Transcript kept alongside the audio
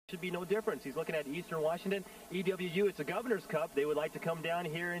should be no difference. He's looking at Eastern Washington. EWU, it's a Governor's Cup. They would like to come down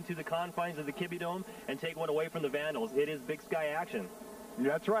here into the confines of the Kibbe Dome and take one away from the Vandals. It is Big Sky action.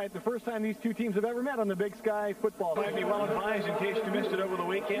 That's right. The first time these two teams have ever met on the Big Sky football. Might be well advised in case you missed it over the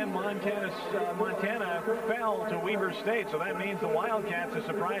weekend. Montana fell to Weber State, so that means the Wildcats are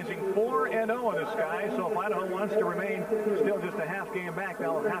surprising 4-0 in the Sky. So if Idaho wants to remain still just a half game back,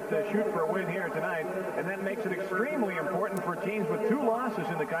 they'll have to shoot for a win here tonight. And that makes it extremely important for teams with 2 losses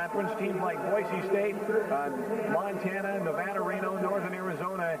in the conference. Teams like Boise State, Montana, Nevada, Reno, Northern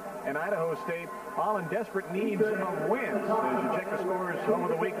Arizona, and Idaho State, all in desperate needs of wins as you check the scores over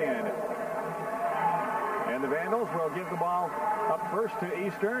the weekend. And the Vandals will give the ball up first to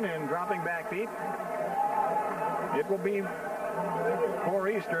Eastern and dropping back deep. It will be for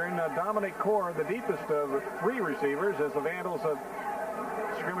Eastern, Dominic Core, the deepest of 3 receivers, as the Vandals are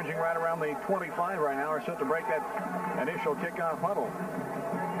scrimmaging right around the 25 right now, are set to break that initial kickoff huddle.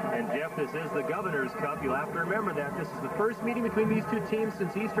 And, Jeff, this is the Governor's Cup. You'll have to remember that. This is the first meeting between these two teams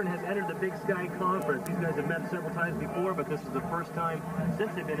since Eastern has entered the Big Sky Conference. These guys have met several times before, but this is the first time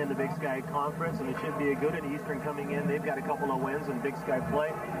since they've been in the Big Sky Conference, and it should be a good. And Eastern coming in, they've got a couple of wins in Big Sky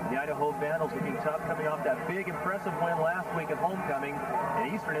play. The Idaho Vandals looking tough, coming off that big, impressive win last week at homecoming.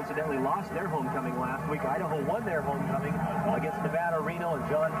 And Eastern, incidentally, lost their homecoming last week. Idaho won their homecoming against Nevada, Reno, and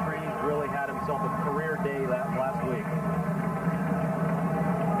John Freeze really had himself a career day last week.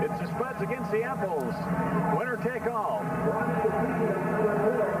 It's the Spuds against the Apples. Winner take all.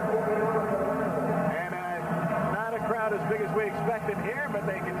 And not a crowd as big as we expected here, but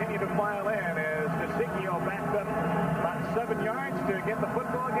they continue to file in as DeSicchio backed up about 7 yards to get the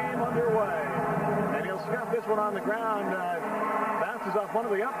football game underway. And he'll scuff this one on the ground. Bounces off one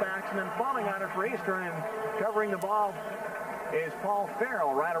of the upbacks and then falling on it for Eastern, and covering the ball is Paul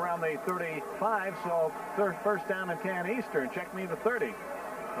Farrell right around the 35. So first down and 10 Eastern. Check me the 30.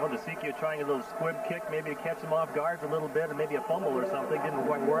 Well, DeSicchio trying a little squib kick, maybe to catch him off guards a little bit, and maybe a fumble or something. Didn't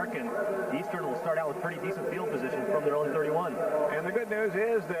quite work, and Eastern will start out with pretty decent field position from their own 31. And the good news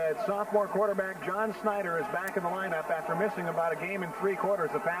is that sophomore quarterback John Snyder is back in the lineup after missing about a game and 3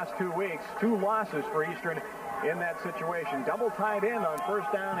 quarters the past 2 weeks. 2 losses for Eastern in that situation. Double tied in on first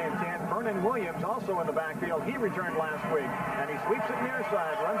down and 10. Vernon Williams also in the backfield. He returned last week, and he sweeps it near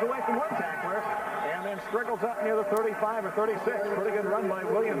side, runs away from one tackler, and then struggles up near the 35 or 36. Pretty good run by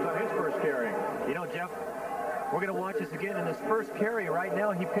Williams on his first carry. You know, Jeff, we're going to watch this again. In his first carry right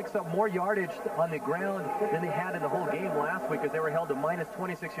now, he picks up more yardage on the ground than they had in the whole game last week, as they were held to minus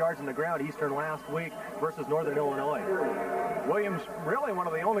 26 yards on the ground, Eastern last week versus Northern Illinois. Williams, really one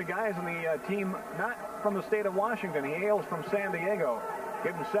of the only guys in the team not from the state of Washington. He hails from San Diego.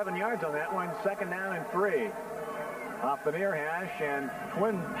 Give him 7 yards on that one. Second down and 3. Off the near hash, and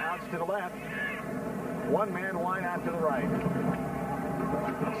twin outs to the left. One man wide out to the right.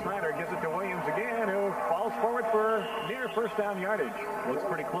 Snyder gives it to Williams again, who falls forward for near first down yardage. Looks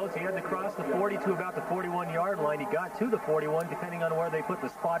pretty close. He had to cross the 40 to about the 41-yard line. He got to the 41, depending on where they put the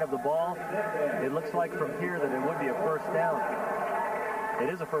spot of the ball. It looks like from here that it would be a first down. It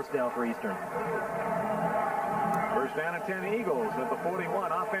is a first down for Eastern. First down at 10 Eagles at the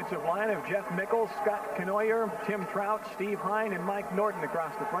 41. Offensive line of Jeff Mickles, Scott Canoyer, Tim Trout, Steve Hine, and Mike Norton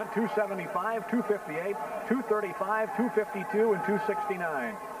across the front. 275, 258, 235, 252, and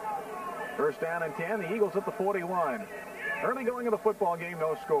 269. First down and 10. The Eagles at the 41. Early going of the football game,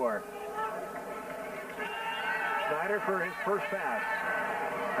 no score. Snyder for his first pass.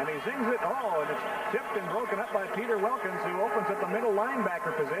 And he zings it. Oh, and it's tipped and broken up by Peter Wilkins, who opens at the middle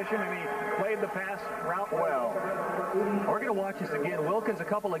linebacker position, and he played the pass route well. We're going to watch this again. Wilkins, a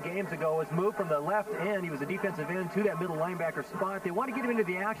couple of games ago, was moved from the left end. He was a defensive end to that middle linebacker spot. They want to get him into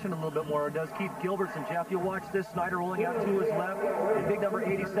the action a little bit more. It does Keith Gilbertson. Jeff, you'll watch this. Snyder rolling out to his left. And big number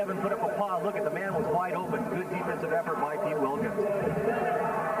 87 put up a paw. Look at the man was wide open. Good defensive effort by Pete Wilkins.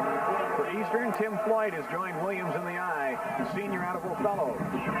 For Eastern, Tim Floyd has joined Williams in the eye, the senior out of Othello.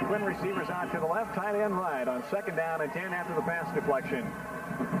 Twin receivers out to the left, tight end right on second down and 10 after the pass deflection.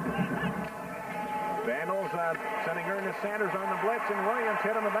 Vandals sending Ernest Sanders on the blitz, and Williams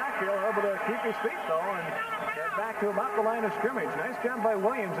hit on the backfield, able to keep his feet though and get back to about the line of scrimmage. Nice job by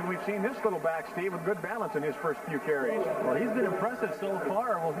Williams, and we've seen this little back, Steve, with good balance in his first few carries. Well, he's been impressive so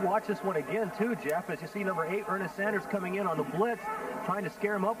far. We'll watch this one again too, Jeff, as you see number 8, Ernest Sanders, coming in on the blitz, trying to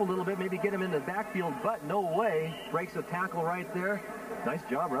scare him up a little bit, maybe get him in the backfield, but no way. Breaks the tackle right there. Nice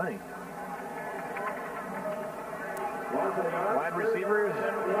job running. Wide receivers,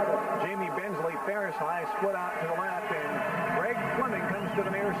 Jamie Bensley, Ferris High, split out to the left, and Greg Fleming comes to the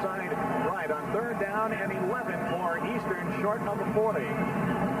near side right on third down and 11 for Eastern, short of the 40.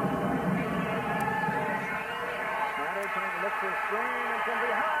 Snyder trying to look for a screen, and from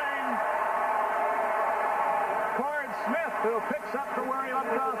behind, Smith, who picks up from where he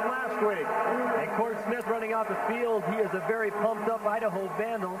left off last week. And Cord Smith running off the field. He is a very pumped-up Idaho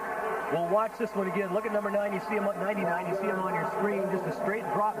Vandal. We'll watch this one again. Look at number 9. You see him at 99. You see him on your screen. Just a straight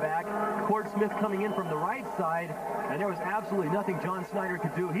drop back. Cord Smith coming in from the right side. And there was absolutely nothing John Snyder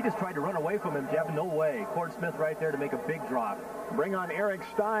could do. He just tried to run away from him, Jeff. No way. Cord Smith right there to make a big drop. Bring on Eric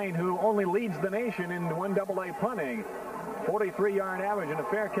Stein, who only leads the nation in 1AA punting. 43-yard average and a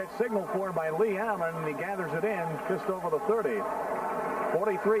fair catch signal for him by Lee Allen, and he gathers it in just over the 30.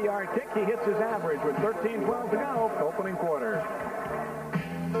 43-yard kick. He hits his average with 13:12 to go. Opening quarter.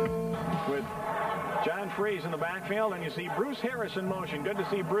 With John Freeze in the backfield, and you see Bruce Harris in motion. Good to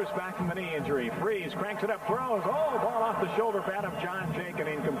see Bruce back from the knee injury. Freeze cranks it up, throws. Oh, ball off the shoulder pad of John Jake and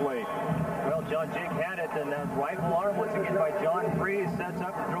incomplete. Well, John Jake had it, and that rifle arm once again by John Freeze sets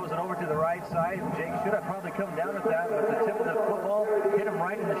up and throws it over to the right side. Jake should have probably come down with that, but the tip of the football hit him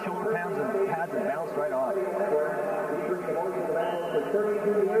right in the shoulder pads and bounced right off.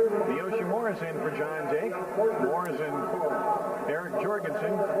 Leosha Morris in for John Jake. Morris and Eric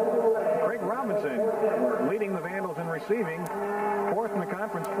Jorgensen. Craig Robinson leading the Vandals in receiving. Fourth in the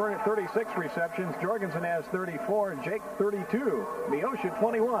conference for 36 receptions. Jorgensen has 34. Jake 32. Leosha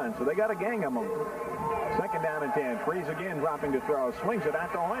 21. So they got a gang of them. Second down and 10. Freeze again dropping to throw. Swings it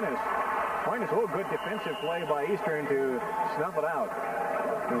out to Hoynes. Hoynes, oh, good defensive play by Eastern to snuff it out.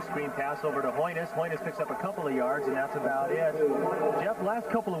 Little screen pass over to Hoynes. Hoynes picks up a couple of yards, and that's about it. Jeff, last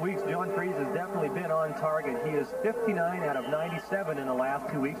couple of weeks, John Freeze has definitely been on target. He is 59 out of 97 in the last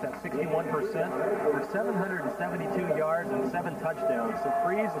 2 weeks. That's 61% for 772 yards and 7 touchdowns. So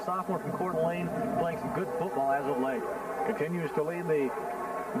Freeze, the sophomore from Coeur d'Alene, playing some good football as of late. Continues to lead the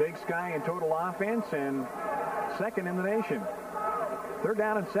Big Sky in total offense and second in the nation. Third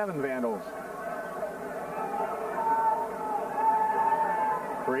down and 7, Vandals.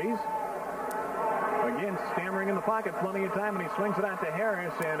 Freeze. Again, stammering in the pocket, plenty of time, and he swings it out to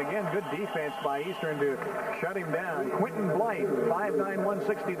Harris. And again, good defense by Eastern to shut him down. Quentin Blight, 5'9",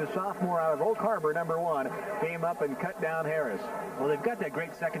 160, the sophomore out of Oak Harbor, number 1, came up and cut down Harris. Well, they've got that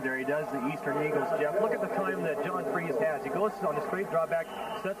great secondary, does the Eastern Eagles, Jeff. Look at the time that John Freeze has. He goes on a straight drop back,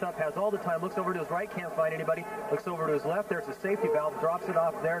 sets up, has all the time, looks over to his right, can't find anybody, looks over to his left, there's a safety valve, drops it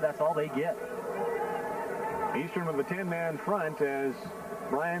off there, that's all they get. Eastern with a 10-man front as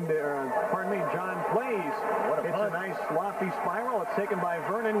John plays. It's a nice lofty spiral. It's taken by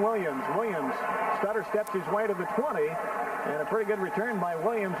Vernon Williams. Williams stutter steps his way to the 20, and a pretty good return by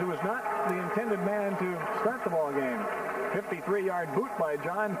Williams, who was not the intended man to start the ball game. 53-yard boot by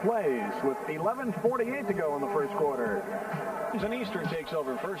John Plays with 11:48 to go in the first quarter. And Eastern takes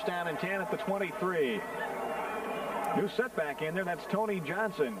over. First down and 10 at the 23. New setback in there. That's Tony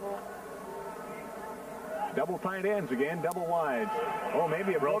Johnson. Double tight ends again, double wides. Oh,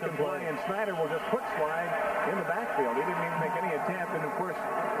 maybe a broken play, and Snyder will just put Slide in the backfield. He didn't even make any attempt, and of course,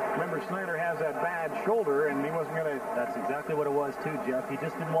 remember, Snyder has that bad shoulder, and he wasn't going to... That's exactly what it was, too, Jeff. He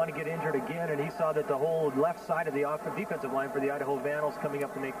just didn't want to get injured again, and he saw that the whole left side of the defensive line for the Idaho Vandals coming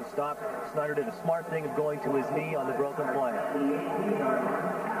up to make the stop. Snyder did a smart thing of going to his knee on the broken play.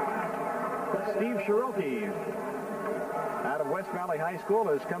 Steve Cherokee out of West Valley High School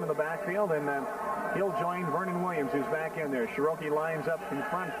has come in the backfield, and he'll join Vernon Williams, who's back in there. Cherokee lines up in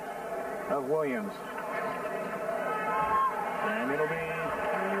front of Williams. And it'll be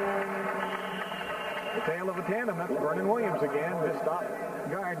the tail of a tandem. That's Vernon Williams again. Just off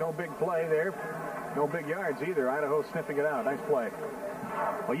guard. No big play there. No big yards either. Idaho sniffing it out. Nice play.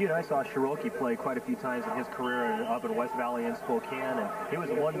 Well, you and I saw Cherokee play quite a few times in his career up in West Valley and Spokane, and he was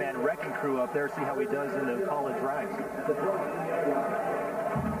a one-man wrecking crew up there. See how he does in the college ranks.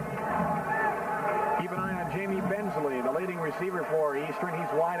 Keep an eye on Jamie Bensley, the leading receiver for Eastern.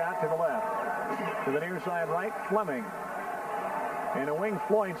 He's wide out to the left. To the near side right, Fleming. And a wing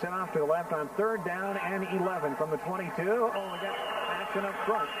Floyd sent off to the left on third down and 11 from the 22. Oh, we got action up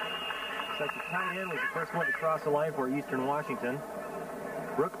front. Looks like the tight end was the first one to cross the line for Eastern Washington.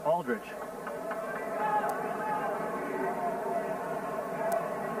 Brooke Aldrich.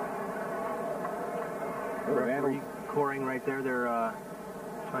 Referee scoring right there. They're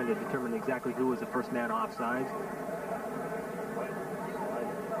trying to determine exactly who was the first man offsides.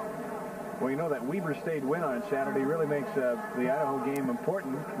 Well, you know, that Weber State win on Saturday really makes the Idaho game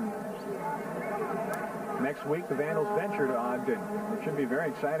important. Next week, the Vandals venture to Ogden. It should be a very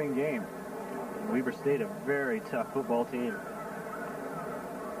exciting game. Weber State, a very tough football team.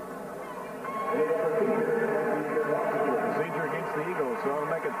 Procedure against the Eagles, so it'll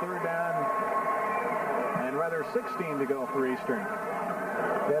make it third down and rather 16 to go for Eastern.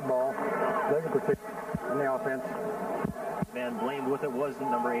 Dead ball. Leg of protection in the offense. Man blamed with it was the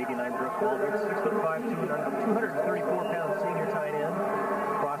number 89 Brooke Aldrich, 6'5", 234-pound senior tight end.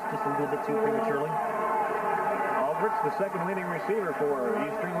 Crossed just a little bit too prematurely. Aldrich, the second leading receiver for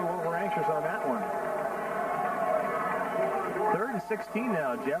Eastern. We're over anxious on that one. 3rd and 16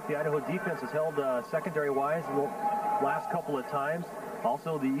 now, Jeff. The Idaho defense has held secondary-wise the last couple of times.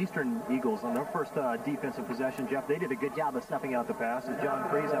 Also, the Eastern Eagles on their first defensive possession, Jeff, they did a good job of snuffing out the passes. John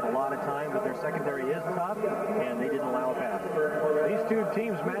Freeze had a lot of time, but their secondary is tough, and they didn't allow a pass. These two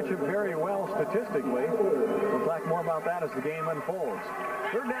teams match up very well statistically. We'll talk more about that as the game unfolds.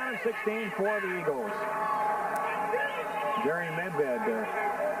 3rd down and 16 for the Eagles. Jerry Medved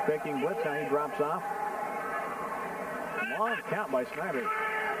taking blitz. Now he drops off. Long count by Snyder.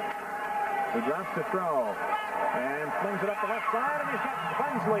 He drops to throw and flings it up the left side, and he's got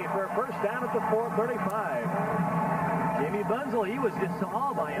Bunsley for a first down at the 4:35. Jamie Bunzel, he was just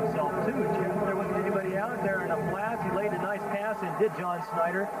all by himself, too, Jeff. There wasn't anybody out there in the flats. He laid a nice pass and did John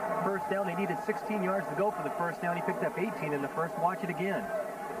Snyder. First down, they needed 16 yards to go for the first down. He picked up 18 in the first. Watch it again.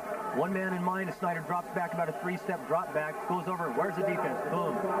 One man in mind as Snyder drops back about a 3-step drop back, goes over. Where's the defense?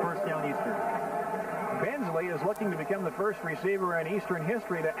 Boom. First down, Eastern. Bensley is looking to become the first receiver in Eastern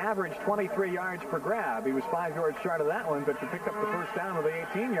history to average 23 yards per grab. He was 5 yards short of that one, but he picked up the first down with the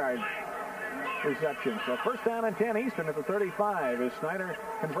 18-yard reception. So first down and 10 Eastern at the 35 as Snyder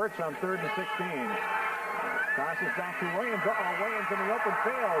converts on 3rd and 16. Tosses back to Williams. Williams in the open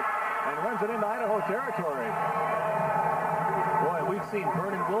field and runs it into Idaho territory. Boy, we've seen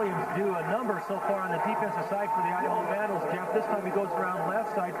Vernon Williams do a number so far on the defensive side for the Idaho Vandals, Jeff. This time he goes around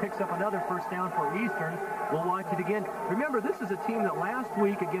left side, picks up another first down for Eastern. We'll watch it again. Remember, this is a team that last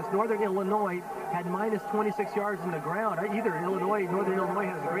week against Northern Illinois had minus 26 yards in the ground. Either Northern Illinois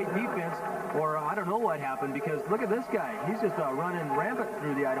has a great defense, or I don't know what happened, because look at this guy. He's just running rampant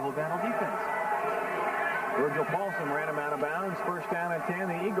through the Idaho Vandal defense. Virgil Paulson ran him out of bounds. First down and 10.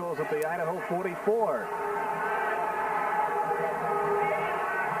 The Eagles at the Idaho 44.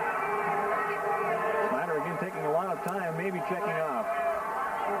 Snyder again taking a lot of time, maybe checking off.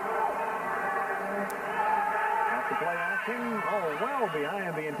 Off the play action. Well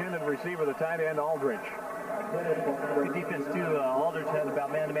behind the intended receiver, the tight end Aldrich. Good defense, too. Aldrich had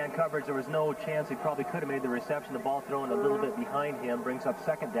about man-to-man coverage. There was no chance he probably could have made the reception. The ball thrown a little bit behind him brings up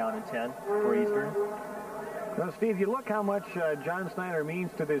second down and 10 for Eastern. Well, Steve, you look how much John Snyder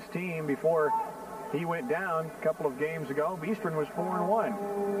means to this team. Before he went down a couple of games ago, Eastern was 4-1.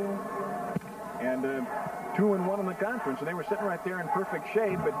 And 2-1 in the conference, and they were sitting right there in perfect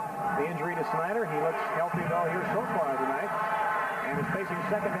shape. But the injury to Snyder, he looks healthy though here so far tonight, and is facing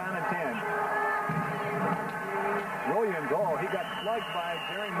second down and 10. Williams, he got plugged by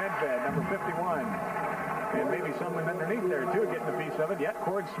Jerry Medved, number 51. And maybe someone underneath there, too, getting a piece of it. Yet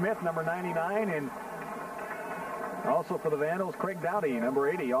Cord Smith, number 99, and also for the Vandals, Craig Dowdy, number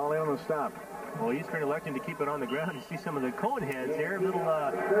 80, all in on the stop. Well, Eastern electing to keep it on the ground. You see some of the cone heads here. Little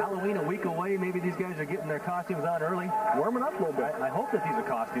Halloween a week away. Maybe these guys are getting their costumes on early. Warming up a little bit. I hope that these are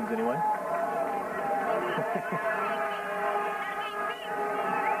costumes anyway.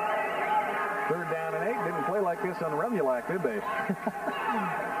 Third down and 8. Didn't play like this on Remulac, did they?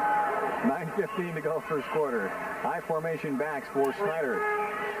 9:15 to go first quarter. High formation backs for Snyder.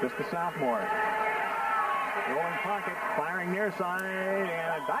 Just a sophomore. Rolling pocket, firing near side,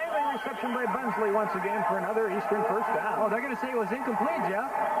 and a diving reception by Bunsley once again for another Eastern first down. Oh, they're going to say it was incomplete,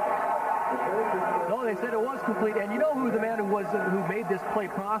 Jeff. No, they said it was complete. And you know who the man who made this play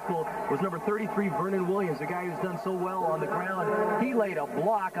possible was number 33, Vernon Williams, the guy who's done so well on the ground. He laid a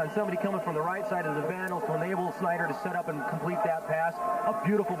block on somebody coming from the right side of the Vandals to enable Snyder to set up and complete that pass. A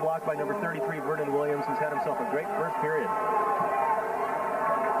beautiful block by number 33, Vernon Williams, who's had himself a great first period.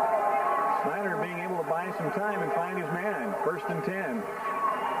 Snyder being able to buy some time and find his man. First and 10.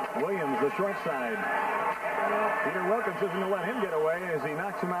 Williams, the short side. Peter Wilkins isn't going to let him get away as he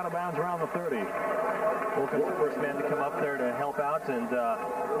knocks him out of bounds around the 30. Wilkins, the first man to come up there to help out, and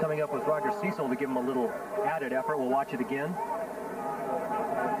coming up with Roger Cecil to give him a little added effort. We'll watch it again.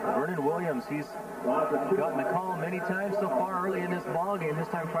 Vernon Williams, he's gotten the call many times so far early in this ball game. This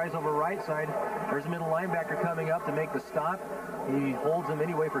time tries over right side. There's a middle linebacker coming up to make the stop. He holds him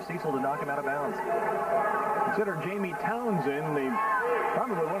anyway for Cecil to knock him out of bounds. Consider Jamie Townsend,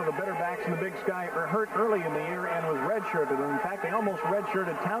 probably one of the better backs in the Big Sky, hurt early in the year and was redshirted. In fact, they almost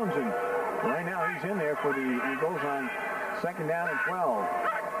redshirted Townsend. Right now, he's in there for the Eagles on second down and 12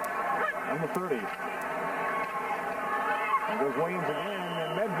 on the 30. There goes Williams again,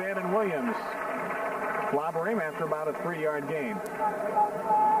 and Medved and Williams clobber him after about a 3-yard gain.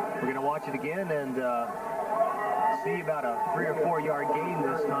 We're going to watch it again, and see about a 3 or 4 yard gain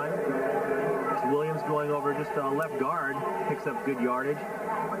this time. It's Williams going over just left guard, picks up good yardage.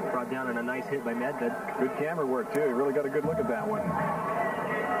 Brought down on a nice hit by Medved. Good camera work, too. He really got a good look at that one.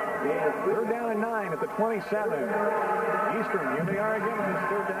 Third down and 9 at the 27. Eastern, here they are again in this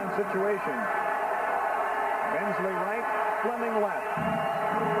third down situation. Bensley right, Fleming left.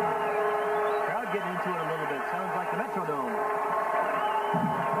 Crowd getting into it a little bit. Sounds like the Metrodome.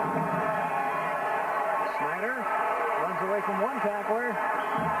 Snyder runs away from one tackler.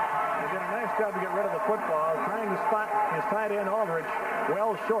 He did a nice job to get rid of the football, trying to spot his tight end Aldrich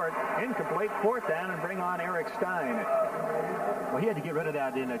well short, incomplete, fourth down, and bring on Eric Stein. Well, he had to get rid of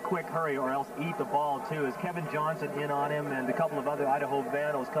that in a quick hurry or else eat the ball, too. As Kevin Johnson in on him and a couple of other Idaho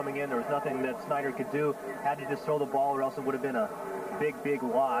Vandals coming in, there was nothing that Snyder could do. Had to just throw the ball or else it would have been a big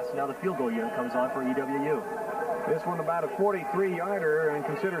loss. Now the field goal unit comes on for EWU. This one about a 43-yarder, and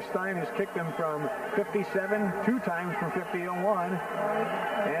consider Stein has kicked them from 57, 2 times from 50-01,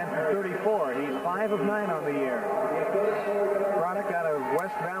 and from 34. He's 5 of 9 on the year. Product out of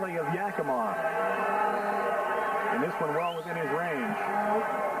West Valley of Yakima. And this one well within his range.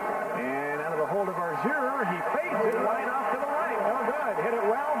 And out of the hold of Arzier, he fakes it right off to the right. No good. Hit it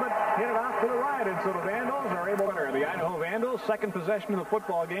well, but hit it off to the right. And so the Vandals are able to enter. The Idaho Vandals, second possession of the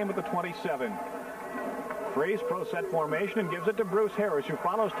football game at the 27. Freeze pro set formation and gives it to Bruce Harris, who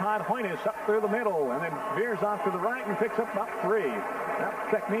follows Todd Hoynes up through the middle and then veers off to the right and picks up about 3. That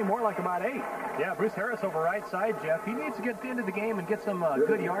checked me more like about 8. Yeah, Bruce Harris over right side, Jeff. He needs to get into the game and get some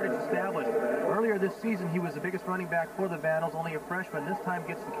good yardage established. Earlier this season, he was the biggest running back for the Vandals, only a freshman. This time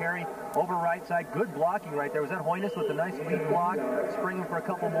gets the carry over right side. Good blocking right there. Was that Hoynes with a nice lead block, springing for a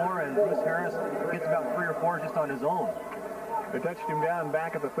couple more, and Bruce Harris gets about 3 or 4 just on his own. They touched him down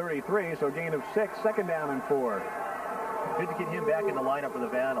back at the 33, so gain of 6, second down and 4. Good to get him back in the lineup for the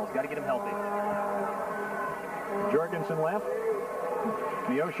Vandals. Got to get him healthy. Jorgensen left.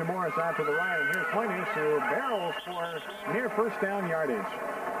 Neosha Morris out to the right, and here's Hoynes, who barrels for near first down yardage.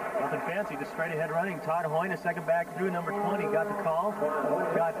 Nothing fancy, just straight ahead running. Todd Hoynes, second back through, number 20, got the call.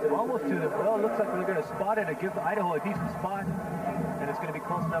 Got almost to the, well, it looks like they're going to spot it and give Idaho a decent spot. And it's going to be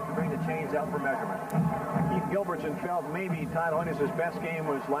close enough to bring the chains out for measurement. Keith Gilbertson felt maybe Todd Hoynes' best game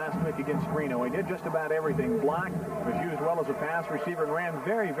was last week against Reno. He did just about everything. Blocked, was used well as a pass receiver, and ran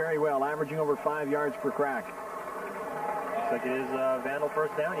very well, averaging over 5 yards per crack. Looks like it is Vandal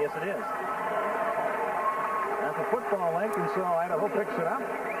first down. Yes, it is. At the football length, and so Idaho picks it up.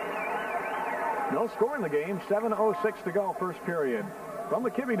 No score in the game. 7:06 to go, first period. From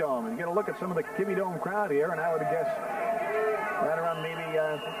the Kibbe Dome, and you get a look at some of the Kibbe Dome crowd here, and I would guess right around maybe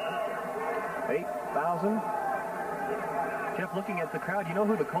 8,000. Jeff, looking at the crowd, you know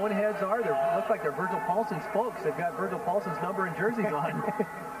who the Coneheads are? They look like they're Virgil Paulson's folks. They've got Virgil Paulson's number and jerseys on.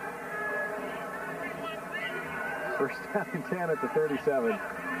 First down and 10 at the 37.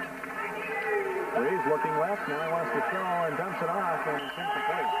 Freeze looking left. Now he wants to throw and dumps it off, and it's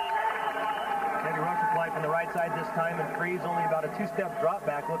incomplete. Heavy rush apply from the right side this time, and Freeze only about a 2-step drop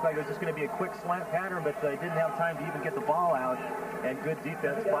back. Looked like it was just going to be a quick slant pattern, but they didn't have time to even get the ball out. And good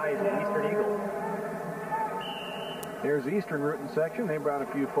defense by the Eastern Eagles. Here's the Eastern Rootin' section. They brought a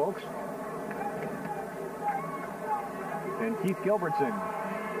few folks. And Keith Gilbertson,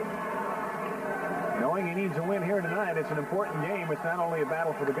 knowing he needs a win here tonight, it's an important game. It's not only a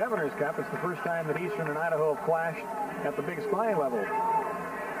battle for the Governor's Cup, it's the first time that Eastern and Idaho have clashed at the Big Sky level.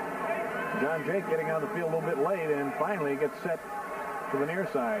 John Jake getting on the field a little bit late and finally gets set to the near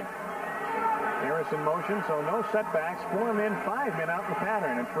side. Harris in motion, so no setbacks. 4 men, 5 men out in the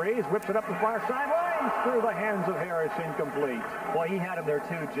pattern. And Freeze whips it up the far sideline through the hands of Harris, incomplete. Boy, he had him there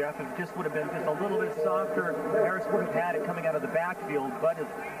too, Jeff. If it just would have been just a little bit softer, Harris would have had it coming out of the backfield, but his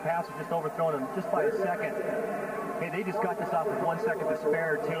pass was just overthrown him just by a second. Hey, they just got this off with 1 second to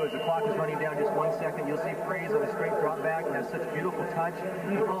spare, too. As the clock is running down just 1 second, you'll see Freeze on a straight drop back and has such beautiful touch.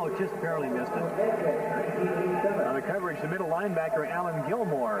 Oh, just barely missed it. On the coverage, the middle linebacker, Alan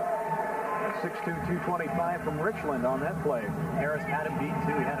Gilmore. 6'2", 225 from Richland on that play. Harris had him beat,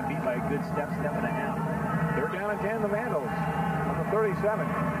 too. He had him beat by a good step and a half. Third down and 10, the Vandals on the 37.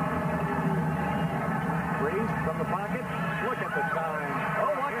 Freeze from the pocket. Look at the time.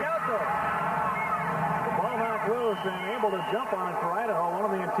 Oh, watch out, though. The ball knocked loose and able to jump on it for Idaho. One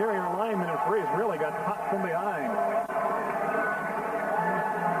of the interior linemen, and Freeze really got popped from behind.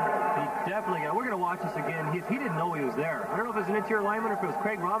 Definitely. We're going to watch this again. He didn't know he was there. I don't know if it was an interior lineman or if it was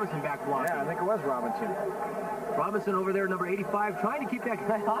Craig Robinson back blocking. Yeah, I think it was Robinson. Robinson over there, number 85, trying to keep that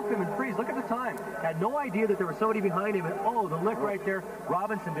guy off him and Freeze. Look at the time. Had no idea that there was somebody behind him. And, oh, the lick right there.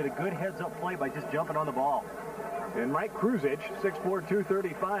 Robinson did a good heads-up play by just jumping on the ball. And Mike Kruzich, 6'4",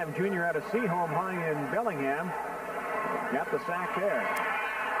 235, junior out of Seaholm High in Bellingham, Got the sack there.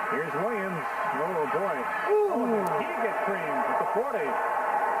 Here's Williams. Oh, boy. Ooh, he gets creamed at the 40.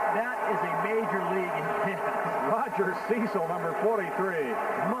 That is a major league hit. Roger Cecil, number 43.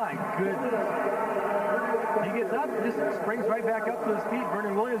 My goodness. He gets up, just springs right back up to his feet.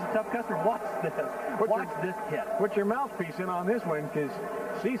 Vernon Williams, a tough customer. Watch this. Watch this hit. Put your mouthpiece in on this one because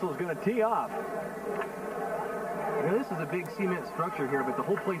Cecil's going to tee off. Now, this is a big cement structure here, but the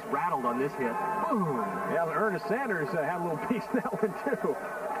whole place rattled on this hit. Boom. Yeah, Ernest Sanders had a little piece in that one, too.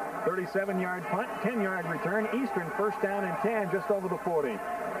 37-yard punt, 10-yard return. Eastern first down and 10, just over the 40. And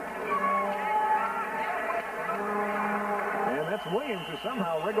that's Williams who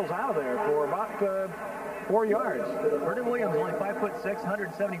somehow wriggles out of there for about 4 yards. Vernon Williams, only 5'6",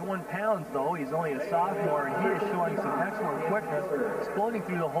 171 pounds, though. He's only a sophomore, and he is showing some excellent quickness, exploding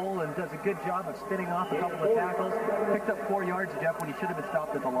through the hole, and does a good job of spinning off a couple of tackles. Picked up 4 yards, Jeff, when he should have been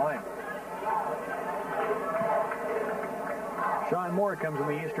stopped at the line. Sean Moore comes in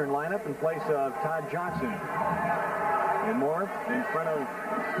the Eastern lineup in place of Todd Johnson. And Moore in front of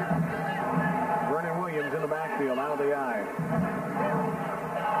Vernon Williams in the backfield, out of the eye.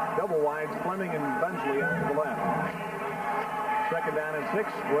 Double wides, Fleming and Bunsley out to the left. Second down and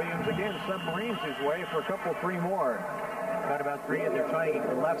 6. Williams again submarines his way for a couple, 3 more. Got about 3, and they're trying to get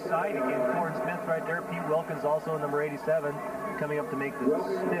the left side again. Corn Smith right there. Pete Wilkins also number 87 coming up to make the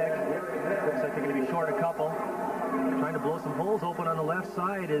stick. Looks like they're going to be short a couple. Trying to blow some holes open on the left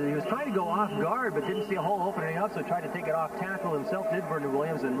side. And he was trying to go off guard, but didn't see a hole opening up, so tried to take it off tackle himself, did Vernon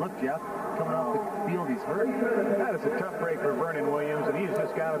Williams. And look, Jeff, coming off the field, he's hurt. That is a tough break for Vernon Williams, and he's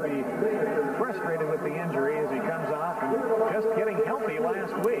just got to be frustrated with the injury as he comes off and just getting healthy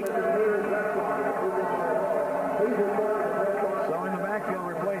last week. So in the backfield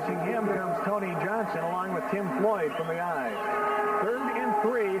replacing him comes Tony Johnson along with Tim Floyd from the eye. 3rd and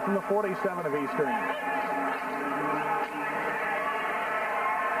 3 from the 47 of Eastern.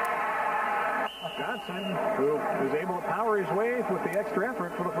 Johnson, who was able to power his way with the extra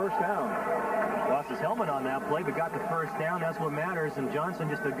effort for the first down. Lost his helmet on that play, but got the first down. That's what matters. And Johnson,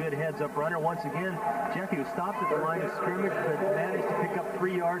 just a good heads-up runner. Once again, Jeffy was stopped at the line of scrimmage, but managed to pick up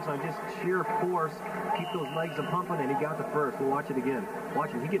 3 yards on just sheer force. Keep those legs pumping, and he got the first. We'll watch it again.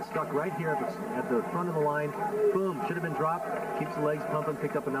 Watch it. He gets stuck right here at the front of the line. Boom. Should have been dropped. Keeps the legs pumping.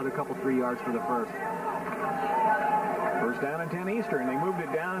 Picked up another couple, 3 yards for the first. First down and 10 Eastern. They moved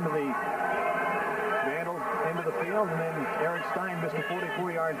it down to the into the field, and then Eric Stein missed a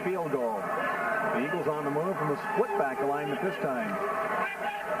 44-yard field goal. The Eagles on the move from the split back alignment this time.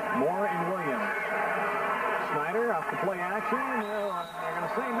 Moore and Williams. Snyder off the play action. They're going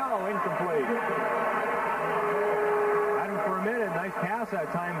to say no, incomplete. Had him for a minute. Nice pass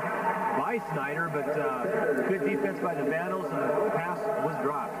that time by Snyder, but good defense by the Vandals, and the pass was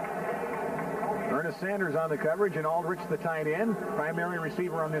dropped. Ernest Sanders on the coverage, and Aldrich the tight end. Primary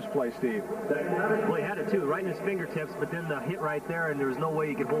receiver on this play, Steve. Well, he had it too, right in his fingertips, but then the hit right there, and there was no way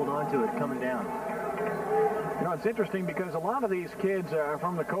he could hold on to it coming down. You know, it's interesting because a lot of these kids are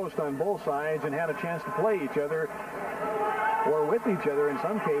from the coast on both sides and had a chance to play each other, or with each other in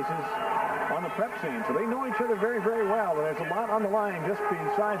some cases, on the prep scene. So they know each other very, very well, and there's a lot on the line just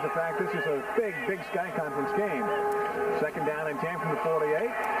besides the fact this is a big, big Sky Conference game. Second down and 10 from the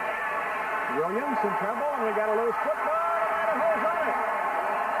 48. Williams in trouble, and we got a loose football, and Idaho's on it.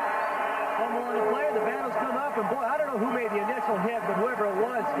 Fumble on the play, the Vandals come up, and boy, I don't know who made the initial hit, but whoever it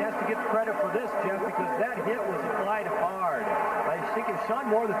was, he has to get credit for this, Jeff, because that hit was applied hard. I think Sean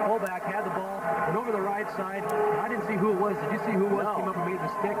Moore, the fullback, had the ball, went over the right side. I didn't see who it was. Did you see who it was? No. Came up and made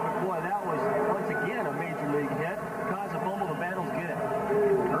the stick, but boy, that was, once again, a major league hit. Caused a fumble, the Vandals get it.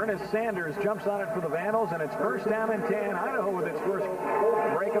 Ernest Sanders jumps on it for the Vandals, and it's first down and 10. Idaho with its first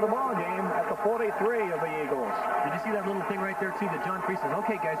break of the ball game at the 43 of the Eagles. Did you see that little thing right there, too, that John Priest says,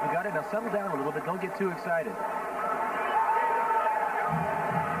 okay, guys, we got it. Now settle down a little bit. Don't get too excited.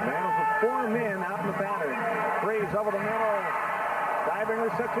 Vandals with 4 men out in the pattern. Freeze over the middle. Diving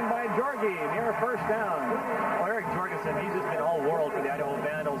reception by Jorge near a first down. Well, Eric Jorgensen, he's just been all world for the Idaho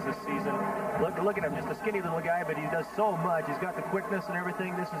Vandals this season. Look at him, just a skinny little guy, but he does so much. He's got the quickness and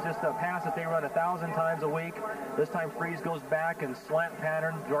everything. This is just a pass that they run 1,000 times a week. This time Freeze goes back and slant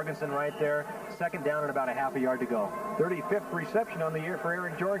pattern. Jorgensen right there. Second down and about a half a yard to go. 35th reception on the year for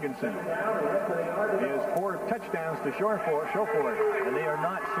Eric Jorgensen. He has 4 touchdowns to show for it. And they are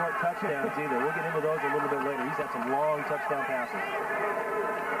not short touchdowns either. We'll get into those a little bit later. He's had some long touchdown passes.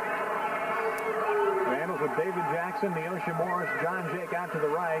 Vandals with David Jackson, Neosha Morris, John Jake out to the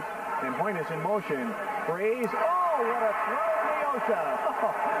right, and Hoyt is in motion. Freeze. Oh, what a throw, Neosha.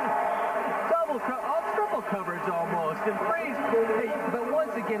 triple coverage almost. And Freeze, hey, but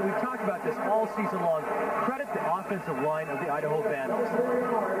once again, we've talked about this all season long. Credit the offensive line of the Idaho Vandals.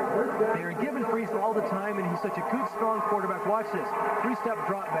 They are giving Freeze all the time, and he's such a good, strong quarterback. Watch this. 3-step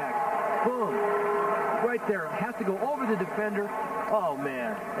drop back. Boom. Right there. Has to go over the defender. Oh,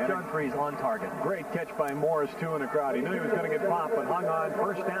 man. John Freeze on target. Great catch by Morris, 2 in the crowd. He knew he was going to get popped, but hung on.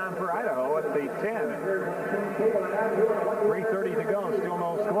 First down for Idaho at the 10. 3:30 to go. Still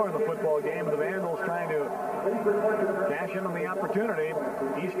no score in the football game. The Vandals trying to cash in on the opportunity.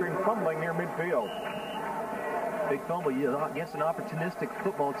 Eastern fumbling near midfield. Big fumble against an opportunistic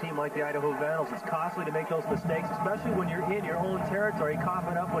football team like the Idaho Vandals. It's costly to make those mistakes, especially when you're in your own territory,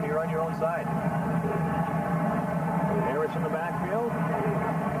 coughing up when you're on your own side. Harris in the backfield.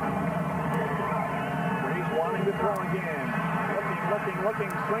 Freeze wanting to throw again. Looking.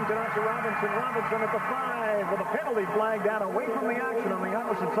 Swings it out to Robinson. Robinson at the 5 with a penalty flag down away from the action on the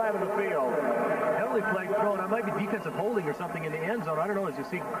opposite side of the field. Penalty flag thrown. That might be defensive holding or something in the end zone. I don't know. As you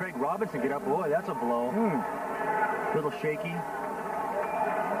see Craig Robinson get up, boy, that's a blow. A little shaky.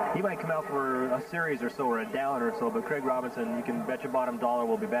 He might come out for a series or so or a down or so, but Craig Robinson, you can bet your bottom dollar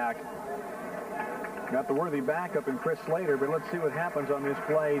will be back. Got the worthy backup in Chris Slater, but let's see what happens on this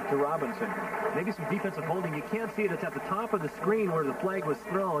play to Robinson. Maybe some defensive holding. You can't see it. It's at the top of the screen where the flag was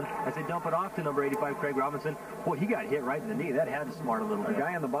thrown as they dump it off to number 85, Craig Robinson. Boy, he got hit right in the knee. That had to smart a little bit. The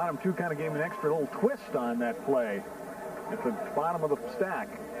guy on the bottom, too, kind of gave him an extra little twist on that play at the bottom of the stack.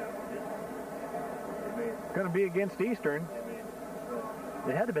 Going to be against Eastern.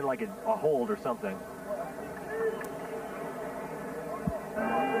 It had to have been like a hold or something.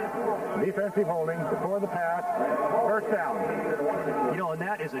 Defensive holding before the pass. First down. You know, and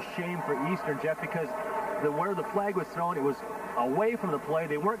that is a shame for Eastern, Jeff, because where the flag was thrown, it was away from the play.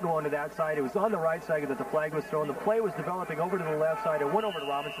 They weren't going to that side. It was on the right side that the flag was thrown. The play was developing over to the left side. It went over to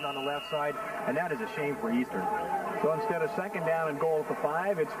Robinson on the left side, and that is a shame for Eastern. So instead of second down and goal at the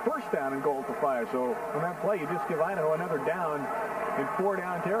 5, it's first down and goal at the 5. So on that play, you just give Idaho another down in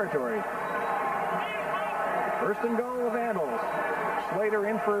 4-down territory. First and goal, the Vandals. Slater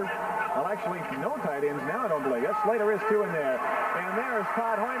in for, well, actually, no tight ends now, I don't believe. Yes, Slater is 2 in there. And there's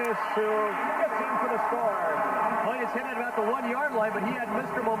Todd Hoynes, who gets in for the score. Hoynes hit it about the 1-yard line, but he had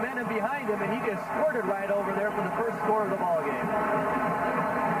Mr. Momentum behind him, and he just squirted right over there for the first score of the ball game.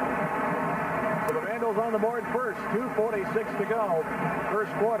 So the Vandals on the board first. 2:46 to go.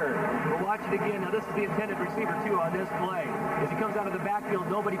 First quarter. We'll watch it again. Now, this is the intended receiver, too, on this play. As he comes out of the backfield,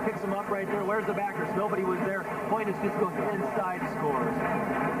 nobody picks him up right there. Where's the backers? Nobody was there. Hoynes just goes inside, scores.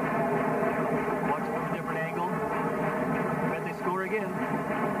 Watch it from a different angle. Bet they score again.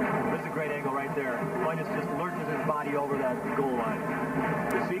 This is a great angle right there. Hoynes just lurches his body over that goal line.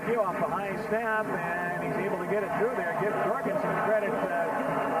 Ezekiel off the high snap, and he's able to get it through there. Give Jorgensen credit on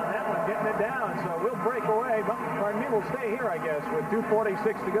that one, getting it down. So we'll break away. But, pardon me, we'll stay here, I guess, with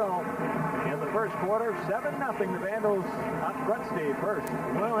 2:46 to go. In the first quarter, 7-0. The Vandals up front, Steve, first.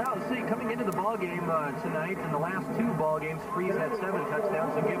 Well, now, see, coming into the ball game tonight, in the last 2 ball games, Freeze had 7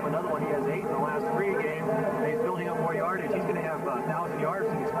 touchdowns. So give him another one. He has 8 in the last 3 games. He's building up more yardage. He's going to have 1,000 yards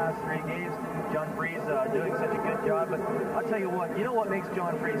in these last 3 games. John Freeze doing such a good job. But I'll tell you what makes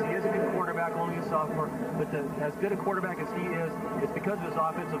John Freeze? He is a good quarterback, only a sophomore. But as good a quarterback as he is, it's because of his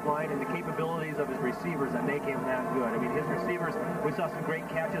offensive line and the capabilities of his receivers that make him that good. I mean, his receivers, we saw some great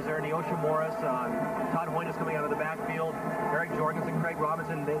catches there. Neosha Morris, Todd Hoynes coming out of the backfield, Eric Jorgensen, Craig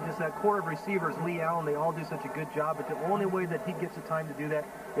Robinson. They just that core of receivers, Lee Allen, they all do such a good job. But the only way that he gets the time to do that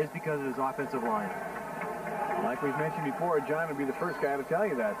is because of his offensive line. Like we've mentioned before, John would be the first guy to tell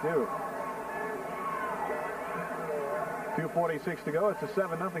you that, too. 2:46 to go. It's a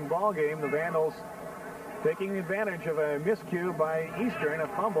 7-0 ball game. The Vandals taking advantage of a miscue by Eastern, a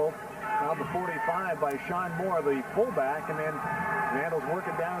fumble out the 45 by Sean Moore, the fullback, and then Vandals work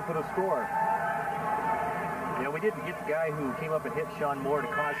it down for the score. Yeah, we didn't get the guy who came up and hit Sean Moore to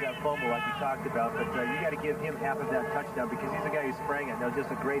cause that fumble like we talked about, but you got to give him half of that touchdown because he's the guy who sprang it. That was just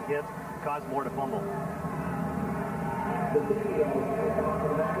a great hit, caused Moore to fumble.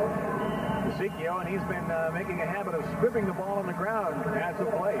 Ezekiel, and he's been making a habit of stripping the ball on the ground as of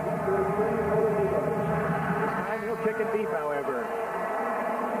late. This time he'll kick it deep, however.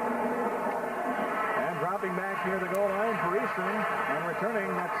 And dropping back near the goal line for Eastern, and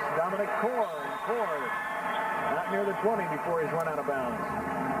returning, that's Dominic Core. And Core not near the 20 before he's run out of bounds.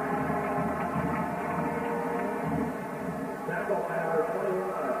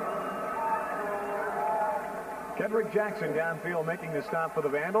 Kendrick Jackson downfield making the stop for the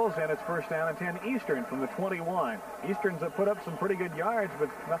Vandals, and it's first down and 10 Eastern from the 21. Eastern's have put up some pretty good yards, but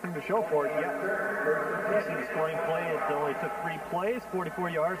nothing to show for it yet. You see the scoring play. It only took 3 plays, 44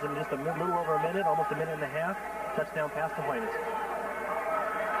 yards in just a little over a minute, almost a minute and a half. Touchdown pass to Hoynes.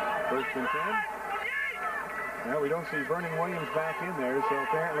 First and 10. Well, we don't see Vernon Williams back in there, so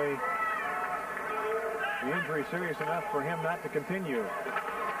apparently the injury serious enough for him not to continue.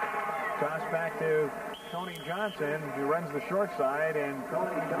 Toss back to Tony Johnson, who runs the short side and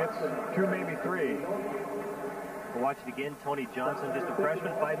gets 2, maybe 3. We'll watch it again. Tony Johnson, just a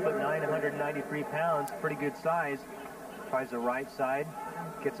freshman, 5'9", 193 pounds, pretty good size. Tries the right side,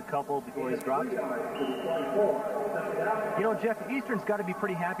 gets a couple before he's dropped. You know, Jeff, Eastern's got to be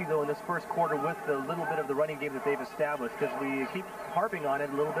pretty happy, though, in this first quarter with the little bit of the running game that they've established, because we keep harping on it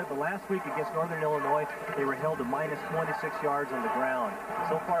a little bit, but last week against Northern Illinois, they were held to minus 26 yards on the ground.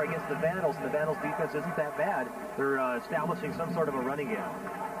 So far against the Vandals, and the Vandals defense isn't that bad. They're establishing some sort of a running game.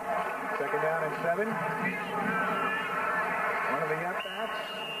 Second down and 7. One of the up-backs,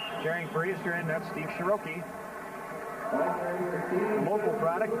 cheering for Eastern, that's Steve Cherokee. Local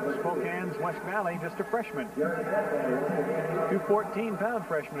product, Spokane's West Valley, just a freshman. 214-pound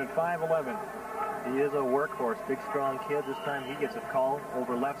freshman at 5'11". He is a workhorse, big, strong kid. This time he gets a call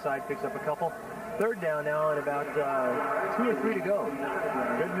over left side, picks up a couple. Third down now and about 2 or 3 to go.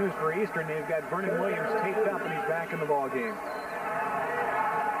 Good news for Eastern. They've got Vernon Williams taped up, and he's back in the ball game.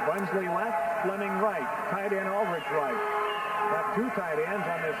 Bunsley left, Fleming right. Tight end Aldrich right. Got 2 tight ends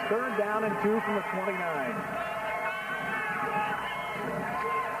on this third down and 2 from the 29.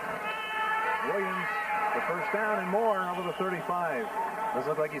 Williams, the first down and more over the 35. Doesn't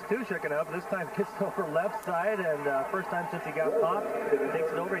look like he's too shaken up. This time gets over left side, and first time since he got popped.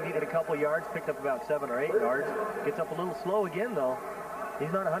 Takes it over. He needed a couple yards, picked up about 7 or 8 yards. Gets up a little slow again, though.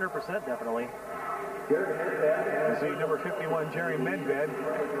 He's not 100% definitely. You see number 51, Jerry Medved,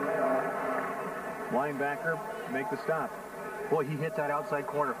 linebacker, make the stop. Boy, he hits that outside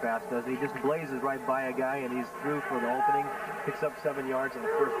corner fast, doesn't he? He just blazes right by a guy, and he's through for the opening. Picks up 7 yards on the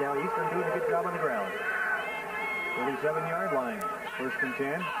first down. Eastern doing a good job on the ground. 37-yard line. First and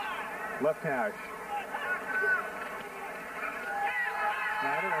 10. Left hash.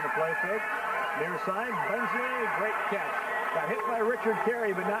 Snyder on the play fake. Near side. Bunsley. Great catch. Got hit by Richard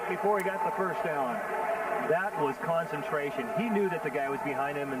Carey, but not before he got the first down. That was concentration. He knew that the guy was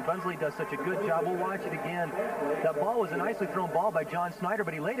behind him, and Bunsley does such a good job. We'll watch it again. That ball was a nicely thrown ball by John Snyder,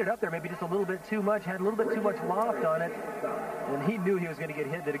 but he laid it up there maybe just a little bit too much, had a little bit too much loft on it, and he knew he was going to get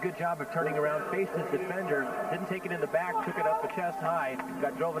hit. Did a good job of turning around, faced his defender, didn't take it in the back, took it up the chest high,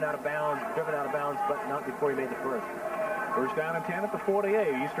 got driven out of bounds, but not before he made the first. First down and 10 at the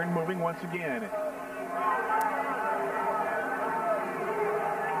 48. Eastern moving once again.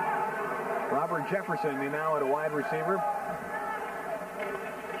 Robert Jefferson now at a wide receiver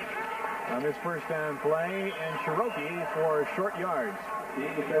on this first down play, and Cherokee for short yards.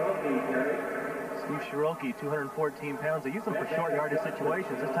 Steve Cherokee, 214 pounds. They use him for short yardage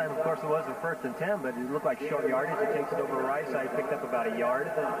situations. This time, of course, it wasn't first and 10, but it looked like short yardage. He takes it over the right side, picked up about a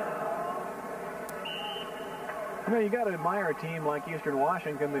yard. You know, you got to admire a team like Eastern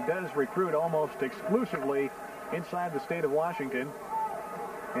Washington that does recruit almost exclusively inside the state of Washington.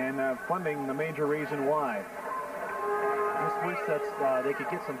 And funding the major reason why. I just wish that they could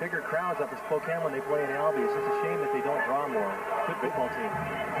get some bigger crowds up in Spokane when they play in Albany. It's just a shame that they don't draw more. Good football team.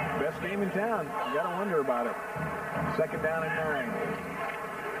 Best game in town. You got to wonder about it. Second down and 9.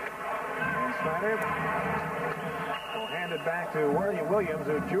 And Snyder will hand it back to Williams,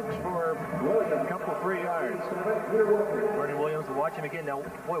 who jukes for a couple 3 yards. Vernon Williams, will watch him again. Now,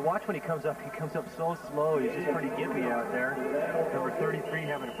 boy, watch when he comes up. He comes up so slow. He's just pretty gimpy out there. Number 33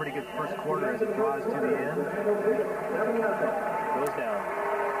 having a pretty good first quarter as it draws to the end. Goes down.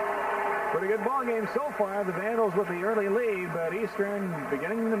 Pretty good ball game so far. The Vandals with the early lead, but Eastern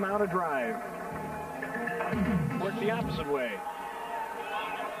beginning to mount a drive. Work the opposite way.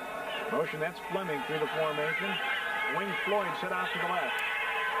 Motion, that's Fleming through the formation. Wing Floyd set off to the left.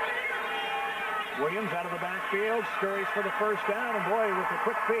 Williams out of the backfield, scurries for the first down, and boy, with the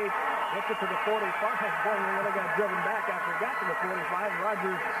quick feet, gets it to the 45. Boy, he really got driven back after he got to the 45.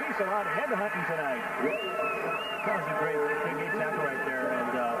 Roger Cecil out head-hunting tonight. That was a great tackle right there,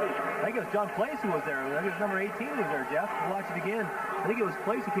 and I think it was John Place who was there. I think it was number 18 who was there, Jeff. We'll watch it again. I think it was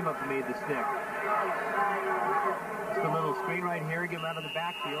Place who came up and made the stick. Just a little screen right here, get him out of the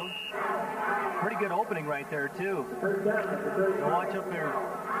backfield. Pretty good opening right there, too. Now watch up there.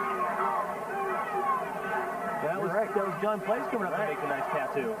 That was John Place coming up to make a nice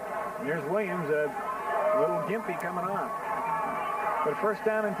tattoo. Here's Williams, a little gimpy coming off. But first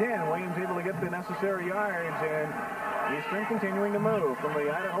down and 10. Williams able to get the necessary yards, and Eastern continuing to move from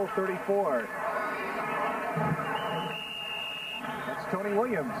the Idaho 34. That's Tony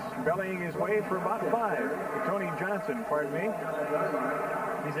Williams bellying his way for about 5. Tony Johnson, pardon me.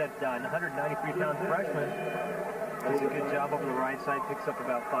 He's at 193-pound freshman. Does a good job over the right side, picks up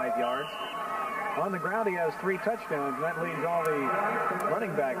about 5 yards. On the ground, he has 3 touchdowns, and that leads all the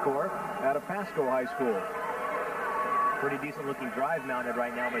running back corps out of Pasco High School. Pretty decent-looking drive mounted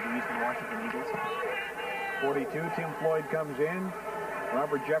right now by the Eastern Washington Eagles. 42, Tim Floyd comes in.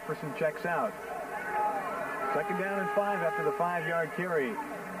 Robert Jefferson checks out. Second down and 5 after the 5-yard carry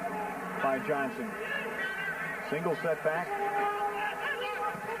by Johnson. Single setback.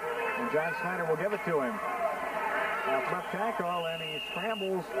 And John Snyder will give it to him. Off left tackle, and he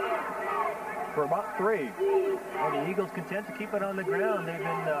scrambles for about 3. Well, the Eagles content to keep it on the ground. They've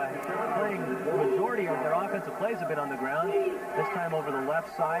been playing, the majority of their offensive plays have been on the ground. This time over the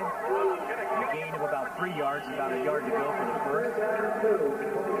left side. A gain of about 3 yards, about a yard to go for the first.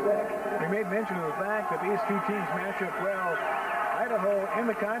 We made mention of the fact that these two teams match up well. Idaho in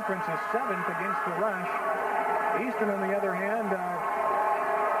the conference is 7th against the rush. Eastern, on the other hand,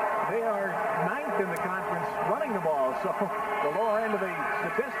 they are 9th in the conference running the ball. So the lower end of the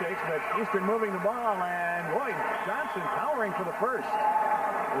statistics, but Eastern moving the ball, and boy, Johnson powering for the first.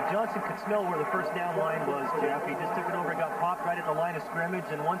 Well, Johnson could smell where the first down line was, Jeff. He just took it over, got popped right at the line of scrimmage,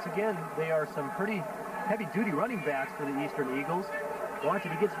 and once again, they are some pretty heavy-duty running backs for the Eastern Eagles. Watch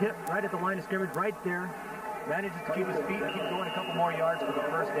it, he gets hit right at the line of scrimmage right there. Manages to keep his feet and keep going a couple more yards for the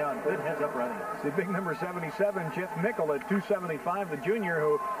first down. Good heads-up running. The big number 77, Jeff Mickle at 275, the junior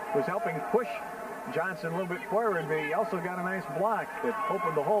who was helping push Johnson a little bit forward, but he also got a nice block that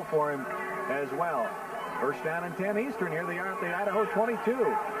opened the hole for him as well. First down and 10 Eastern. Here they are at the Idaho 22.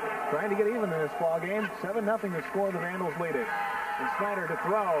 Trying to get even in this ball game. 7-0 to score. The Vandals lead it. And Snyder to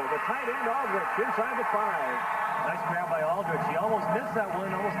throw. The tight end Aldrich inside the 5. Nice grab by Aldrich. He almost missed that one,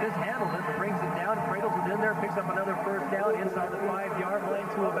 almost mishandled it, but brings it down, cradles it in there, picks up another first down inside the 5-yard line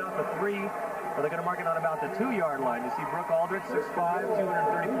to about the 3. Or they're going to mark it on about the 2-yard line. You see Brooke Aldrich, 6'5",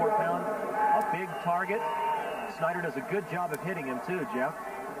 234 pounds, a big target. Snyder does a good job of hitting him too, Jeff.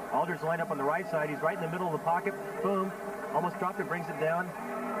 Aldrich lined up on the right side. He's right in the middle of the pocket. Boom. Almost dropped it, brings it down,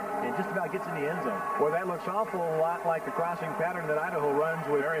 and just about gets in the end zone. Well, that looks awful lot like the crossing pattern that Idaho runs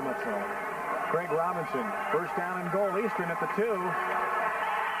with. Very much so. Craig Robinson, first down and goal, Eastern at the 2.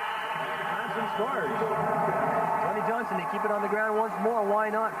 Johnson scores. Tony Johnson, they keep it on the ground once more. Why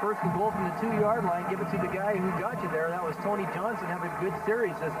not? First and goal from the 2-yard line. Give it to the guy who got you there. That was Tony Johnson, having a good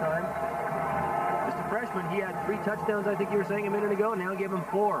series this time. Just a freshman. He had 3 touchdowns, I think you were saying a minute ago. Now give him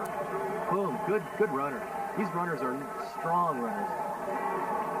 4. Boom. Good runner. These runners are strong runners.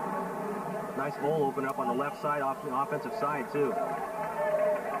 Nice hole open up on the left side, off the offensive side, too.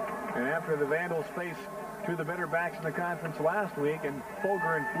 And after the Vandals faced two of the better backs in the conference last week, and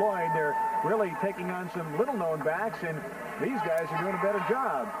Folger and Floyd, they're really taking on some little-known backs, and these guys are doing a better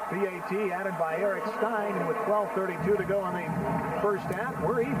job. PAT added by Eric Stein, and with 12:32 to go on the first half,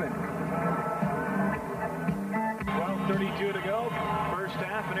 we're even. 12:32 to go, first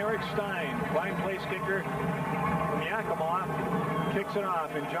half, and Eric Stein, fine place kicker from Yakima, kicks it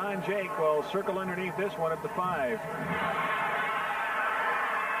off, and John Jake will circle underneath this one at the 5.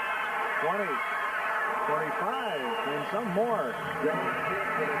 20, 25, and some more.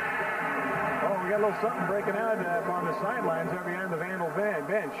 Oh, we got a little something breaking out on the sidelines there behind the Vandal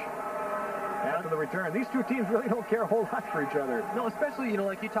bench. After the return. These two teams really don't care a whole lot for each other. No, especially,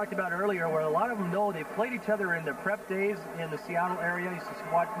 like you talked about earlier, where a lot of them know they've played each other in their prep days in the Seattle area. You used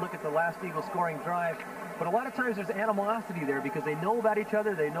to look at the last Eagle scoring drive. But a lot of times there's animosity there because they know about each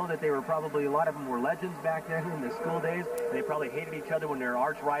other. They know that they were probably, a lot of them were legends back then in the school days. They probably hated each other when they were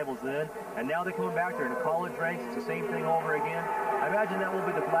arch rivals then. And now they're coming back. They're in the college ranks. It's the same thing over again. I imagine that will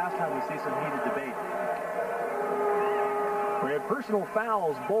be the last time we see some heated debate. We had personal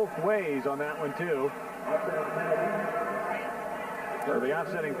fouls both ways on that one, too. So the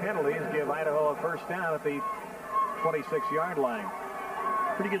offsetting penalties give Idaho a first down at the 26-yard line.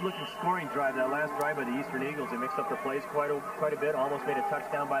 Pretty good looking scoring drive, that last drive by the Eastern Eagles. They mixed up the plays quite a bit, almost made a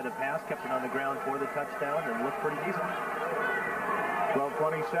touchdown by the pass, kept it on the ground for the touchdown, and looked pretty decent.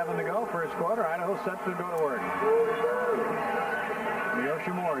 12:27 to go, first quarter. Idaho set to go to work.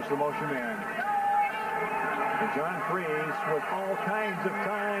 Neosha Morris, the motion man. And John Freeze with all kinds of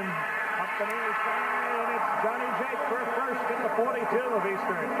time up the near side, and it's Johnny Jake for first at the 42 of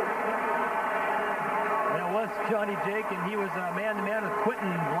Eastern. And it was Johnny Jake, and he was man-to-man with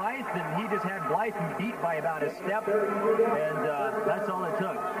Quentin Blythe, and he just had Blythe beat by about a step, and that's all it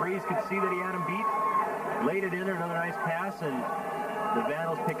took. Freeze could see that he had him beat, laid it in there, another nice pass, and The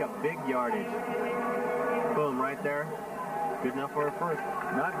Vandals pick up big yardage. Boom, right there. Good enough for a first.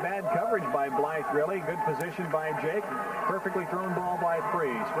 Not bad coverage by Blythe, really. Good position by Jake. Perfectly thrown ball by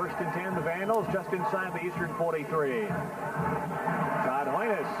Freeze. First and 10, the Vandals, just inside the Eastern 43. Todd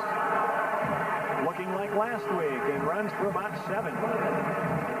Hoynes looking like last week and runs for about 7.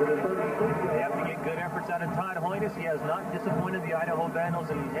 They have to get good efforts out of Todd Hoynes. He has not disappointed the Idaho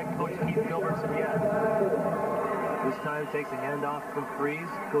Vandals and head coach Keith Gilbertson yet. This time takes a handoff from Freeze,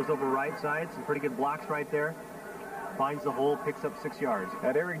 goes over right side, some pretty good blocks right there. Finds the hole, picks up 6 yards.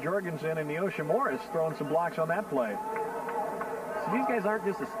 Had Eric Jorgensen and Neosha Morris throwing some blocks on that play. So these guys aren't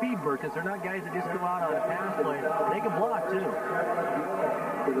just a speed merchants. They're not guys that just go out on a pass play. They can block, too.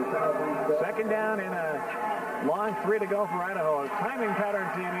 Second down and a long 3 to go for Idaho. Timing pattern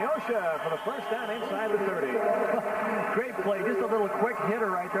to Neosha for the first down inside the 30. Great play. Just a little quick hitter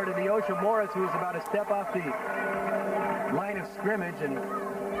right there to Neosha Morris, who was about a step off the line of scrimmage, and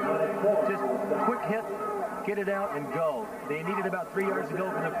just quick hit, get it out, and go. They needed about 3 yards to go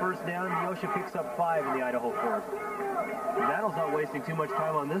for the first down. Neosha picks up 5 in the Idaho fourth. Vandals not wasting too much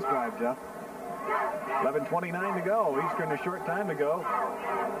time on this drive, Jeff. 11:29 to go. Eastern a short time to go.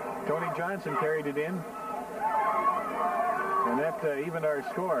 Tony Johnson carried it in. And that evened our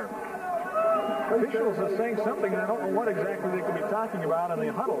score. Officials are saying something. I don't know what exactly they could be talking about in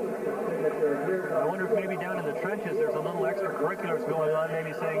the huddle. I wonder if maybe down in the trenches there's a little extracurriculars going on,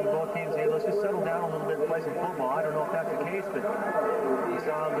 maybe saying both teams, hey, let's just settle down a little bit and play some football. I don't know if that's the case, but we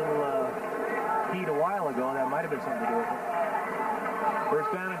saw a little heat a while ago. That might have been something to do with it.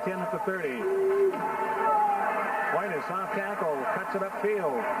 First down and 10 at the 30. Hoynes off tackle, cuts it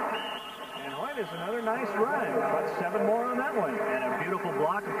upfield. And Hoynes another nice run. About 7 more on that one. And a beautiful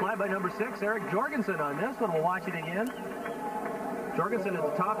block applied by number 6, Eric Jorgensen on this one. We'll watch it again. Jorgensen at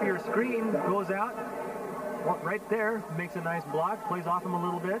the top of your screen goes out right there, makes a nice block, plays off him a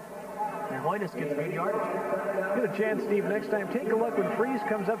little bit. And Hoynes gets good yardage. Get a chance, Steve, next time. Take a look when Freeze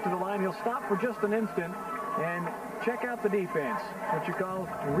comes up to the line. He'll stop for just an instant and check out the defense. What you call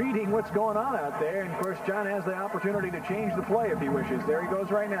reading what's going on out there. And, of course, John has the opportunity to change the play if he wishes. There he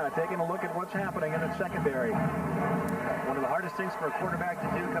goes right now, taking a look at what's happening in the secondary. One of the hardest things for a quarterback to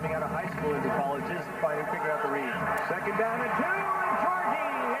do coming out of high school into college is finding, figure out the read. Second down and 2, and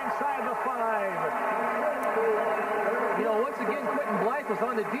Georgie inside the 5. You know, once again, Quentin Blythe was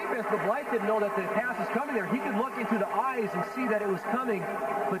on the defense, but Blythe didn't know that the pass was coming there. He could look into the eyes and see that it was coming,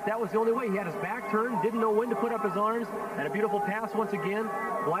 but that was the only way. He had his back turned, didn't know when to put up his arms, and a beautiful pass once again.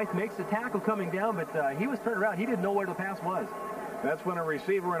 Blythe makes the tackle coming down, but he was turned around. He didn't know where the pass was. That's when a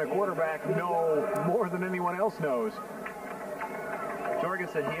receiver and a quarterback know more than anyone else knows.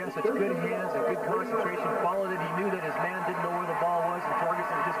 Jorgensen, he has such good hands and good concentration, followed it. He knew that his man didn't know where the ball was, and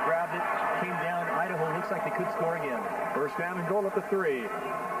Jorgensen just grabbed it, came down. Idaho looks like they could score again. First down and goal at the 3.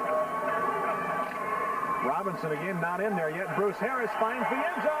 Robinson again not in there yet. Bruce Harris finds the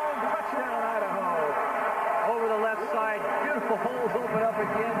end zone. Touchdown, Idaho. Over the left side, beautiful holes open up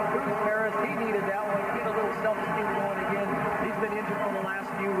again. Bruce Harris, he needed that one. Get a little self-esteem going again. He's been injured for the last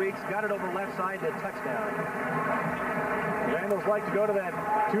few weeks. Got it over left side, the touchdown. The Vandals like to go to that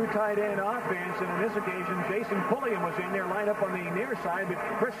 2 tight end offense, and on this occasion, Jason Pulliam was in there, lined up on the near side, but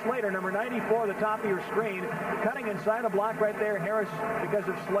Chris Slater, number 94, the top of your screen, cutting inside a block right there. Harris, because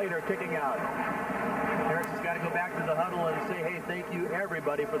of Slater, kicking out. Harris has got to go back to the huddle and say, hey, thank you,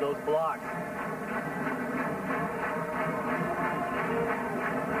 everybody, for those blocks.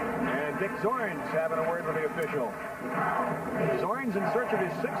 And Dick Zorns having a word with the official. Zorns in search of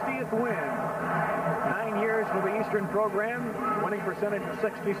his 60th win. 9 years for the Eastern program, winning percentage of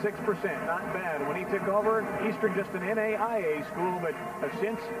 66%. Not bad. When he took over, Eastern just an NAIA school, but have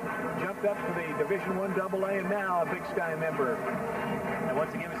since jumped up to the Division I AA and now a Big Sky member. And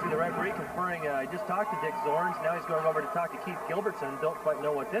once again, we see the referee conferring. I just talked to Dick Zorns. Now he's going over to talk to Keith Gilbertson. Don't quite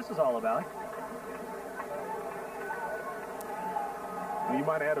know what this is all about. You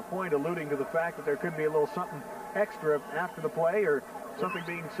might have had a point alluding to the fact that there could be a little something extra after the play or something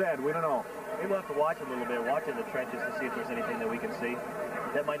being said. We don't know. Maybe we'll have to watch a little bit, watch in the trenches to see if there's anything that we can see.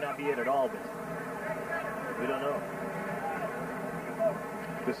 That might not be it at all, but we don't know.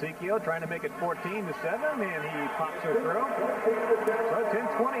 DeSicchio trying to make it 14-7, and he pops her through. So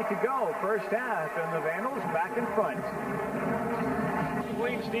 10:20 to go, first half, and the Vandals back in front.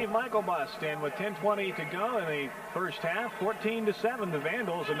 Steve Michael bust in with 10:20 to go in the first half, 14-7. The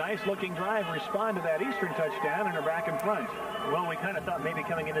Vandals, a nice-looking drive, respond to that Eastern touchdown and are back in front. Well, we kind of thought maybe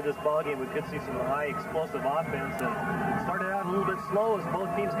coming into this ballgame we could see some high explosive offense, and it started out a little bit slow as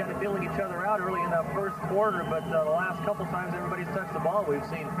both teams kind of feeling each other out early in that first quarter, but the last couple times everybody's touched the ball, we've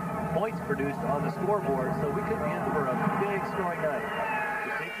seen points produced on the scoreboard, so we could be in for a big scoring night.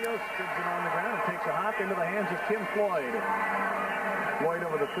 skids it on the ground and takes a hop into the hands of Tim Floyd. Floyd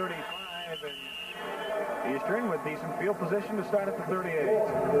over the 35, and Eastern with decent field position to start at the 38.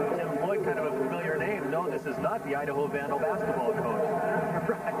 Tim Floyd, kind of a familiar name. No, this is not the Idaho Vandal basketball coach.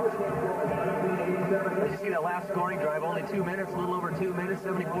 Right. Did you see that last scoring drive? Only 2 minutes, a little over 2 minutes,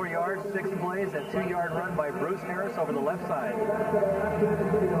 74 yards, 6 plays, that 2-yard run by Bruce Harris over the left side.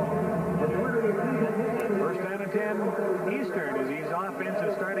 First down and 10, Eastern, as his offense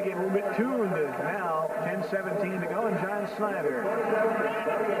is starting to get a little bit tuned now. 10-17 to go, and John Snyder,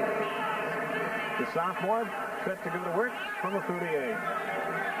 the sophomore, set to go to work from the 38.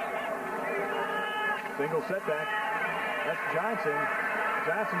 Single setback. That's Johnson.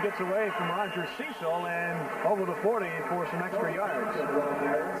 Johnson gets away from Roger Cecil and over the 40 for some extra yards.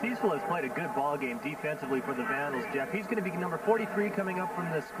 Cecil has played a good ball game defensively for the Vandals, Jeff. He's going to be number 43 coming up from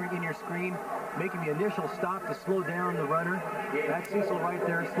the screen in your screen, making the initial stop to slow down the runner. That's Cecil right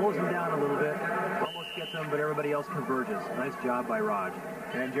there, slows him down a little bit, almost gets him, but everybody else converges. Nice job by Raj.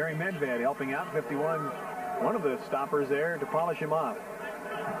 And Jerry Medved helping out 51, one of the stoppers there to polish him off.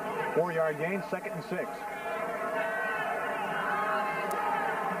 4-yard gain, 2nd and 6.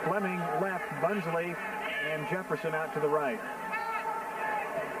 Fleming left, Bunsley and Jefferson out to the right.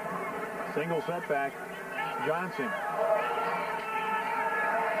 Single setback, Johnson.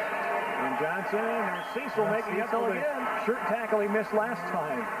 And Johnson, and Cecil making up for the shirt tackle he missed last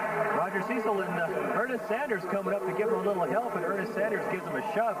time. Roger Cecil and Ernest Sanders coming up to give him a little help, and Ernest Sanders gives him a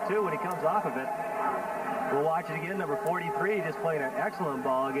shove, too, when he comes off of it. We'll watch it again. Number 43 just playing an excellent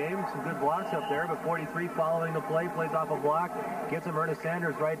ball game. Some good blocks up there, but 43 following the play, plays off a block, gets him Ernest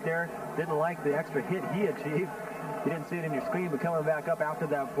Sanders right there. Didn't like the extra hit he achieved. You didn't see it in your screen, but coming back up after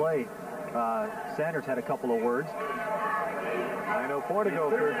that play, Sanders had a couple of words. 9:04 to go,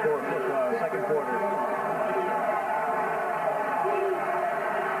 second quarter.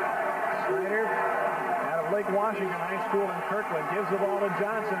 Snyder, out of Lake Washington High School in Kirkland, gives the ball to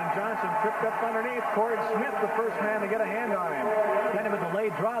Johnson, and Johnson tripped up underneath. Cord Smith, the first man to get a hand on him. Kind of a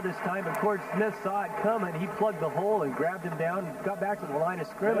delayed draw this time, but Cord Smith saw it coming. He plugged the hole and grabbed him down, got back to the line of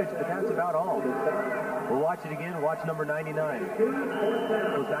scrimmage, but that's about all. We'll watch it again. Watch number 99.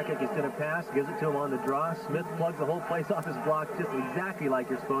 Goes back like he's going to pass, gives it to him on the draw. Smith plugs the whole place off his block just exactly like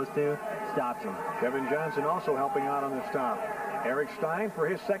you're supposed to. Stops him. Kevin Johnson also helping out on the stop. Eric Stein for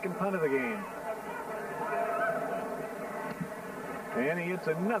his second punt of the game. And he hits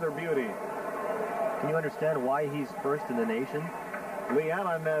another beauty. Can you understand why he's first in the nation? Lee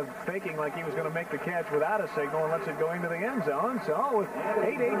Allen faking like he was going to make the catch without a signal and lets it go into the end zone. So with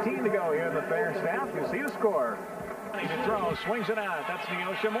 8:18 to go here in the Fairstaff, you see the score. To throw, swings it out. That's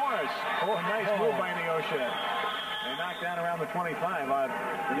Neosha Morris. Oh, a nice move by Neosha. They knocked down around the 25.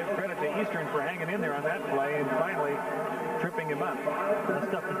 Give credit to Eastern for hanging in there on that play and finally tripping him up. That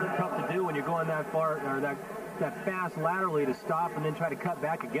stuff is tough to do when you're going that far, or that fast laterally. To stop and then try to cut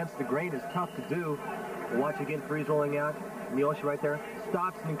back against the grain is tough to do. Watch again, Freeze rolling out. Neosha right there.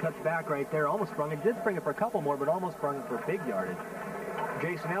 Stops and then cuts back right there. Almost sprung it. Did spring it for a couple more, but almost sprung it for a big yardage.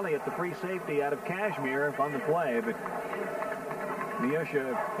 Jason Elliott, the free safety out of Kashmir on the play, but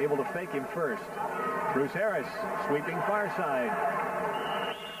Neosha able to fake him first. Bruce Harris sweeping far side.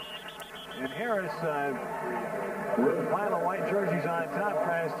 And Harris, with the pile of white jerseys on top,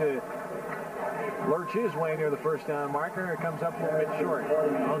 tries to lurch his way near the first down marker. It comes up a little bit short.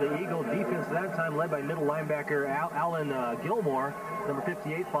 Oh, the Eagle defense that time led by middle linebacker Alan Gilmore, number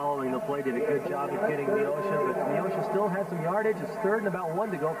 58, following the play, did a good job of getting Neosha, but Neosha still had some yardage. It's 3rd and about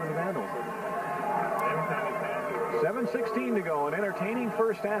 1 to go for the Vandals. 7:16 to go. An entertaining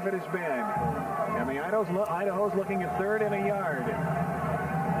first half it has been. And the Idaho's looking at 3rd and a yard.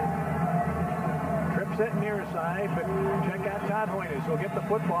 Trips it near side, but check out Todd Hoynes. He'll get the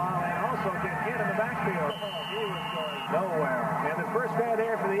football and also get hit in the backfield. He was going nowhere. And the first guy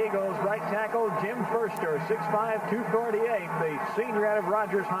there for the Eagles, right tackle, Jim Furster, 6'5", 248, the senior out of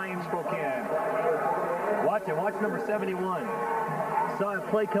Rogers High in Spokane. Watch it. Watch number 71. Saw a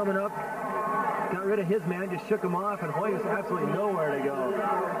play coming up. Got rid of his man, just shook him off, and Hoynes absolutely nowhere to go.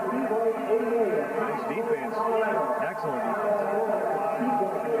 Nice defense. Excellent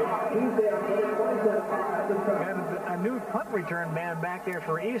defense. And a new punt return man back there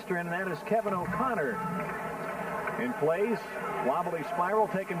for Eastern, and that is Kevin O'Connor. In plays, wobbly spiral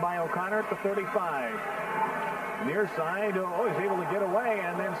taken by O'Connor at the 35. Near side, he's able to get away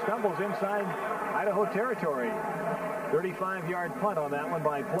and then stumbles inside Idaho territory. 35-yard punt on that one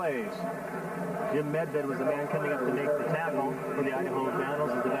by plays. Jim Medved was the man coming up to make the tackle for the Idaho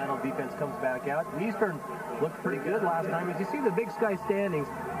Vandals as the Vandal defense comes back out. Eastern looked pretty good last time. As you see the Big Sky standings,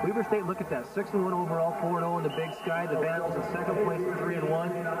 Weber State, look at that, 6-1 overall, 4-0 in the Big Sky. The Vandals in second place at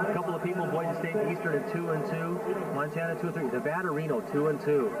 3-1. people. Boise State and Eastern at 2-2. Montana 2-3. Nevada Reno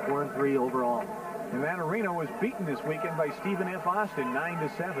 2-2. 4-3 overall. Nevada Reno was beaten this weekend by Stephen F. Austin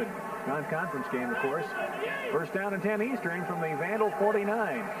 9-7. Non-conference game, of course. First down and 10 Eastern from the Vandal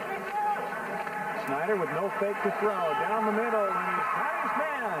 49. Snyder with no fake to throw. Down the middle, and he's got his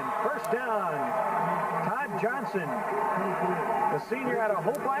man. First down. Todd Johnson, the senior out of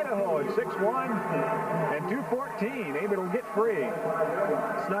Hope, Idaho, at 6'1" and 214. Able to get free.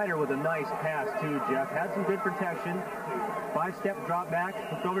 Snyder with a nice pass, too, Jeff. Had some good protection. 5-step drop back.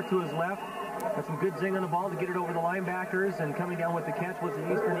 Looked over to his left. Had some good zing on the ball to get it over the linebackers, and coming down with the catch was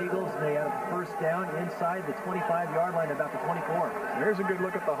the Eastern Eagles. They had a first down inside the 25-yard line, about the 24. There's a good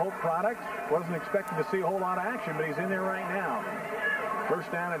look at the Hope product. Wasn't expecting to see a whole lot of action, but he's in there right now.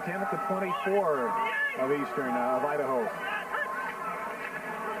 First down and 10 at the 24 of Eastern, of Idaho.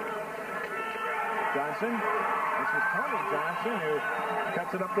 Johnson. This is Tony Johnson, who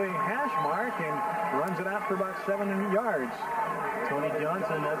cuts it up the hash mark and runs it out for about 7 yards. Tony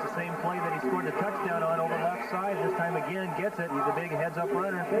Johnson, that's the same play that he scored a touchdown on over left side. This time again gets it. He's a big heads-up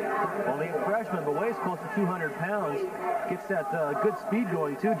runner. Only a freshman, but weighs close to 200 pounds. Gets that good speed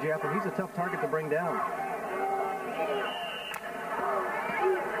going too, Jeff, and he's a tough target to bring down.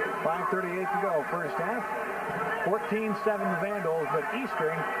 5:38 to go, first half. 14-7 Vandals, but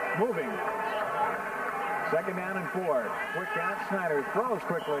Eastern moving. Second down and 4. Quick out, Snyder throws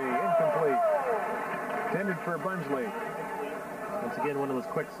quickly, incomplete. Intended for Bunsley. Once again, one of those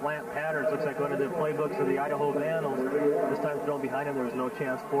quick slant patterns. Looks like one of the playbooks of the Idaho Vandals. This time thrown behind him. There was no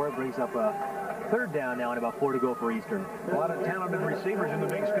chance for it. Brings up a third down now and about 4 to go for Eastern. A lot of talented receivers in the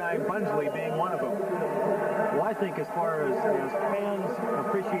Big Sky, Bunsley being one of them. Well, I think as far as fans'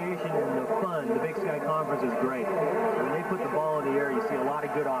 appreciation and the fun, the Big Sky Conference is great. When they put the ball in the air, you see a lot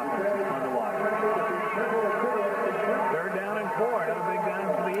of good offense. It's fun to watch. Third down and 4. Another big down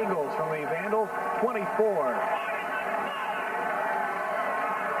for the Eagles from the Vandal 24.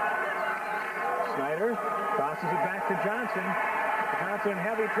 Snyder tosses it back to Johnson. Johnson in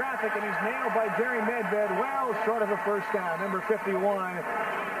heavy traffic, and he's nailed by Jerry Medved, well short of a first down. Number 51.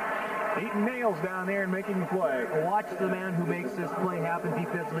 Eating nails down there and making the play. Watch the man who makes this play happen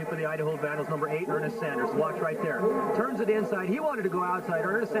defensively for the Idaho Vandals, number 8, Ernest Sanders. Watch right there. Turns it inside. He wanted to go outside.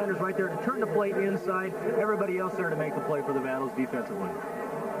 Ernest Sanders right there to turn the play inside. Everybody else there to make the play for the Vandals defensively.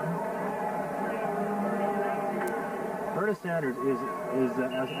 Ernest Sanders is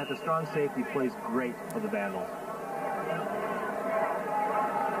at the strong safety, plays great for the Vandals.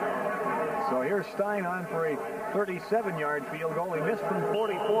 So here's Stein on for a 37-yard field goal. He missed from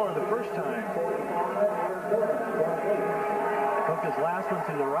 44 the first time. Took his last one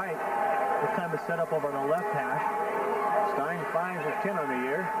to the right. This time it's set up over on the left hash. Stein 5 of 10 on the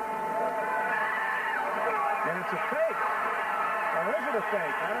year. And it's a fake. Or is it a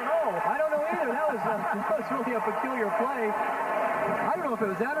fake? I don't know. I don't know either. That was really a peculiar play. I don't know if it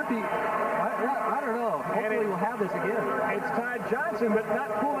was that or I don't know. Hopefully we'll have this again. It's Todd Johnson, but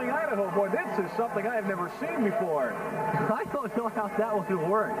not fooling Idaho. Boy, this is something I have never seen before. I don't know how that would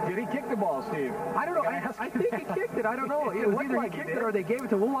work. Did he kick the ball, Steve? I don't know. I think he kicked it. I don't know. It was either like he kicked it or they gave it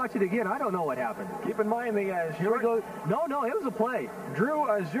to him. We'll watch it again. I don't know what happened. Keep in mind the Here we go. No, it was a play. Drew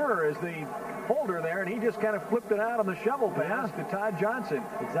Azure is the holder there, and he just kind of flipped it out on the shovel pass to Todd Johnson.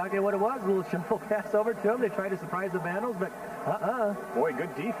 Exactly what it was. A little shovel pass over to him. They tried to surprise the Vandals, but Boy,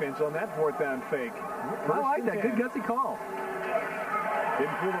 good defense on that fourth down fake. I like that. Good gutsy call.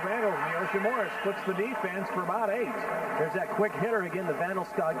 Didn't fool the Vandals. Neosha Morris splits the defense for about 8. There's that quick hitter again. The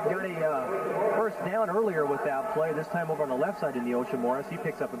Vandals got a first down earlier with that play. This time over on the left side in Neosha Morris. He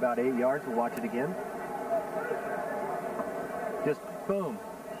picks up about 8 yards. We'll watch it again. Just boom.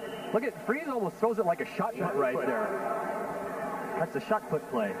 Look at Freeze almost throws it like a shot put right there. That's a shot put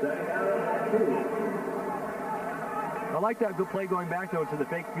play. I like that good play going back, though, to the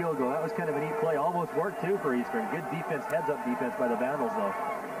fake field goal. That was kind of a neat play. Almost worked, too, for Eastern. Good defense, heads-up defense by the Vandals, though.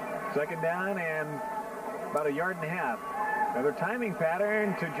 Second down and about 1.5 yards. Another timing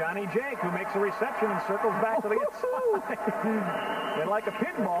pattern to Johnny Jake, who makes a reception and circles back to the inside. And like a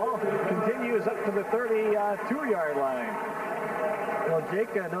pinball, continues up to the 32-yard line. Well,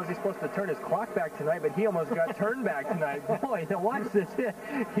 Jake knows he's supposed to turn his clock back tonight, but he almost got turned back tonight. Boy, now watch this.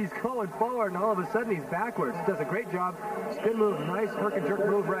 He's going forward, and all of a sudden he's backwards. Does a great job. Spin move, nice herk and jerk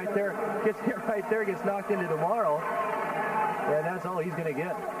move right there. Gets hit right there, gets knocked into tomorrow. And that's all he's going to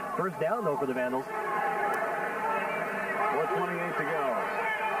get. First down, though, for the Vandals. 4:28 to go.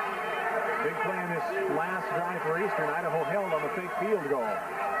 Big play in this last drive for Eastern. Idaho held on the fake field goal.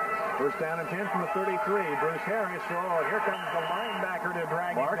 First down and 10 from the 33. Bruce Harris. Oh, here comes the linebacker to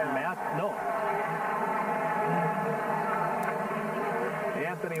drag him down.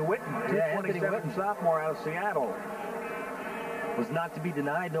 Anthony Whitten, Yeah, 27 sophomore out of Seattle. Was not to be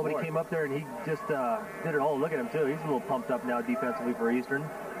denied. Nobody came up there, and he just did it all. Look at him, too. He's a little pumped up now defensively for Eastern.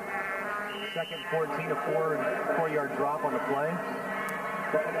 Second 14, a four-yard drop on the play.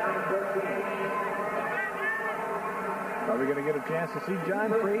 Are we going to get a chance to see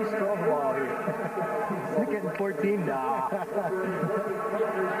John Freeze throw the ball here? Second and 14, nah.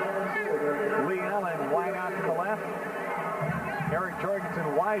 Lee Allen wide out to the left. Eric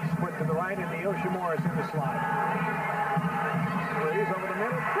Jorgensen wide split to the right, and Neosha Morris in the slot. Freeze over the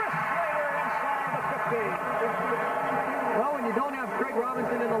middle. Chris Slater inside the 50. Well, when you don't have Craig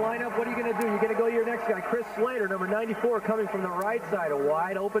Robinson in the lineup, what are you going to do? You're going to go to your next guy, Chris Slater, number 94, coming from the right side. A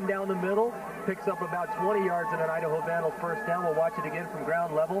wide open down the middle. Picks up about 20 yards in an Idaho Vandals first down. We'll watch it again from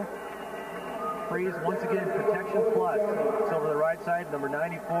ground level. Freeze, once again, protection plus. It's over the right side, number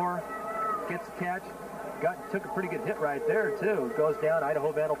 94. Gets the catch. Took a pretty good hit right there, too. Goes down,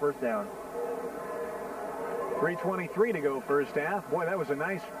 Idaho Vandal first down. 3:23 to go first half. Boy, that was a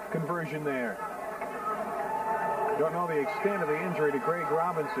nice conversion there. Don't know the extent of the injury to Craig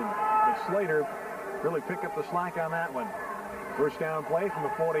Robinson, but Slater really picked up the slack on that one. First down play from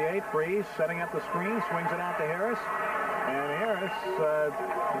the 48. Freeze setting up the screen, swings it out to Harris. And Harris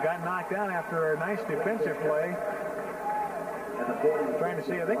got knocked out after a nice defensive play. Trying to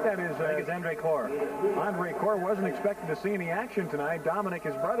see, I think it's Andre Corr. Andre Corr wasn't expected to see any action tonight. Dominic,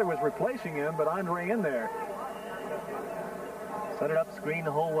 his brother, was replacing him, but Andre in there. Set it up, screen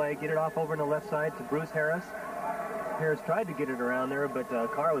the whole way, get it off over on the left side to Bruce Harris. Harris tried to get it around there, but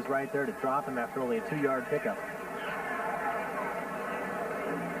Carr was right there to drop him after only a 2-yard pickup.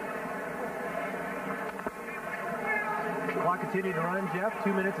 Clock continued to run, Jeff.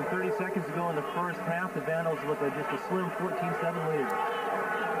 2 minutes and 30 seconds to go in the first half. The Vandals look like just a slim 14-7 lead.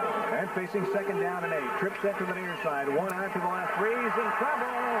 And facing second down and 8. Trip set to the near side. One out to the left. Freeze in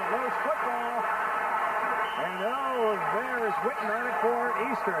trouble. Loose football. And there's Whitten on it for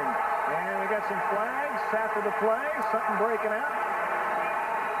Eastern. And we got some flags after the play. Something breaking out.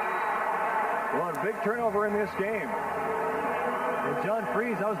 Well, a big turnover in this game. And John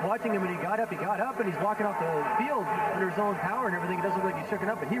Freeze, I was watching him when he got up, and he's walking off the field under his own power and everything. It doesn't look like he's shooken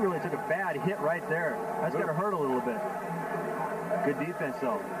up, but he really took a bad hit right there. That's going to hurt a little bit. Good defense,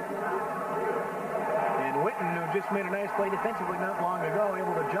 though. And Whitten, who just made a nice play defensively not long ago,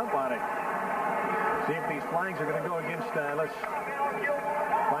 able to jump on it. See if these flags are going to go against, let's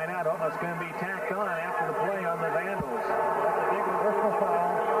find out what's going to be tacked on after the play on the Vandals. That's a big personal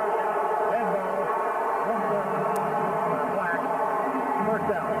foul. Red ball. Flag. First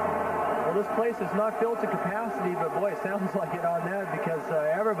down. Well, this place is not filled to capacity, but boy, it sounds like it on that because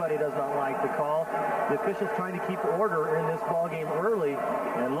everybody does not like the call. The officials trying to keep order in this ball game early,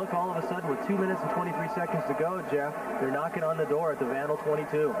 and look, all of a sudden with 2 minutes and 23 seconds to go, Jeff, they're knocking on the door at the Vandal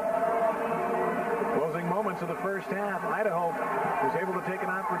 22. Closing moments of the first half. Idaho was able to take an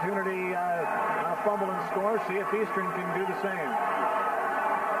opportunity on a fumble and score. See if Eastern can do the same.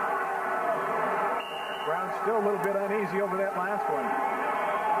 Crowd's still a little bit uneasy over that last one.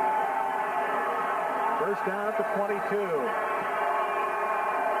 First down at the 22.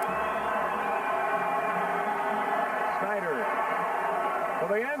 Snyder for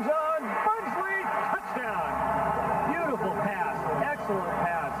the end zone. Bundsley, touchdown. Beautiful pass. Excellent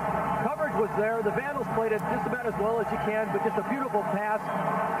pass. Coverage was there. The Vandals played it just about as well as you can, but just a beautiful pass.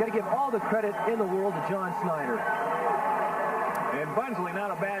 Got to give all the credit in the world to John Snyder. And Bundsley, not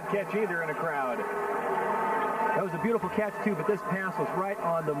a bad catch either in a crowd. That was a beautiful catch, too, but this pass was right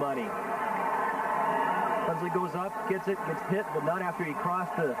on the money. Bundsley goes up, gets hit, but not after he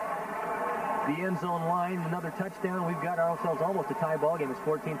crossed the end zone line. Another touchdown. We've got ourselves almost a tie ball game. It's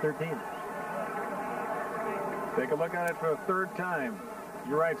 14-13. Take a look at it for a third time.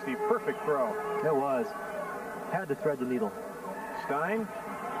 You're right, Steve. Perfect throw. It was. Had to thread the needle. Stein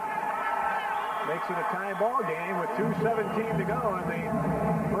makes it a tie ball game with 2:17 to go in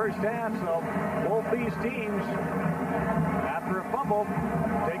the first half. So both these teams, after a fumble,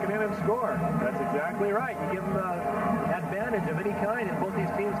 take it in and score. That's exactly right. You give them an advantage of any kind, and both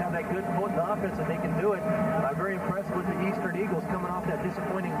these teams have that good potent offense, and they can do it. I'm very impressed with the Eastern Eagles coming off that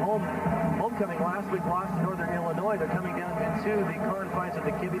disappointing homecoming last week, lost to Northern Illinois. They're coming down into the confines of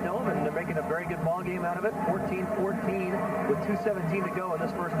the Kibbe Dome, and they're making a very good ball game out of it. 14-14 with 2:17 to go in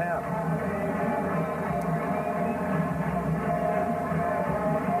this first half.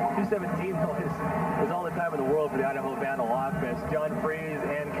 2:17 is all the time in the world for the Idaho Vandal offense. John Freeze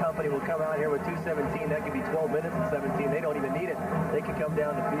and company will come out here with 2:17. That could be 12 minutes and 17. They don't even need it. They can come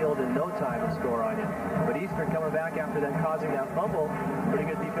down the field in no time and score on you. But Eastern coming back after them causing that fumble, pretty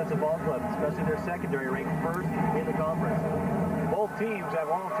good defensive ball club, especially their secondary ranked first in the conference. Both teams have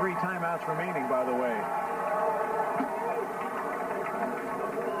all 3 timeouts remaining, by the way.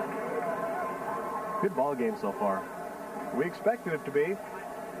 Good ball game so far. We expected it to be.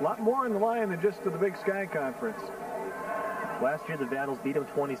 A lot more in the line than just to the Big Sky Conference. Last year, the Vandals beat them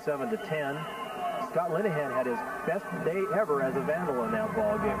 27-10. Scott Linehan had his best day ever as a Vandal in that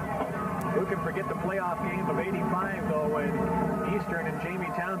ball game. Who can forget the playoff game of '85, though, when Eastern and Jamie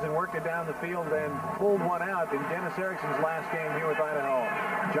Townsend worked it down the field and pulled one out in Dennis Erickson's last game here with Idaho.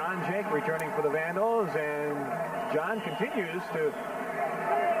 John Jake returning for the Vandals, and John continues to...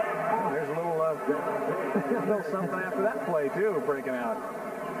 There's a little something after that play, too, breaking out.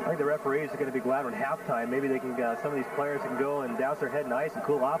 I think the referees are going to be glad when halftime. Maybe they can, some of these players can go and douse their head in ice and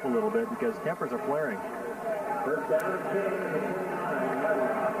cool off a little bit because tempers are flaring.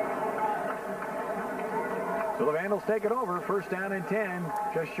 So the Vandals take it over. First down and 10,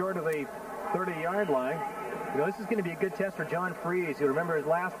 just short of the 30-yard line. You know, this is going to be a good test for John Freeze. You remember his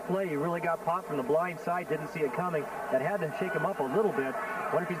last play, he really got popped from the blind side, didn't see it coming. That had to shake him up a little bit.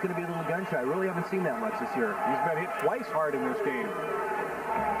 Wonder if he's going to be a little gun shy. Really haven't seen that much this year. He's been hit twice hard in this game.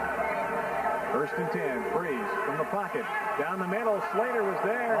 First and 10, Freeze from the pocket. Down the middle, Slater was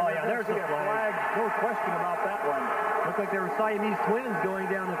there. Oh, yeah, there's the flag. No question about that one. Looked like they were Siamese twins going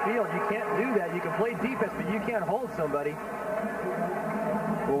down the field. You can't do that. You can play defense, but you can't hold somebody.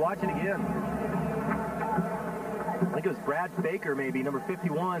 We'll watch it again. I think it was Brad Baker, maybe, number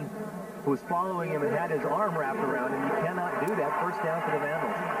 51, who was following him and had his arm wrapped around him. You cannot do that. First down for the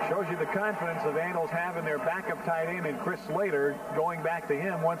Vandals. Shows you the confidence the Vandals have in their backup tight end and Chris Slater going back to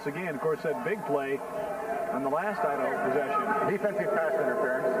him once again. Of course, that big play on the last Idaho possession. Defensive pass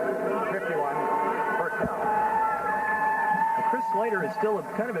interference. 51. First down. Chris Slater is still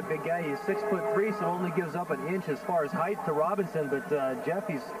kind of a big guy. He's 6'3", so only gives up an inch as far as height to Robinson. But Jeff,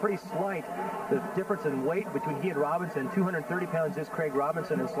 he's pretty slight. The difference in weight between he and Robinson, 230 pounds is Craig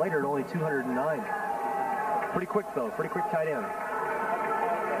Robinson, and Slater at only 209. Pretty quick, though. Pretty quick tight end.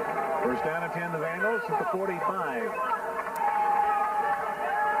 First down and 10, the Vandals at the 45.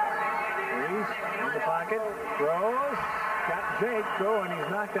 Freeze in the pocket. Throws. Got Jake going. He's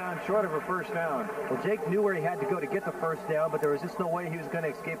knocked down short of a first down. Well, Jake knew where he had to go to get the first down, but there was just no way he was going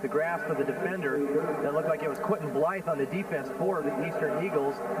to escape the grasp of the defender. That looked like it was Quentin Blythe on the defense for the Eastern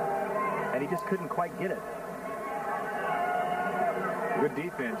Eagles, and he just couldn't quite get it. Good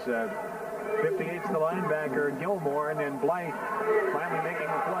defense. 58's the linebacker, Gilmore, and then Blythe finally making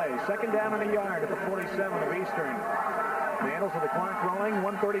the play. Second down and a yard at the 47 of Eastern. Vandals with the clock rolling,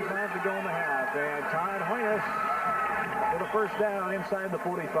 1:35 to go in the half. And Todd Hoynes with a first down inside the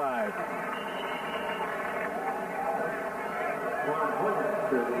 45.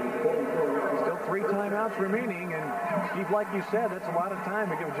 Still 3 timeouts remaining, and Steve, like you said, that's a lot of time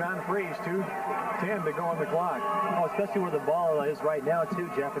to give John Freeze 2:10 to go on the clock. Oh, especially where the ball is right now, too,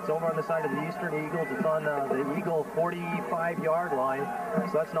 Jeff. It's over on the side of the Eastern Eagles. It's on the Eagle 45-yard line,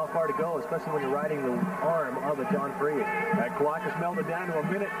 so that's not far to go, especially when you're riding the arm of a John Freeze. That clock is melted down to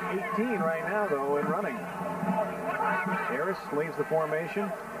 1:18 right now, though, in running. Harris leaves the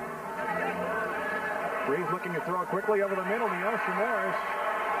formation. Freeze looking to throw quickly over the middle. Neosha Morris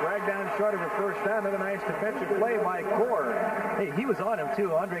dragged down short of a first down. Another nice defensive play by Core. Hey, he was on him,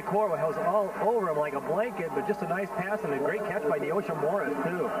 too. Andre Core was all over him like a blanket, but just a nice pass and a great catch by Neosha Morris,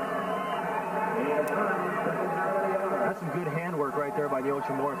 too. That's some good handwork right there by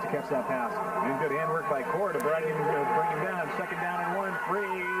Neosha Morris to catch that pass. And good handwork by Core to bring him down. Second down and 1.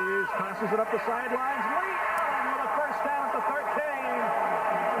 Freeze tosses it up the sidelines. Lee Allen with a first down at the 13.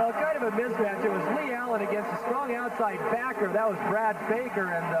 Kind of a mismatch. It was Lee Allen against a strong outside backer. That was Brad Baker,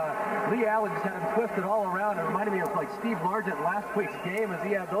 and Lee Allen just had him twisted all around. It reminded me of like Steve Largent last week's game, as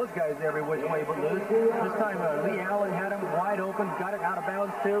he had those guys every which way but loose. This time Lee Allen had him wide open, got it out of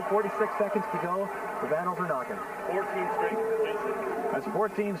bounds too. 46 seconds to go. The Vandals are knocking. 14 straight. That's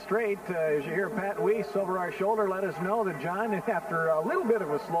 14 straight. As you hear Pat Weiss over our shoulder let us know that John, after a little bit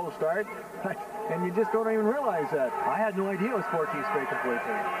of a slow start, and you just don't even realize that. I had no idea it was 14 straight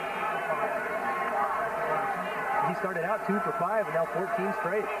completions. He started out 2 for 5 and now 14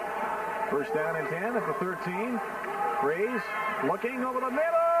 straight. First down and 10 at the 13. Freeze looking over the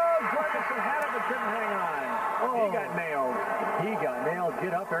middle. Jorgensen had it but couldn't hang on. Oh, he got nailed. He got nailed.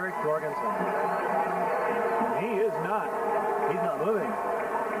 Get up, Eric Jorgensen. He is not. He's not moving.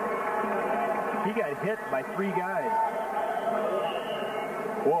 He got hit by 3 guys.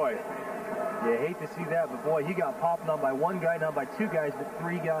 Boy. You hate to see that, but boy, he got popped not by 1 guy, not by 2 guys, but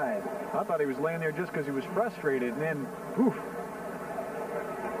 3 guys. I thought he was laying there just because he was frustrated, and then, whew.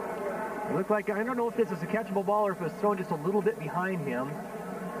 It looked like, I don't know if this is a catchable ball or if it was thrown just a little bit behind him.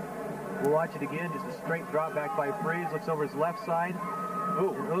 We'll watch it again. Just a straight drop back by Freeze. Looks over his left side.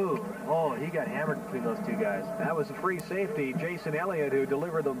 Ooh. Oh, he got hammered between those two guys. That was a free safety, Jason Elliott, who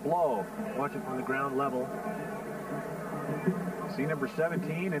delivered the blow. Watch it from the ground level. See number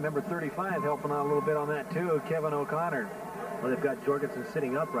 17 and number 35 helping out a little bit on that, too, Kevin O'Connor. Well, they've got Jorgensen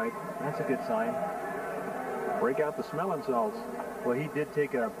sitting upright. That's a good sign. Break out the smelling salts. Well, he did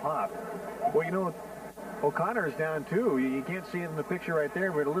take a pop. Well, you know, O'Connor is down, too. You can't see it in the picture right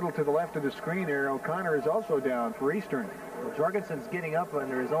there, but a little to the left of the screen there, O'Connor is also down for Eastern. Well, Jorgensen's getting up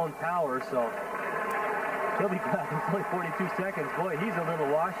under his own power, so he'll be back in only 42 seconds. Boy, he's a little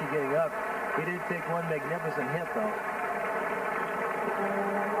washy getting up. He did take one magnificent hit, though.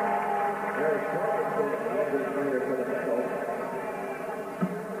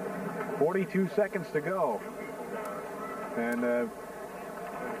 42 seconds to go. And now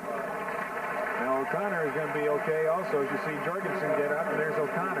O'Connor is going to be okay also, as you see Jorgensen get up, and there's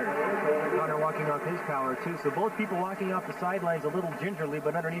O'Connor. O'Connor walking off his power, too. So both people walking off the sidelines a little gingerly,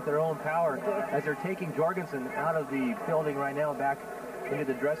 but underneath their own power as they're taking Jorgensen out of the building right now back into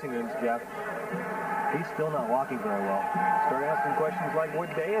the dressing rooms, Jeff. He's still not walking very well. Start asking questions like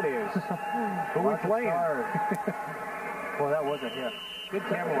what day it is. Who we playing? Well, that was a hit. Good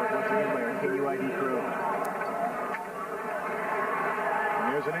camera work once again by our KUID crew.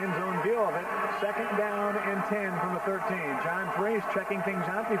 And there's an end zone view of it. 2nd down and 10 from the 13. John Freeze checking things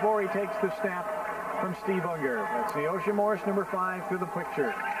out before he takes the snap from Steve Unger. That's the Ocean Morris, number 5, through the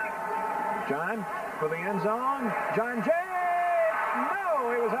picture. John for the end zone. John Jake!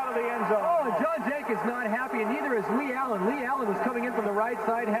 No, he was out of the end zone. Oh, John Jake is not happy, and neither is Lee Allen. Lee Allen was coming in from the right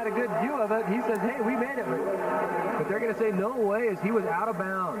side, had a good view of it. He says, hey, we made it. But they're going to say, no way, as he was out of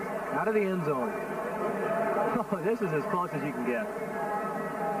bounds, out of the end zone. Oh, this is as close as you can get.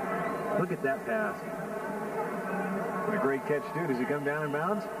 Look at that pass. What a great catch, too. Does he come down in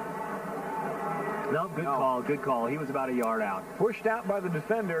bounds? No, good call. He was about a yard out. Pushed out by the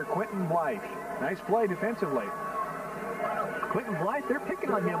defender, Quentin Blythe. Nice play defensively. Quentin Blythe, they're picking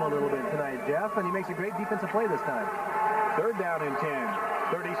on him a little bit tonight, Jeff, and he makes a great defensive play this time. 3rd down and 10.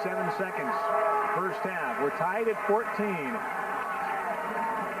 37 seconds. First half. We're tied at 14.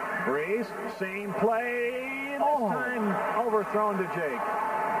 Breeze, same play. This time overthrown to Jake.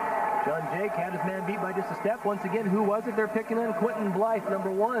 John Jake had his man beat by just a step. Once again, who was it they're picking on? Quentin Blythe,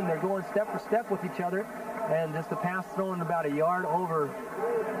 number 1. They're going step for step with each other. And just a pass thrown about a yard over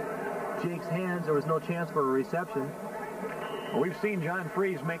Jake's hands. There was no chance for a reception. We've seen John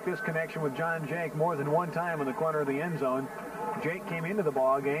Freeze make this connection with John Jake more than one time in the corner of the end zone. Jake came into the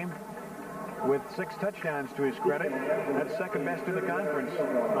ball game with 6 touchdowns to his credit. That's 2nd best in the conference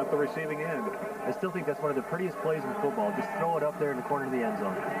at the receiving end. I still think that's one of the prettiest plays in football. Just throw it up there in the corner of the end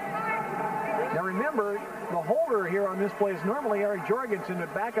zone. Now remember, the holder here on this play is normally Eric Jorgensen,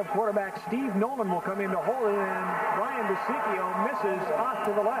 but backup quarterback Steve Nolan will come in to hold it, and Brian DeSicchio misses off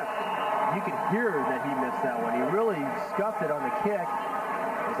to the left. You can hear that he missed that one. He really scuffed it on the kick.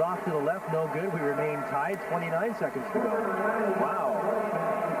 It was off to the left, no good. We remain tied, 29 seconds to go. Wow.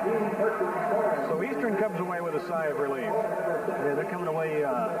 So Eastern comes away with a sigh of relief. Yeah, they're coming away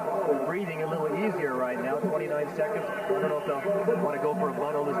breathing a little easier right now, 29 seconds. I don't know if they'll want to go for a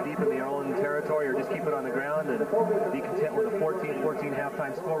bundle this deep in their own territory or just keep it on the ground and be content with a 14-14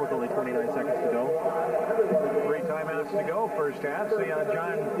 halftime score with only 29 seconds to go. 3 timeouts to go first half. See how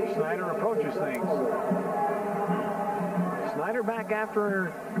John Snyder approaches things. Snyder back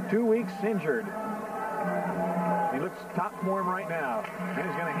after 2 weeks injured. He looks top form right now. And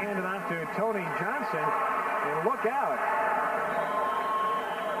he's going to hand it off to Tony Johnson. And look out.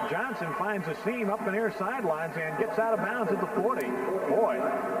 Johnson finds a seam up the near sidelines and gets out of bounds at the 40. Boy,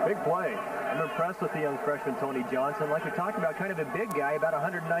 big play. I'm impressed with the young freshman, Tony Johnson. Like we talked about, kind of a big guy, about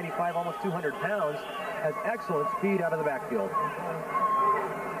 195, almost 200 pounds. Has excellent speed out of the backfield.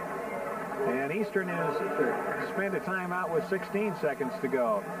 And Eastern has spent a timeout with 16 seconds to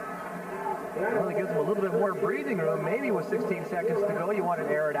go. Well, it gives them a little bit more breathing room. Maybe with 16 seconds to go, you want to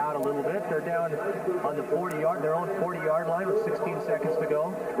air it out a little bit. They're down on the their own 40-yard line with 16 seconds to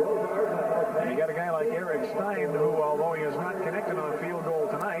go. And you got a guy like Eric Stein, who, although he is not connected on a field goal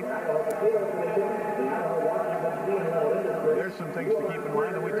tonight, there's some things to keep in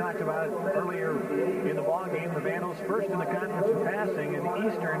mind that we talked about earlier in the ball game. The Vandals first in the conference in passing, and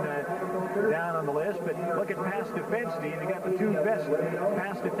Eastern down on the list. But look at pass defense, Steve. You got the 2 best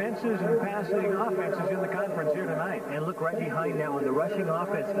pass defenses and passing offenses in the conference here tonight. And look right behind that one, the rushing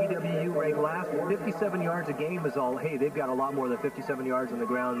offense. EWU ranked last. 57 yards a game is all. Hey, they've got a lot more than 57 yards on the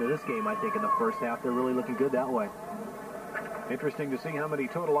ground in this game, I think, in the first half. They're really looking good that way. Interesting to see how many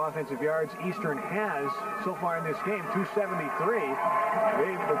total offensive yards Eastern has so far in this game, 273.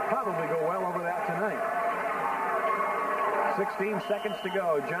 They will probably go well over that tonight. 16 seconds to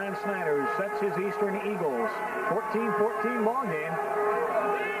go. John Snyder sets his Eastern Eagles. 14-14 ball game.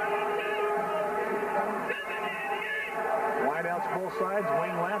 Wideouts both sides,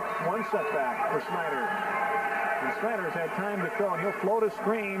 wing left, one setback for Snyder. And Snyder's had time to throw, and he'll float a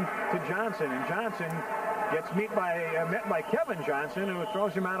screen to Johnson, and Johnson gets met by Kevin Johnson, who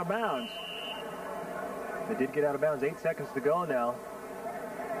throws him out of bounds. They did get out of bounds. 8 seconds to go now.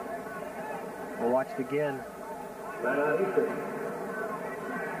 We'll watch it again.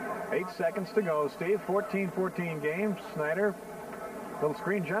 8 seconds to go, Steve. 14-14 game. Snyder, little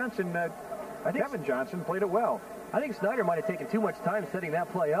screen. Johnson, Kevin Johnson played it well. I think Snyder might have taken too much time setting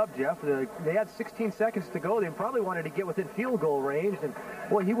that play up, Jeff. They had 16 seconds to go. They probably wanted to get within field goal range. And,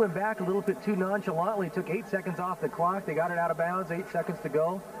 boy, he went back a little bit too nonchalantly. Took 8 seconds off the clock. They got it out of bounds. 8 seconds to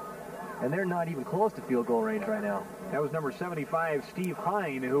go. And they're not even close to field goal range right now. That was number 75, Steve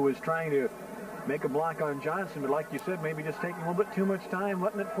Hine, who was trying to make a block on Johnson. But like you said, maybe just taking a little bit too much time,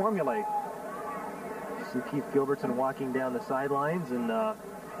 letting it formulate. See Keith Gilbertson walking down the sidelines and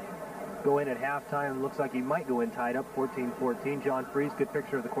go in at halftime. Looks like he might go in tied up, 14-14. John Freeze, good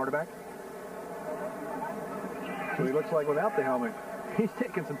picture of the quarterback. So he looks like without the helmet. He's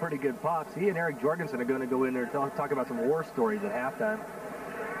taking some pretty good pops. He and Eric Jorgensen are going to go in there and talk about some war stories at halftime.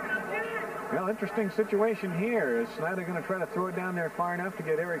 Well, interesting situation here. Is Snyder going to try to throw it down there far enough to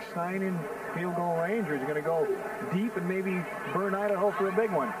get Eric Stein in field goal range, or is he going to go deep and maybe burn Idaho for a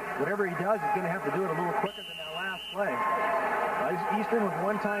big one? Whatever he does, he's going to have to do it a little quicker than that last play. Eastern with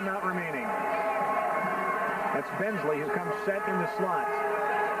one timeout remaining. That's Bensley, who comes set in the slot.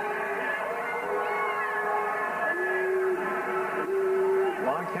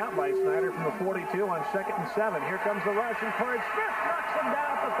 Long count by Snyder from the 42 on 2nd and 7. Here comes the rush, and Corey Smith knocks him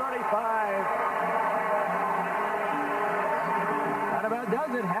down at the 35. That about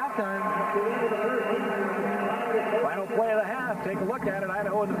does it. Halftime. Final play of the half. Take a look at it.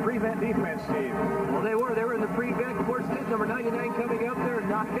 Idaho in the prevent defense, Steve. Well, they were in the prevent. Cord Smith, number 99, coming up there,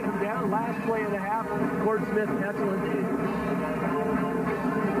 knocking him down. Last play of the half. Cord Smith, excellent.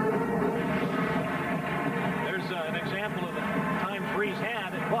 There's an example of the time Freeze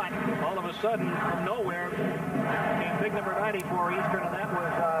had, but all of a sudden, from nowhere, came big number 90 for Eastern, and that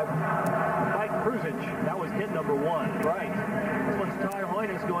was Mike Kruzich. That was hit number 1. Right. This one's Ty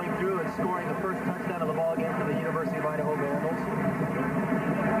Hoynes going through and scoring the first touchdown of the ball game for the University of Idaho Vandals.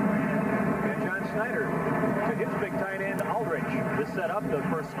 And John Snyder to his big tight end, Aldrich. This set up the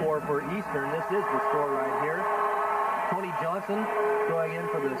first score for Eastern. This is the score right here. Tony Johnson going in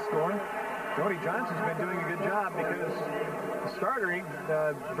for the score. Tony Johnson's been doing a good job because the starter,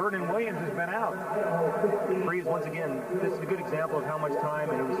 Vernon Williams, has been out. Freeze, once again, this is a good example of how much time,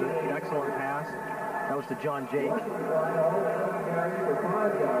 and it was an excellent pass. That was to John Jake.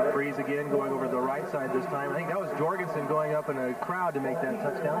 Freeze again going over the right side this time. I think that was Jorgensen going up in a crowd to make that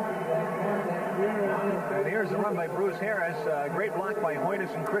touchdown. And here's the run by Bruce Harris. Great block by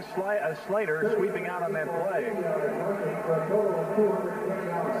Hoynes and Chris Slater sweeping out on that play.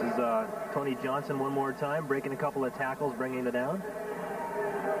 This is Tony Johnson one more time, breaking a couple of tackles, bringing it down.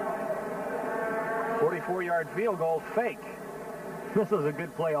 44-yard field goal, fake. This was a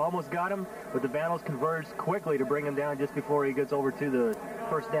good play. Almost got him, but the Vandals converged quickly to bring him down just before he gets over to the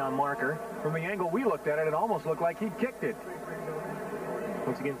first down marker. From the angle we looked at it, it almost looked like he kicked it.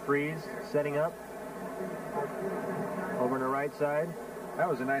 Once again, Freeze setting up. Over on the right side. That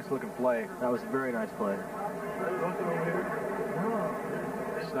was a nice-looking play. That was a very nice play.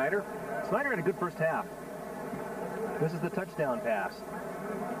 Snyder? Snyder had a good first half. This is the touchdown pass.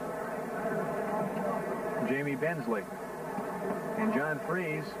 Jamie Bensley. And John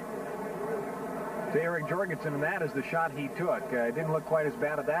Freeze to Eric Jorgensen, and that is the shot he took. It didn't look quite as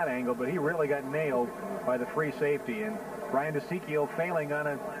bad at that angle, but he really got nailed by the free safety. And Brian DeSichio failing on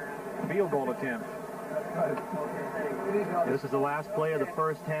a field goal attempt. This is the last play of the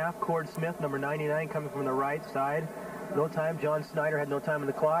first half. Cord Smith, number 99, coming from the right side. No time. John Snyder had no time on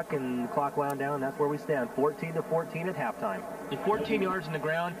the clock, and the clock wound down. That's where we stand. 14-14 at halftime. 14 yards in the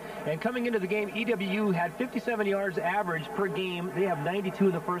ground. And coming into the game, EWU had 57 yards average per game. They have 92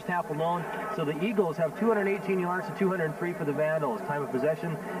 in the first half alone. So the Eagles have 218 yards to 203 for the Vandals. Time of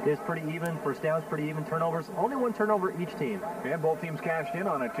possession is pretty even. First down's pretty even. Turnovers, only one turnover each team. And both teams cashed in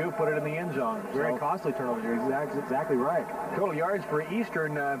on it, too. Put it in the end zone. Very costly turnovers. You're exactly right. Total yards for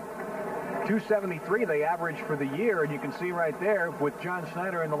Eastern. 273 they average for the year, and you can see right there with John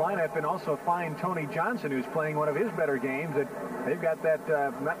Schneider in the lineup and also find Tony Johnson, who's playing one of his better games, that they've got that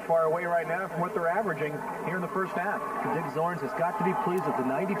not far away right now from what they're averaging here in the first half. Dick Zorns has got to be pleased with the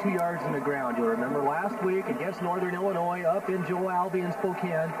 92 yards in the ground. You'll remember last week against Northern Illinois up in Joe Albee in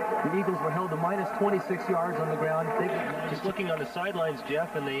Spokane, the Eagles were held to minus 26 yards on the ground. Just looking on the sidelines,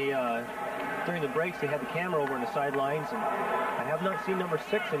 Jeff, and they during the breaks they had the camera over on the sidelines, and I have not seen number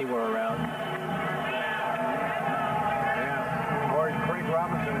 6 anywhere around. Yeah, or Craig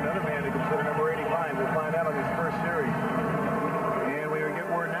Robinson, another man to consider number 85. We'll find out on his first series. And we get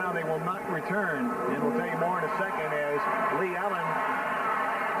word now they will not return, and we'll tell you more in a second as Lee Allen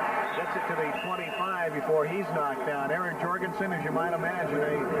gets it to the 25 before he's knocked down. Eric Jorgensen, as you might imagine,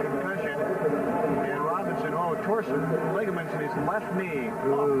 a concussion. And Robinson, torsion ligaments in his left knee.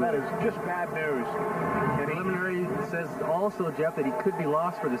 Oh, that is just bad news. And preliminary says also, Jeff, that he could be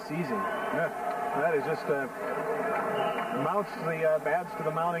lost for the season. Yeah, that is just adds to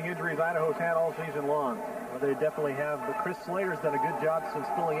the mounting injuries Idaho's had all season long. Well, they definitely have, but Chris Slater's done a good job since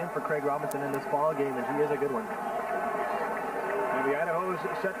filling in for Craig Robinson in this ball game, and he is a good one. And the Idaho's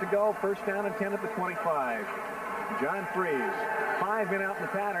set to go. First down and 10 at the 25. John Freeze, 5 in out in the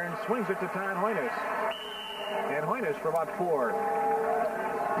pattern, swings it to Todd Hoynes. And Hoynes for about 4.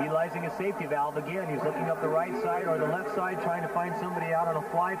 Utilizing a safety valve again. He's looking up the right side or the left side, trying to find somebody out on a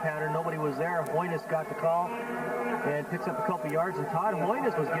fly pattern. Nobody was there. Hoynes got the call and picks up a couple yards. And Todd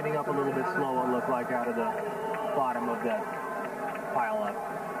Hoynes was getting up a little bit slow, it looked like, out of the bottom of that pile up.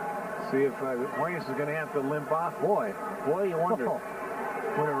 See if Hoynes is going to have to limp off. Boy, you wonder.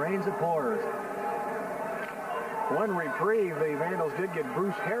 When it rains, it pours. One reprieve, the Vandals did get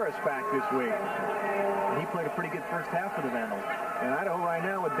Bruce Harris back this week. He played a pretty good first half for the Vandals. And Idaho right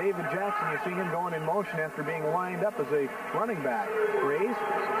now with David Jackson, you see him going in motion after being lined up as a running back. Freeze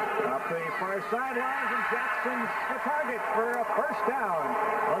up the far sidelines, and Jackson's the target for a first down.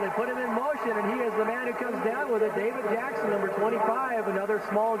 Well, they put him in motion, and he is the man who comes down with it. David Jackson, number 25, another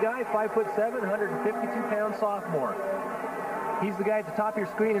small guy, 5'7", 152-pound sophomore. He's the guy at the top of your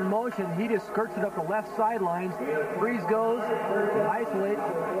screen in motion. He just skirts it up the left sidelines. Freeze goes, isolate,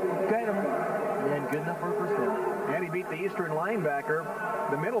 get him, and good enough for a first down. And he beat the Eastern linebacker,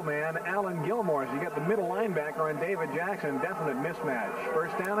 the middleman, Alan Gilmore. So you got the middle linebacker on David Jackson. Definite mismatch.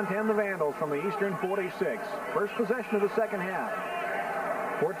 First down and 10, the Vandals from the Eastern 46. First possession of the second half.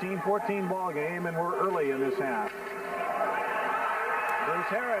 14-14 ball game, and we're early in this half. Bruce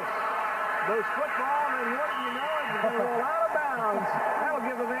Harris goes football, and what do you know? It's going to roll out of bounds. That'll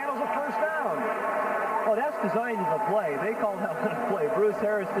give the Vandals a first down. Oh, that's designed as a play. They call that one a play. Bruce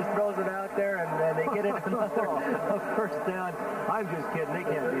Harris just throws it out there, and they get it another first down. I'm just kidding. They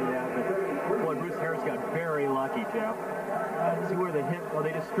can't do that. But, boy, Bruce Harris got very lucky, Jeff. See where they hit. Oh,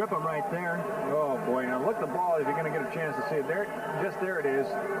 they just strip him right there. Oh, boy. Now, look the ball if you're going to get a chance to see it. There, just there it is.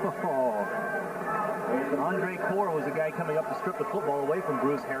 Oh. Andre Core was the guy coming up to strip the football away from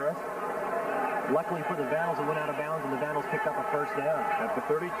Bruce Harris. Luckily for the Vandals, it went out of bounds, and the Vandals picked up a first down. At the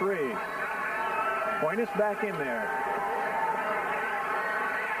 33. Hoynes back in there.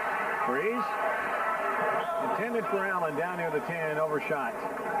 Freeze. Intended for Allen down near the 10, overshot.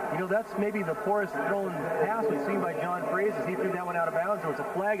 You know, that's maybe the poorest thrown pass we've seen by John Freeze as he threw that one out of bounds. There was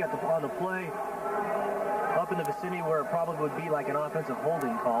a flag on the play up in the vicinity where it probably would be like an offensive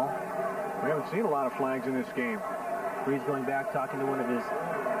holding call. We haven't seen a lot of flags in this game. Freeze going back, talking to one of his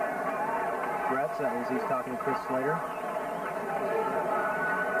threats. That was he's talking to Chris Slater.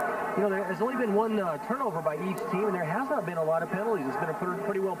 You know, there's only been one turnover by each team, and there has not been a lot of penalties. It's been a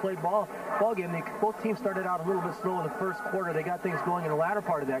pretty well played ball game. Both teams started out a little bit slow in the first quarter. They got things going in the latter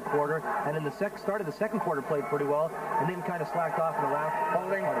part of that quarter, and in the start of the second quarter played pretty well, and then kind of slacked off in the last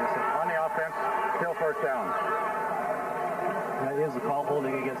holding part of the second. On the offense, still first down. That is the call,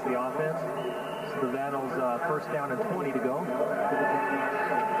 holding against the offense. So the Vandals first down and 20 to go.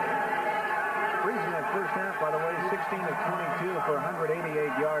 Freeze in that first half, by the way, 16 of 22 for 188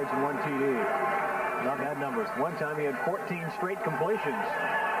 yards and 1 TD. Not bad numbers. One time he had 14 straight completions.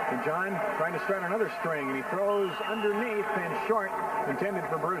 And John trying to start another string, and he throws underneath and short, intended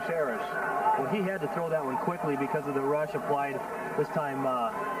for Bruce Harris. Well, he had to throw that one quickly because of the rush applied. This time,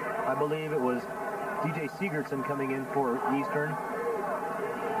 I believe it was DJ Sigurdsson coming in for Eastern.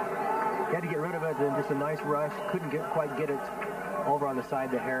 He had to get rid of it, and just a nice rush. Couldn't quite get it over on the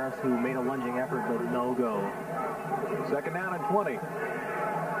side to Harris, who made a lunging effort, but no go. Second down and 20.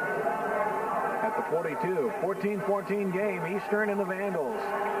 At the 42. 14-14 game, Eastern and the Vandals.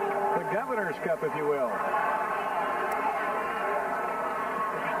 The Governor's Cup, if you will.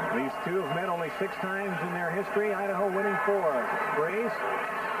 These two have met only 6 times in their history. Idaho winning 4. Brace.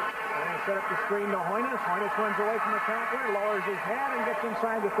 And he set up the screen to Hoynes. Hoynes runs away from the tackler, lowers his head, and gets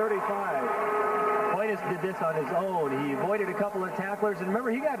inside the 35. Hoynes did this on his own. He avoided a couple of tacklers, and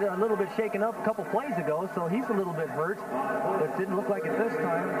remember, he got a little bit shaken up a couple plays ago, so he's a little bit hurt, but didn't look like it this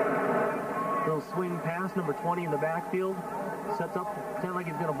time. Little swing pass, number 20 in the backfield. Sets up, pretend like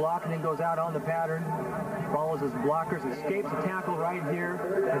he's going to block, and then goes out on the pattern. Follows his blockers, escapes a tackle right here,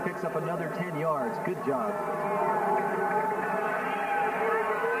 and picks up another 10 yards. Good job.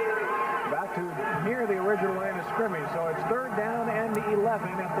 Back to near the original line of scrimmage, so it's 3rd down and 11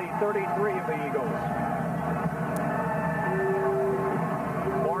 at the 33 of the Eagles.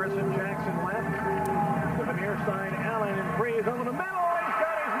 Morrison, Jackson left. To the near side, Allen and Freeze over the middle. He's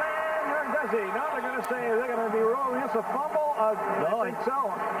got his man. Where does he? Now they're going to say they're going to be rolling. It's a fumble. No, I think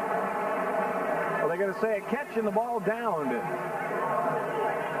so. Well, they're going to say a catch and the ball downed.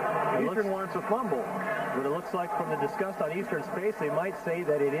 Eastern wants a fumble. But it looks like from the disgust on Eastern's face, they might say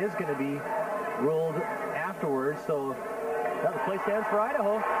that it is going to be ruled afterwards. So that the play stands for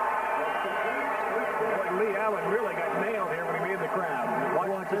Idaho. Boy, Lee Allen really got nailed here when he made the crowd.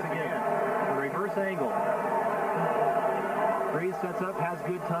 Watch this again. A reverse angle. Freeze sets up, has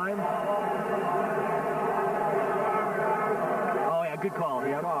good time. Oh, yeah, good call.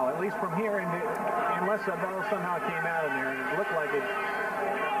 Good call. At least from here, unless that ball somehow came out in there, and it looked like it,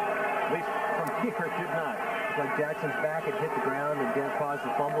 at least from here, it did not. It's like Jackson's back had hit the ground and didn't cause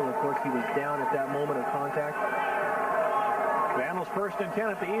the fumble. Of course, he was down at that moment of contact. Vandals 1st and 10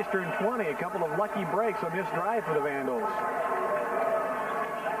 at the Eastern 20. A couple of lucky breaks on this drive for the Vandals.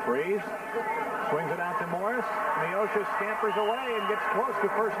 Freeze swings it out to Morris. Neosha scampers away and gets close to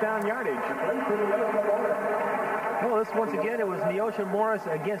 1st down yardage. Well, this once again, it was Neosha Morris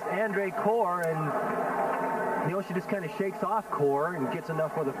against Andre Core, and Neosha just kind of shakes off Core and gets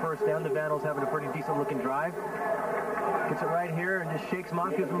enough for the 1st down. The Vandals having a pretty decent looking drive. Gets it right here and just shakes him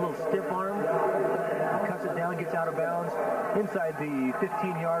off, gives him a little stiff arm, cuts it down, gets out of bounds inside the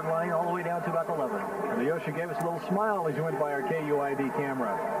 15-yard line, all the way down to about 11. Neosha gave us a little smile as he went by our KUID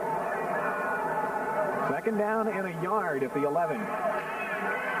camera. 2nd down and a yard at the 11.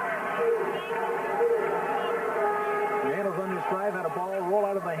 The Vandals on this drive had a ball roll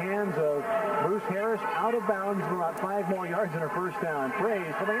out of the hands of Bruce Harris, out of bounds for about 5 more yards and a 1st down.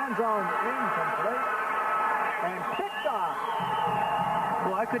 Praise for the end zone, incomplete, and picked off.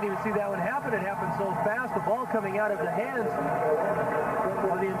 Well, I couldn't even see that one happen. It happened so fast. The ball coming out of the hands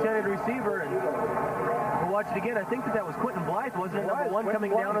of the intended receiver. And we'll watch it again. I think that was Quentin Blythe, wasn't it? Number 1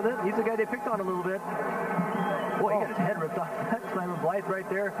 coming down with it. He's the guy they picked on a little bit. Boy, he got his head ripped off. That's Simon Blythe right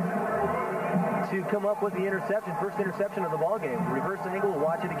there to come up with the interception. 1st interception of the ball game. Reverse angle. We'll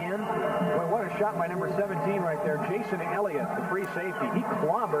watch it again. Boy, what a shot by number 17 right there. Jason Elliott, the free safety. He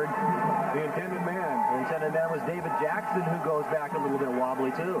clobbered the intended man. The intended man was David Jackson, who goes back a little bit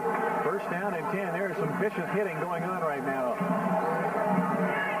wobbly, too. 1st down and 10. There's some vicious hitting going on right now.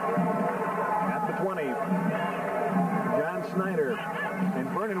 At the 20. John Snyder. And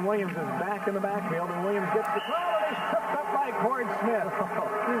Vernon Williams is back in the backfield, and Williams gets the throw, and he's tripped up by Cord Smith.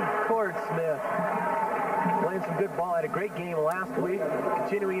 Cord Smith. Playing some good ball. Had a great game last week.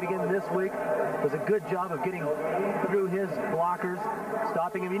 Continuing it again this week. Does a good job of getting through his blockers,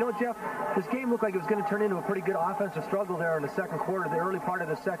 stopping him. You know, Jeff, this game looked like it was going to turn into a pretty good offensive struggle there in the 2nd quarter, the early part of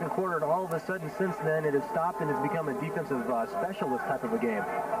the 2nd quarter, and all of a sudden since then it has stopped and has become a defensive specialist type of a game.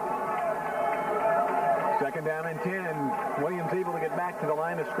 2nd down and 10. Williams able to get back to the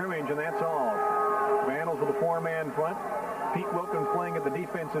line of scrimmage, and that's all. Vandals with a 4-man front. Pete Wilkins playing at the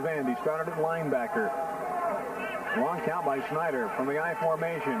defensive end. He started at linebacker. Long count by Snyder from the I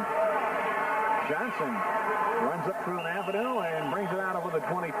formation. Johnson runs up through an avenue and brings it out over the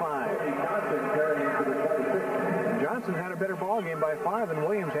 25. Johnson had a better ball game by far than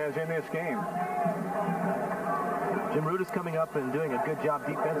Williams has in this game. Jim Root is coming up and doing a good job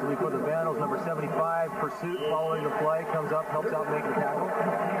defensively for the Vandals. Number 75, Pursuit, following the play, comes up, helps out make the tackle.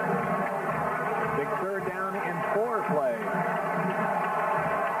 Big 3rd down and 4 play.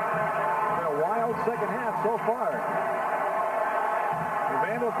 Been a wild 2nd half so far. The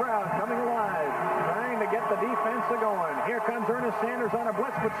Vandal crowd coming alive, trying to get the defense going. Here comes Ernest Sanders on a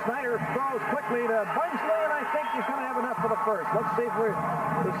blitz, but Snyder throws quickly to Bunsley, and I think he's going to have enough for the 1st. Let's see if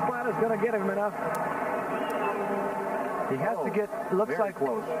the spot is going to get him enough. He has to get, looks like,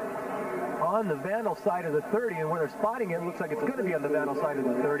 close on the Vandal side of the 30, and when they're spotting it, it looks like it's going to be on the Vandal side of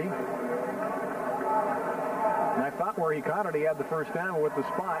the 30. And I thought where he caught it, he had the 1st down with the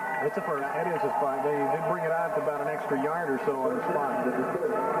spot. It is a spot. They did bring it out to about an extra yard or so on the spot.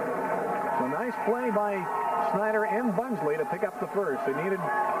 So nice play by Snyder and Bunsley to pick up the 1st. They needed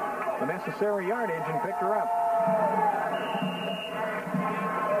the necessary yardage and picked her up.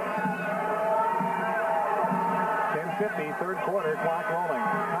 .50, third quarter, clock rolling.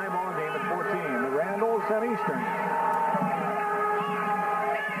 Time ball game at 14. The Randalls and Eastern.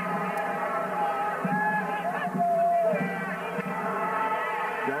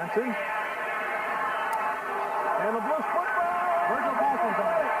 Johnson. And the Blues football. Virgil Paulson's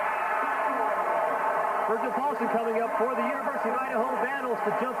on it. Virgil Paulson coming up for the University of Idaho Vandals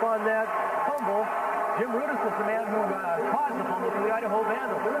to jump on that fumble. Jim Rudis was the man who caused the fumble for the Idaho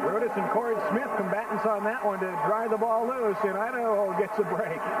Vandals. Rudis and Corey Smith, combatants on that one to drive the ball loose, and Idaho gets a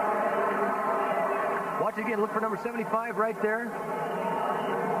break. Watch it again. Look for number 75 right there.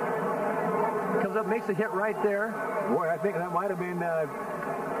 Comes up, makes a hit right there. Boy, I think that might have been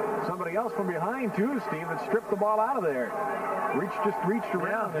somebody else from behind, too, Steve, that stripped the ball out of there. Just reached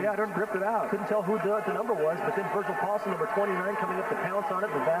around and stripped it out. Couldn't tell who the number was, but then Virgil Paulson, number 29, coming up to pounce on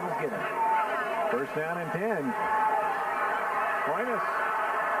it, and the Vandals get it. First down and 10. Hoynes.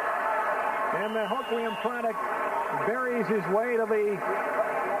 And the Hoquiam product buries his way to the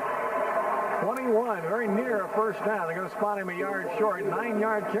 21. Very near a first down. They're going to spot him a yard short.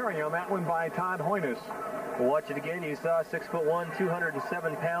 9-yard carry on that one by Todd Hoynes. We'll watch it again. You saw 6'1",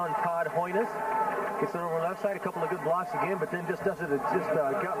 207-pound Todd Hoynes. Gets it over the left side, a couple of good blocks again, but then just does it. It just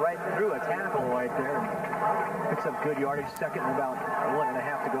got right through a tackle right there. Picks up good yardage. Second and about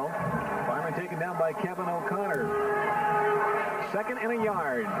 1.5 to go. Finally taken down by Kevin O'Connor. Second and a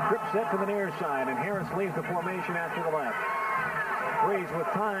yard. Trip set to the near side, and Harris leaves the formation after the left. Breeze with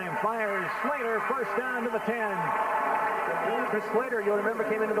time, fires. Slater, first down to the 10. Chris Slater, you'll remember,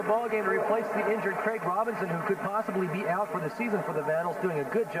 came into the ballgame to replace the injured Craig Robinson, who could possibly be out for the season for the Vandals, doing a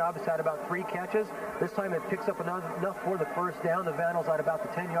good job. He's had about 3 catches. This time it picks up enough for the first down. The Vandals at about the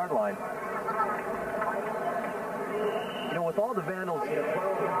 10-yard line. You know, with all the Vandals'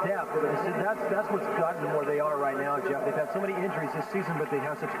 depth, that's what's gotten them where they are right now, Jeff. They've had so many injuries this season, but they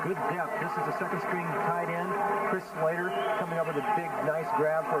have such good depth. This is a second-string tight end, Chris Slater, coming up with a big, nice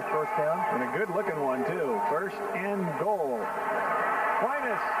grab for a first down. And a good-looking one, too. First and goal.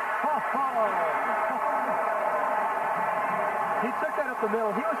 Hoynes. He took that up the middle.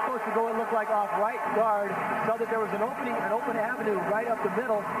 He was supposed to go and look like off right guard. Saw that there was an open avenue right up the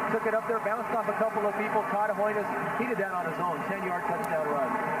middle. Took it up there, bounced off a couple of people. Todd Hoynes, he did that on his own. 10-yard touchdown run.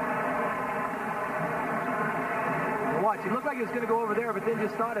 Watch, he looked like he was going to go over there, but then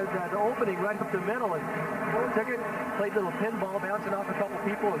just thought of the opening right up the middle and took it, played little pinball, bouncing off a couple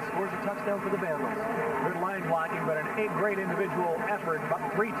people, and scores a touchdown for the Vandals. Good line blocking, but a great individual effort.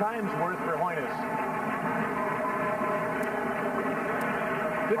 About 3 times worth for Hoynes.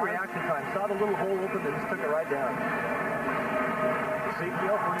 Good reaction time. Saw the little hole open and just took it right down.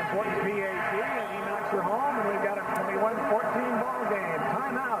 Ezekiel for an important PAT, and he knocks her home, and we've got a 21-14 ball game.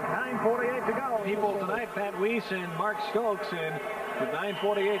 Timeout, 9:48 to go. People tonight, Pat Weiss and Mark Stokes, and with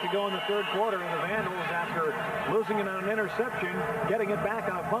 9:48 to go in the third quarter, and the Vandals, after losing it on an interception, getting it back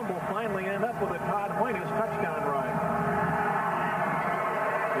on a fumble, finally end up with a Todd Hoynes touchdown run.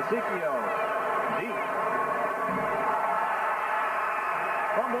 Ezekiel, deep.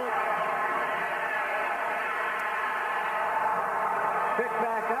 Fumble. Picked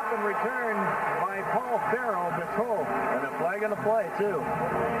back up and returned by Paul Farrell, Beto. And a flag on the play, too.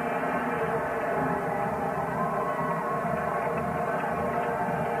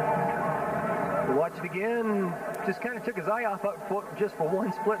 Watch it again. Just kind of took his eye off just for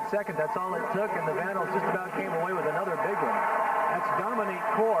 1 split second. That's all it took, and the Vandals just about came away with another big one. That's Dominique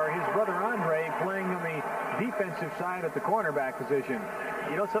Core, his brother Andre, playing on the defensive side at the cornerback position.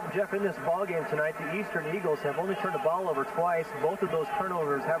 You know something, Jeff, in this ball game tonight, the Eastern Eagles have only turned the ball over twice. Both of those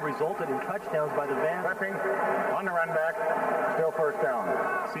turnovers have resulted in touchdowns by the Vandals. Flipping on the run back, still first down.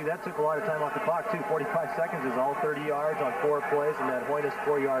 See, that took a lot of time off the clock, too. 45 seconds is all 30 yards on 4 plays, and that Hoynes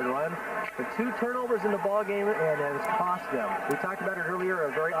 4-yard run. But 2 turnovers in the ball game, and it has cost them. We talked about it earlier.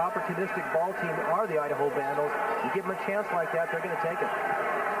 A very opportunistic ball team are the Idaho Vandals. You give them a chance like that, they're going to take it.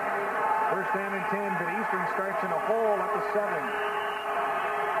 First down and 10, but Eastern starts in a hole at the 7.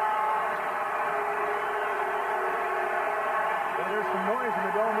 Well, there's some noise in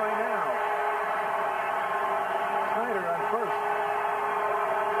the dome right now. Snyder on first.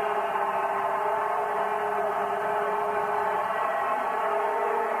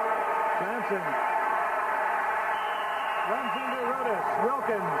 Johnson runs into Rudis,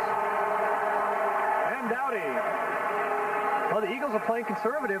 Wilkins, and Dowdy. Well, the Eagles Vandals are playing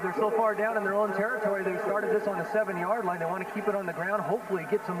conservative. They're so far down in their own territory. They started this on the 7-yard line. They want to keep it on the ground, hopefully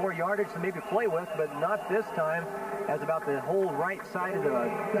get some more yardage to maybe play with, but not this time, as about the whole right side of the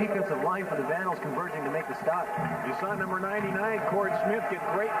defensive line for the Vandals converging to make the stop. You saw number 99, Cord Smith, get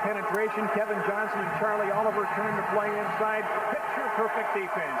great penetration. Kevin Johnson and Charlie Oliver turn to play inside. Picture-perfect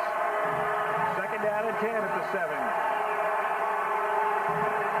defense. Second down and 10 at the 7.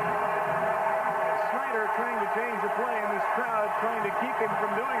 Trying to change the play, and this crowd trying to keep him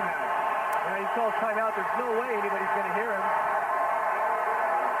from doing that. Yeah, he calls timeout. There's no way anybody's going to hear him.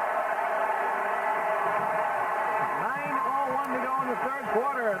 9:01 to go in the third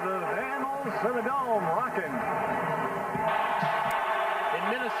quarter. The Vandals in the Dome rocking. In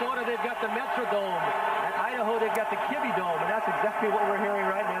Minnesota, they've got the Metrodome. At Idaho, they've got the Kibbe Dome, and that's exactly what we're hearing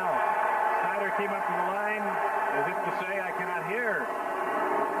right now. Snyder came up to the line as if to say, I cannot hear.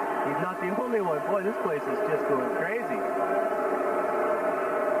 He's not the only one. Boy, this place is just going crazy.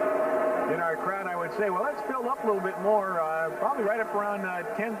 In our crowd, I would say, well, it's filled up a little bit more. Probably right up around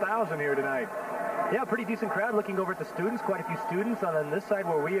 10,000 here tonight. Yeah, pretty decent crowd. Looking over at the students, quite a few students on this side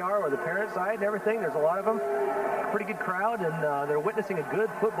where we are, or the parent side and everything. There's a lot of them. Pretty good crowd, and they're witnessing a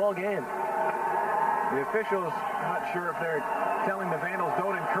good football game. The officials, not sure if they're telling the Vandals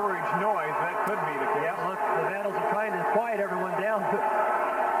don't encourage noise. That could be the case. Yeah, look, the Vandals are trying to quiet everyone down.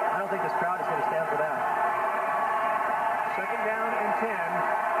 I don't think this crowd is going to stand for that. Second down and 10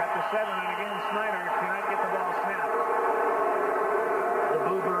 at the 7, and again Snyder cannot get the ball snapped. The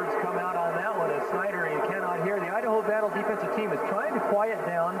Bluebirds come out on that one as Snyder, you cannot hear. The Idaho Vandal defensive team is trying to quiet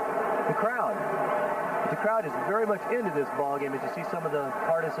down the crowd. But the crowd is very much into this ball game, as you see some of the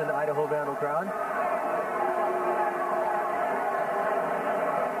partisan Idaho Vandal crowd.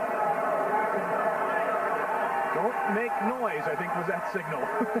 Don't make noise, I think, was that signal.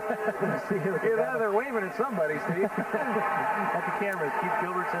 Yeah, they're waving at somebody, Steve. At the cameras, Keith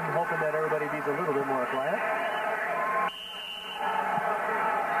Gilbertson hoping that everybody be a little bit more quiet.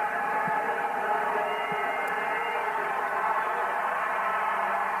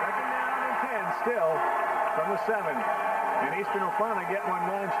 Second down and 10 still from the 7. And Eastern will finally get one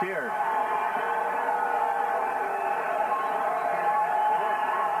launched here.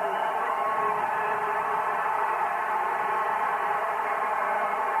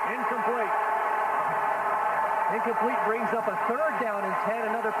 Incomplete brings up a third down and 10,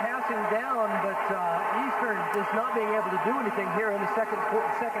 another passing down, but Eastern is not being able to do anything here in the second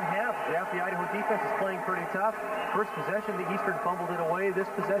half. Jeff, the Idaho defense is playing pretty tough. First possession, the Eastern fumbled it away. This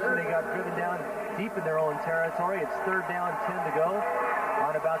possession, they got driven down deep in their own territory. It's third down, 10 to go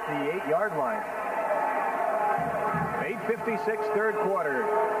on about the 8-yard line. 8:56 third quarter,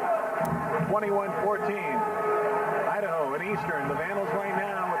 21-14. Idaho and Eastern, the Vandals right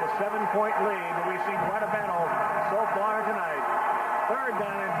now with a 7-point lead, but we've seen quite a battle so far tonight. Third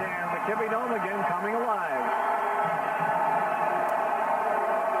down and 10, the Kibbe Dome again coming alive.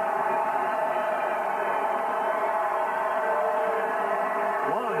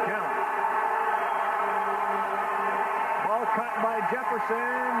 Long count. Ball caught by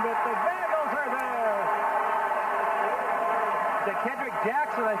Jefferson, but the Vandals are there. Kendrick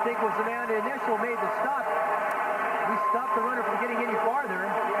Jackson, I think, was the man the initial made the stop. He stopped the runner from getting any farther.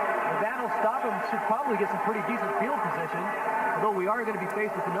 The Vandals stop him, should probably get some pretty decent field position, although we are going to be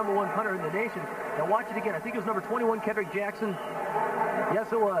faced with the #1 punter in the nation. Now watch it again. I think it was number 21, Kendrick Jackson. Yes,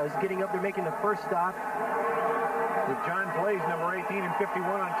 it was. Getting up there, making the first stop. With John Blaze, number 18 and 51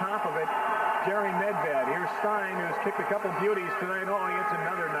 on top of it. Jerry Medved. Here's Stein, who's kicked a couple beauties tonight. Oh, he gets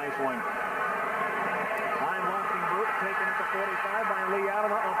another nice one. High lofting boot taken at the 45 by Lee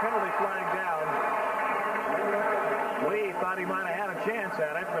Allen. A penalty flag down. Lee thought he might have had a chance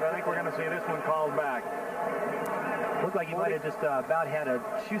at it, but I think we're going to see this one called back. Looked like he might have just about had a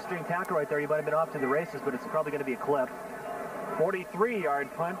shoestring tackle right there. He might have been off to the races, but it's probably going to be a clip. 43-yard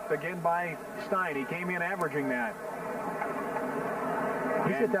punt again by Stein. He came in averaging that.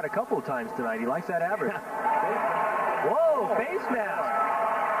 He's hit that a couple of times tonight. He likes that average. Whoa, face mask.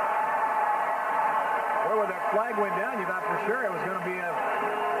 Well, when that flag went down, you thought for sure it was going to be an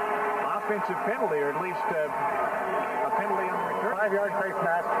offensive penalty, or at least a penalty on the return. 5-yard face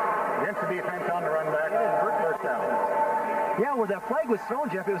mask against the defense on the run back. First down. Yeah, where that flag was thrown,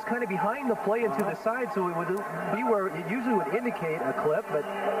 Jeff, it was kind of behind the play and to the side, so it would be where it usually would indicate a clip, but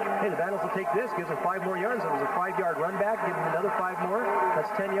hey, the Vandals will take this, gives them 5 more yards. It was a 5-yard run back, give them another 5 more.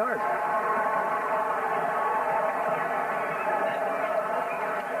 That's 10 yards.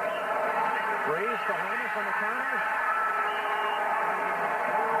 Breeze to Homer from the counter.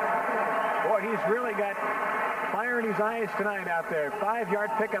 Boy, he's really got fire in his eyes tonight out there.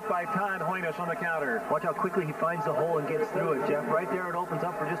 5-yard pickup by Todd Hoynes on the counter. Watch how quickly he finds the hole and gets through it, Jeff. Right there, it opens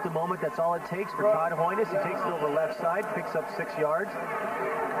up for just a moment. That's all it takes for Todd Hoynes. He takes it over left side, picks up 6 yards.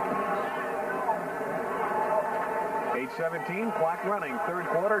 8:17, clock running. Third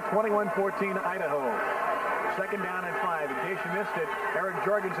quarter, 21-14 Idaho. Second down and 5. In case you missed it, Eric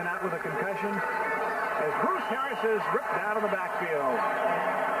Jorgensen out with a concussion as Bruce Harris is ripped out of the backfield.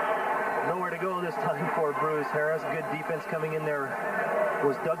 Nowhere to go this time for Bruce Harris. Good defense coming in there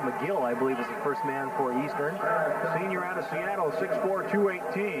was Doug McGill, I believe, was the first man for Eastern. Senior out of Seattle, 6'4",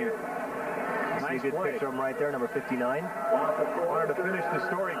 218. Nice good picture of him right there, number 59. Wanted to finish the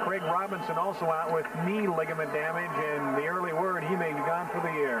story. Craig Robinson also out with knee ligament damage, and the early word, he may be gone for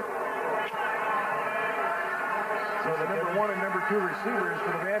the year. So the number 1 and number 2 receivers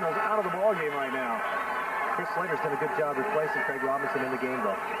for the Vandals out of the ballgame right now. Chris Slater's done a good job replacing Craig Robinson in the game,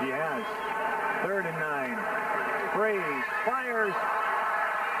 though. He has. 3rd and 9. Fraze fires.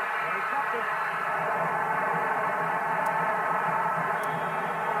 And he stopped it.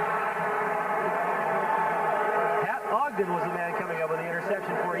 Ogden was the man coming up with the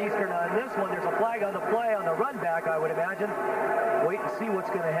interception for Eastern on this one. There's a flag on the play on the run back, I would imagine. Wait and see what's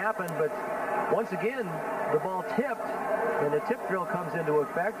going to happen, but once again, the ball tipped, and the tip drill comes into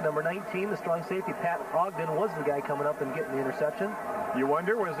effect. Number 19, the strong safety, Pat Ogden, was the guy coming up and getting the interception. You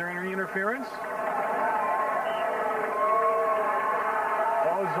wonder, was there any interference?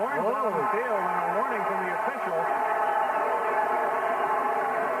 Oh, Zorn's out on the field, and a warning from the official.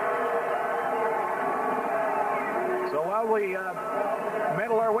 So while we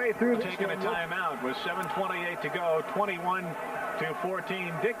meddle our way through this, taking a timeout with 7:28 to go,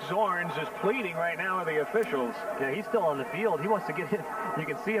 21-14. Dick Zorns is pleading right now with the officials. Yeah, he's still on the field. He wants to get in. You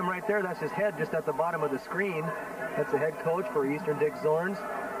can see him right there. That's his head just at the bottom of the screen. That's the head coach for Eastern, Dick Zorns.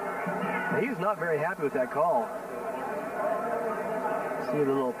 He's not very happy with that call. See the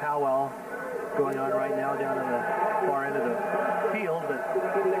little powwow going on right now down on the far end of the field, but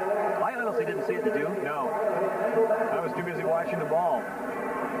I honestly didn't see it to do. No. I was too busy watching the ball.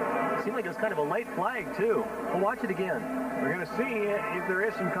 It seemed like it was kind of a light flag, too. We'll watch it again. We're going to see if there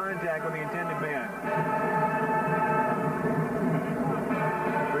is some contact with the intended man.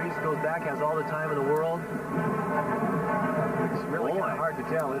 Breeze goes back, has all the time in the world. It's really kind of hard to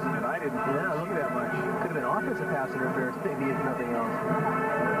tell, isn't it? I didn't see that much. Could have been offensive pass interference, maybe, if nothing else.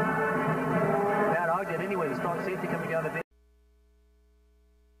 Pat Ogden, anyway, the strong safety coming down the field.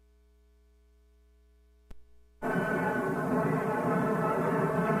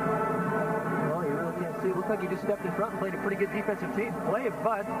 It looked like he just stepped in front and played a pretty good defensive play,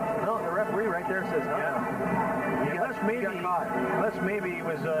 but no, the referee right there says no. Unless maybe he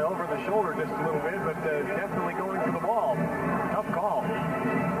was over the shoulder just a little bit, but definitely going for the ball. Tough call.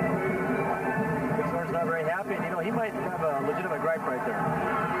 Dixon's not very happy, and he might have a legitimate gripe right there.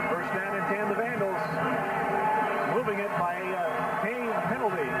 First down and 10, the Vandals moving it by paying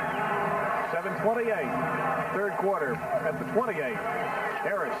penalty. 7:28, third quarter at the 28.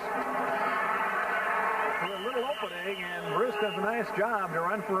 Harris. A little opening, and Bruce does a nice job to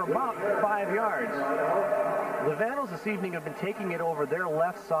run for about 5 yards. The Vandals this evening have been taking it over their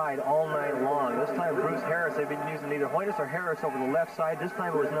left side all night long. This time, Bruce Harris, they've been using either Hoynes or Harris over the left side. This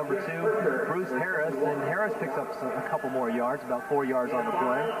time it was number 2, Bruce Harris, and Harris picks up a couple more yards, about 4 yards on the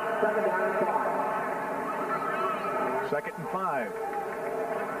play. 2nd and 5.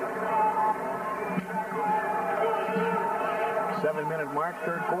 7-minute mark,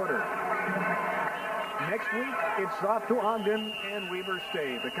 third quarter. Next week, it's off to Ogden and Weber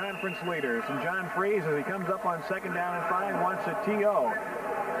State, the conference leaders. And John Fraze, as he comes up on 2nd down and 5, wants a TO.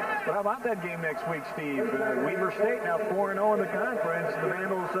 But how about that game next week, Steve? Weber State now 4-0 in the conference. The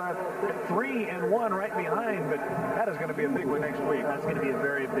Vandals 3-1 right behind, but that is going to be a big one next week. That's going to be a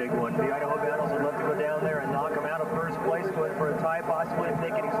very big one. The Idaho Vandals would love to go down there and knock them out of first place, going for a tie, possibly, if they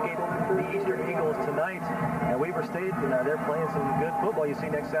can escape the Eastern Eagles tonight. And Weber State, they're playing some good football. You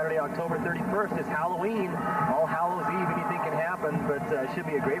see next Saturday, October 31st, is Halloween. All Hallows Eve, anything can happen, but it should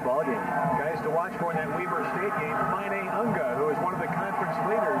be a great ball game. Guys to watch for in that Weber State game, Fine Unga, who is one of the conference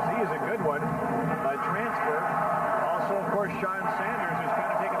leaders. He is a good one. Transfer. Also, of course, Sean Sanders, who's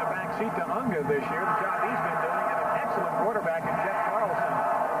kind of taken a back seat to Unga this year. The job he's been doing, and an excellent quarterback in Jeff Carlson,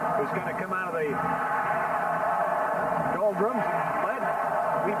 who's going to come out of the doldrums and led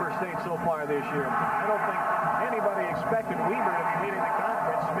Weber State so far this year. I don't think anybody expected Weber to be leading the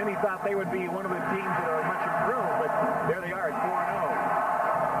conference. Many thought they would be one of the teams that are much improved, but there they are at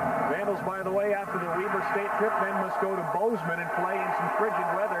 4-0. Vandals, by the way, after the Weber State trip, then must go to Bozeman and play in some frigid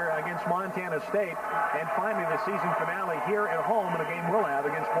weather against Montana State. And finally, the season finale here at home in a game we'll have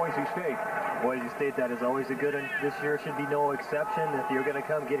against Boise State. Boy, as you state, that is always a good one. This year should be no exception. If you're going to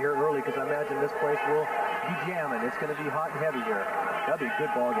come, get here early, because I imagine this place will be jamming. It's going to be hot and heavy here. That'll be a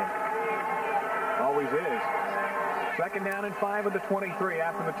good ball game. Always is. Second down and 5 with the 23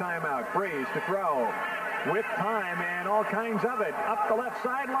 after the timeout. Freeze to throw with time and all kinds of it. Up the left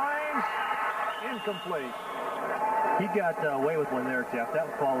sidelines. Incomplete. He got away with one there, Jeff.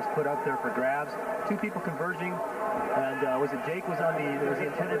 That ball was put up there for grabs. Two people converging. And was it Jake was the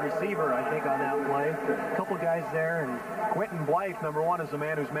intended receiver, I think, on that play. A couple guys there. And Quentin Blythe, number 1, is the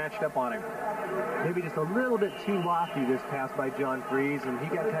man who's matched up on him. Maybe just a little bit too lofty this pass by John Freeze, and he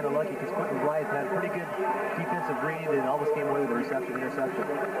got kind of lucky because Quentin Blythe had a pretty good defensive read and almost came away with a interception.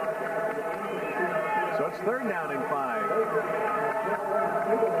 So it's third down and 5.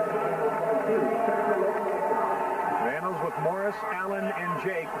 Vandals with Morris, Allen, and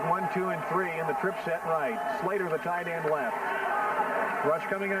Jake, 1, 2, and 3 in the trip set right. Slater, the tight end, left. Rush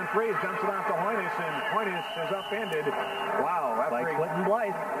coming on Freeze, dumps it off to Hoynes, and Hoynes is upended. Wow, by Quentin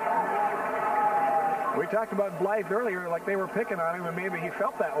Blythe. We talked about Blythe earlier, like they were picking on him, and maybe he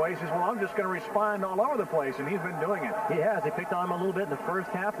felt that way. He says, well, I'm just going to respond all over the place, and he's been doing it. He has. They picked on him a little bit in the first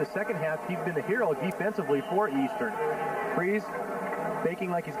half. The second half, he's been the hero defensively for Eastern. Freeze, faking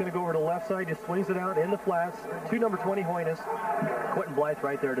like he's going to go over to the left side, just swings it out in the flats to number 20, Hoynes. Quentin Blythe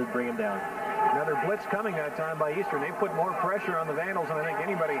right there to bring him down. Another blitz coming that time by Eastern. They put more pressure on the Vandals than I think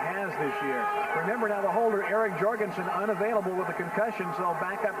anybody has this year. Remember now the holder, Eric Jorgensen, unavailable with a concussion, so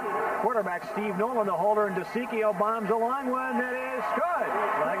backup quarterback Steve Nolan, the holder, and DeSicchio bombs a long one that is good.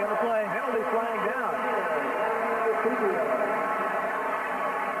 Flag on the play. Penalty flag down.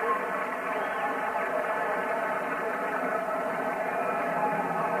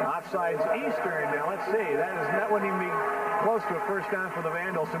 Offsides Eastern. Now let's see. That wouldn't even be close to a first down for the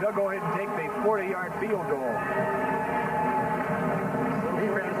Vandals, so they'll go ahead and take the 40-yard field goal. So he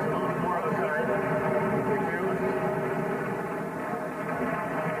ran a little bit more outside.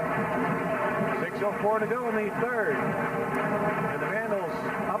 6:04 to go in the third. And the Vandals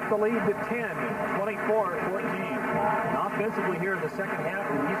up the lead to 10, 24-14. Offensively here in the second half,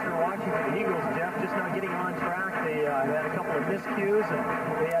 the Eastern Washington Eagles, Jeff, just not getting on track. They had a couple of miscues, and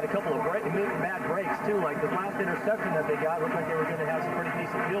they had a couple of bad breaks, too. Like the last interception that they got looked like they were going to have some pretty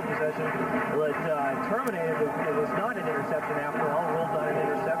decent field possession. But terminated, it was not an interception after all. Ruled on an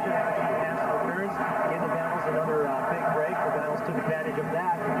interception. Actually, pass interference gave the Vandals another big break. The Vandals took advantage of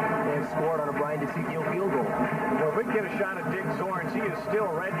that and scored on a Brian DeSicchio field goal. Well, if we can get a shot at Dick Zorns, he is still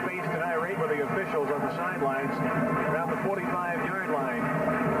red-faced and irate with the officials on the sidelines around the 45-yard line.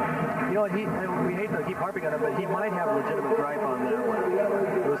 You know, we hate to keep harping on it, but he might have a legitimate gripe on that one.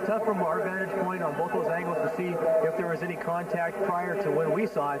 It was tough from our vantage point on both those angles to see if there was any contact prior to when we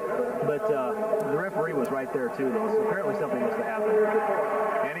saw it, but the referee was right there too, though, so apparently something must have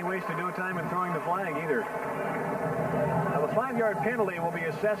happened. Any wasted no time in throwing the flag either. Now, the 5-yard penalty will be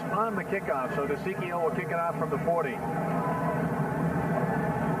assessed on the kickoff, so DeSicchio will kick it off from the 40.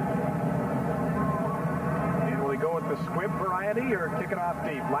 Go with the squib variety or kick it off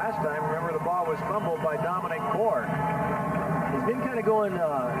deep. Last time, remember, the ball was fumbled by Dominic Core. He's been kind of going,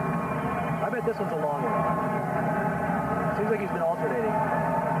 I bet this one's a long one. Seems like he's been alternating.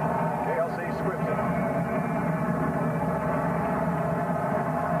 Okay, I'll say squibs it.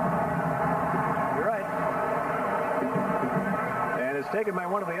 You're right. And it's taken by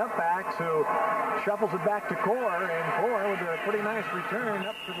one of the upbacks who shuffles it back to Core, and Core with a pretty nice return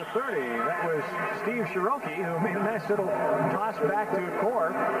up to the 30. That was Steve Shiroki, who made a nice little toss back to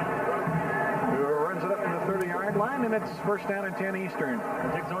Core, who runs it up to the 30-yard line, and it's first down and 10 Eastern.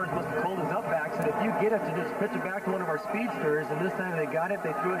 Dick Zorns must have told his upbacks that if you get it to just pitch it back to one of our speedsters, and this time they got it,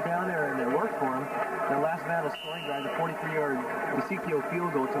 they threw it down there, and it worked for them. Their last Vandal scoring drive, the 43-yard DeSicchio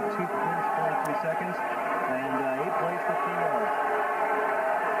field goal, took 2 minutes, 23 seconds, and 8 plays, 15 yards.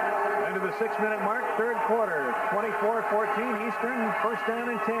 To the 6-minute mark, third quarter, 24-14 Eastern, first down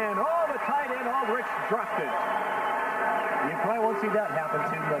and 10. Oh, the tight end Aldrich dropped it. You probably won't see that happen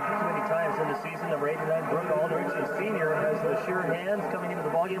too many times in the season. Number 89, Brooke Aldrich, the senior, has the sure hands coming into the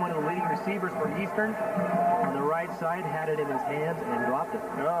ballgame. One of the leading receivers for Eastern. On the right side, had it in his hands and dropped it.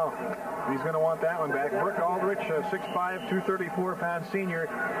 Oh, he's going to want that one back. Brooke Aldrich, 6'5", 234-pound senior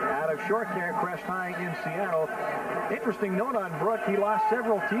out of Shorecrest High in Seattle. Interesting note on Brooke, he lost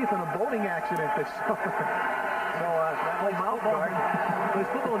several teeth in a boating accident this summer. So, that mouth guard. Plays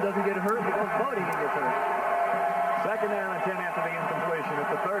football and doesn't get hurt, but goes boating and gets hurt. Second down and 10 after the incompletion at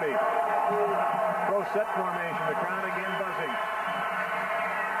the 30. Pro set formation, the crowd again buzzing.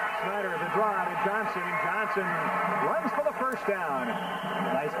 Snyder, the draw to Johnson, and Johnson runs for the first down.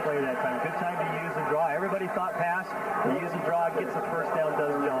 Nice play play that time. Good time to use and draw. Everybody thought pass. The use and draw gets the first down,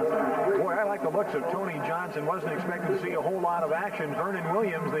 does Johnson. Boy, I like the looks of Tony Johnson. Wasn't expecting to see a whole lot of action. Vernon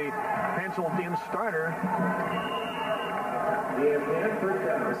Williams, the penciled-in starter.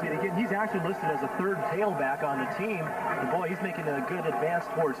 See, again, he's actually listed as a third tailback on the team. And boy, he's making a good advance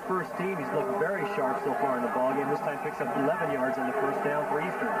towards first team. He's looked very sharp so far in the ballgame. This time picks up 11 yards on the first down for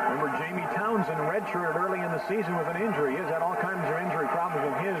Eastern. Remember, Jamie Townsend redshirted early in the season with an injury. He's had all kinds of injury problems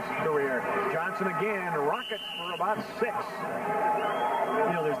in his career. Johnson again, rockets for about 6.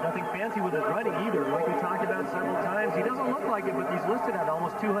 You know, there's nothing fancy with his running either. Like we talked about several times, he doesn't look like it, but he's listed at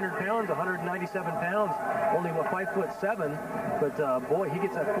almost 200 pounds, 197 pounds, only about 5'7". But boy, he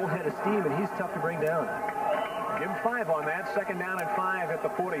gets that full head of steam, and he's tough to bring down. Give him 5 on that. Second down and 5 at the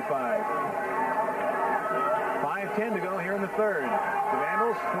 45. 5:10 to go here in the third. The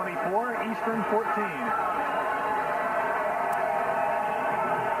Vandals 24, Eastern 14.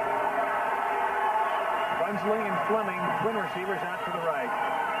 Bunsley and Fleming, twin receivers out to the right.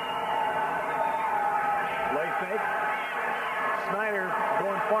 Lay fake. Snyder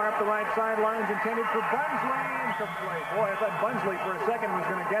going far up the right sidelines, intended for Bunsley. Incomplete. Boy, I thought Bunsley for a second was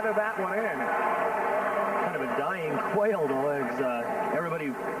going to gather that one in. Kind of a dying quail, though, as everybody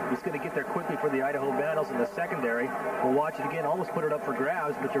was going to get there quickly for the Idaho Vandals in the secondary. We'll watch it again. Almost put it up for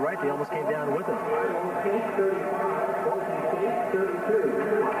grabs, but you're right, they almost came down with it.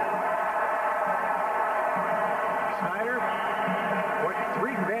 Snyder, what,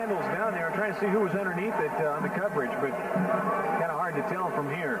 3 Vandals down there. I'm trying to see who was underneath it on the coverage, but kind of hard to tell from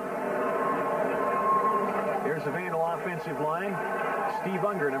here. Here's the Vandal offensive line. Steve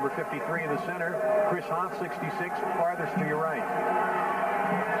Unger, number 53 in the center. Chris Hoff, 66, farthest to your right.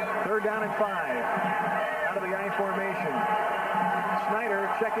 Third down and 5. Out of the I formation. Snyder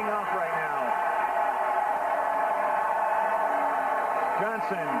checking off right now.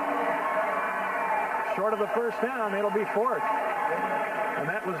 Johnson. Short of the first down, it'll be 4th. And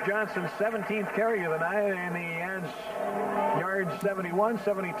that was Johnson's 17th carry of the night, and he adds yards 71,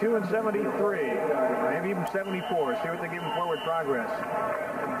 72, and 73. Maybe even 74. See what they give him forward progress.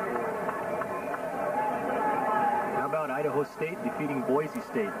 How about Idaho State defeating Boise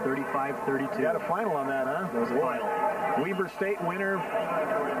State, 35-32? Got a final on that, huh? That was a final. Weber State winner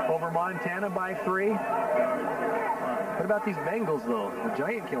over Montana by 3. What about these Bengals, though? The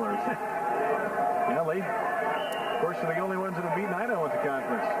giant killers. Yeah, they, of course, are the only ones that have beaten Idaho at the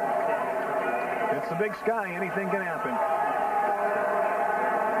conference. It's the Big Sky. Anything can happen.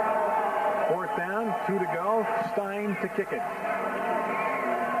 4th down, 2 to go. Stein to kick it.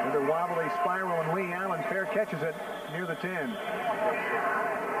 Another wobbly spiral, and Lee Allen fair catches it near the 10.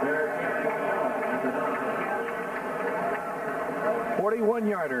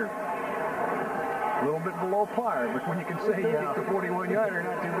 41-yarder. A little bit below par, but when you can say you kicked the 41-yarder,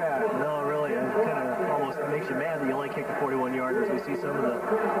 not too bad. No, really, it kind of almost makes you mad that you only kicked the 41-yarders. We see some of the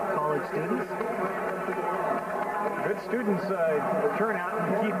college students. Good students turnout,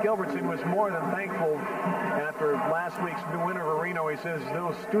 and Keith Gilbertson was more than thankful after last week's win over Reno. He says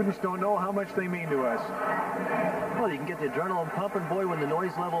those students don't know how much they mean to us. Well, you can get the adrenaline pumping, boy, when the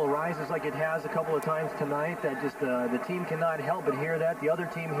noise level rises like it has a couple of times tonight. That just the team cannot help but hear that. The other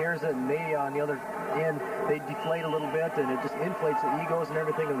team hears it, and they, on the other end, they deflate a little bit, and it just inflates the egos and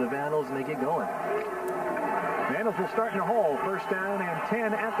everything of the Vandals, and they get going. Vandals will start in the hole. First down and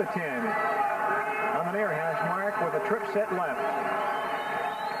 10 at the 10. On the near hash mark with a trip set left.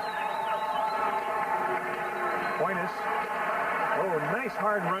 Hoynes. Oh, nice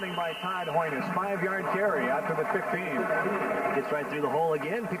hard running by Todd Hoynes. 5-yard carry out to the 15. Gets right through the hole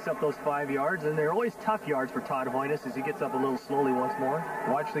again, picks up those 5 yards, and they're always tough yards for Todd Hoynes as he gets up a little slowly once more.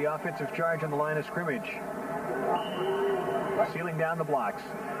 Watch the offensive charge on the line of scrimmage. Sealing down the blocks.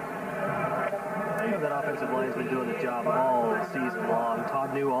 I know that offensive line has been doing the job all season long.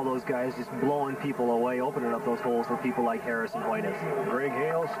 Todd knew all those guys just blowing people away, opening up those holes for people like Harris and Hoynes. Greg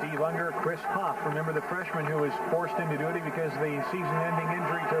Hale, Steve Unger, Chris Hoff. Remember the freshman who was forced into duty because of the season-ending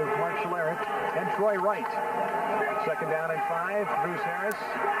injury to Mark Schlereth, and Troy Wright. Second down and 5, Bruce Harris.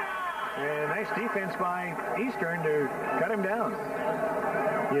 And nice defense by Eastern to cut him down.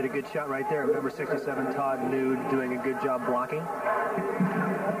 He had a good shot right there. Number 67, Todd Nude, doing a good job blocking.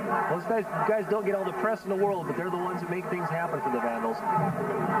 Those guys don't get all the press in the world, but they're the ones that make things happen for the Vandals.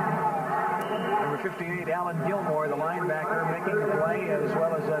 Number 58, Alan Gilmore, the linebacker, making the play, as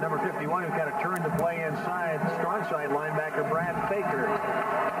well as number 51, who kind of turned the play inside, strong side linebacker, Brad Faker.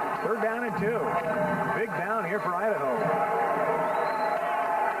 Third down and 2. Big down here for Idaho.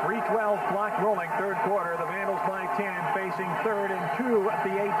 3:12 clock rolling, third quarter. The Vandals by 10, facing 3rd and 2 at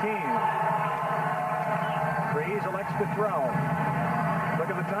the 18. Freeze elects to throw. Look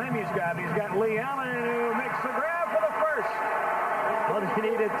at the time he's got Lee Allen who makes the grab for the first. Well, he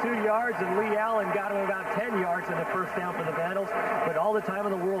needed 2 yards, and Lee Allen got him about 10 yards in the first down for the Vandals. But all the time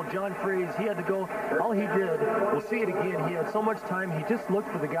in the world, John Freeze, he had to go. All he did, we'll see it again, he had so much time, he just looked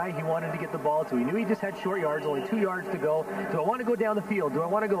for the guy he wanted to get the ball to. He knew he just had short yards, only 2 yards to go. Do I want to go down the field? Do I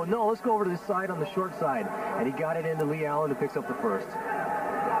want to go? No, let's go over to the side on the short side. And he got it into Lee Allen, who picks up the first.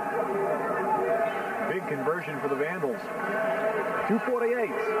 Big conversion for the Vandals.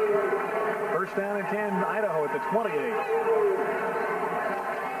 2:48. First down and 10, Idaho at the 28.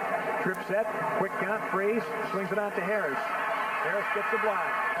 Trip set, quick count, Freeze, swings it out to Harris. Harris gets the block,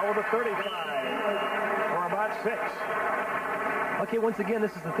 over the 35, for about 6. Okay, once again,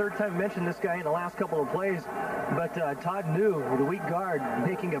 this is the third time I mentioned this guy in the last couple of plays, but Todd New, the weak guard,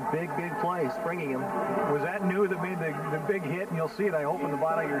 making a big play, springing him. Was that New that made the big hit? And you'll see it, I hope, in the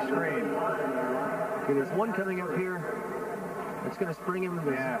bottom of your screen. Okay, there's one coming up here. It's going to spring him.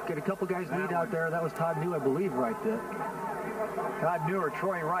 Get a couple guys lead out there. That was Todd New, I believe, right there. Todd New or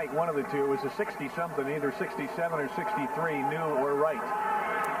Troy Wright, one of the two. It was a 60-something, either 67 or 63, New or Wright.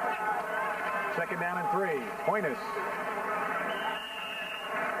 Second down and 3. Hoynes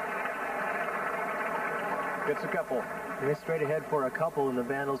gets a couple. They're straight ahead for a couple, and the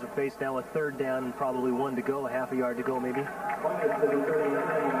Vandals are faced now with third down and probably 1 to go, half a yard to go maybe.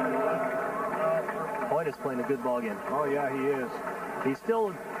 Hoynes playing a good ball game. Oh, yeah, he is. He's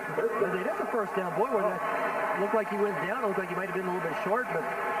still, they did the first down. Boy, where that looked like he went down. It looked like he might have been a little bit short, but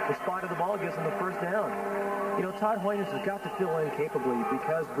the spot of the ball gives him the first down. You know, Todd Hoynes has got to fill in capably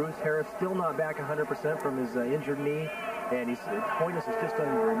because Bruce Harris still not back 100% from his injured knee, and Hoynes has just done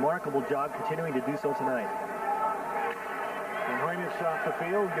a remarkable job continuing to do so tonight. And Hoynes off the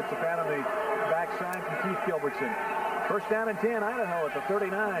field, gets a pat on the backside from Keith Gilbertson. First down and 10, Idaho at the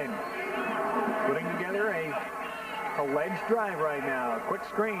 39. Putting together a ledge drive right now. Quick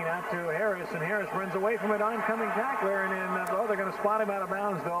screen out to Harris, and Harris runs away from an oncoming tackler, and then they're going to spot him out of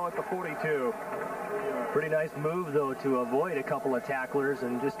bounds, though, at the 42. Pretty nice move, though, to avoid a couple of tacklers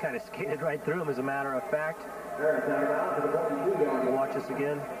and just kind of skated right through him, as a matter of fact. Watch this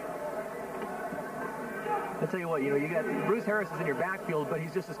again. I'll tell you what, you got Bruce Harris is in your backfield, but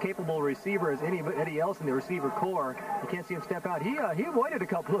he's just as capable a receiver as anybody else in the receiver core. You can't see him step out. He avoided a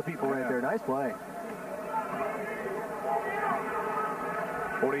couple of people right there. Nice play.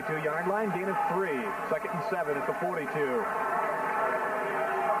 42-yard line, gain of 3. Second and 7 at the 42.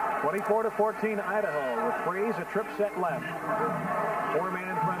 24-14, Idaho with Freeze, a trip set left. 4-man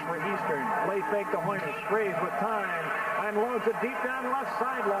in front for Eastern. Play fake to Hoynes. Freeze with time. Unloads it deep down the left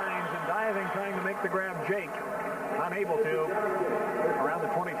sidelines and diving, trying to make the grab. Jake unable to. Around the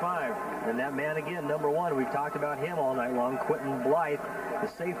 25. And that man again, number 1. We've talked about him all night long. Quentin Blythe, the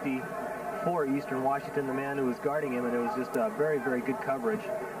safety for Eastern Washington, the man who was guarding him, and it was just a very good coverage.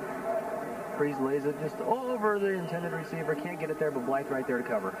 Freeze lays it just over the intended receiver. Can't get it there, but Blythe right there to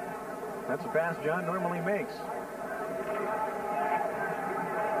cover. That's a pass John normally makes.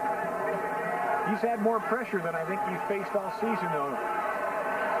 He's had more pressure than I think he's faced all season, though.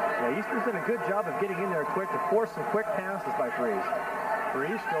 Yeah, Eastern's done a good job of getting in there quick to force some quick passes by Freeze.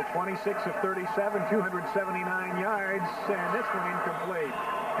 Freeze still 26 of 37, 279 yards, and this one incomplete.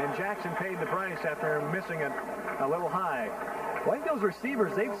 And Jackson paid the price after missing it a little high. Well, I think those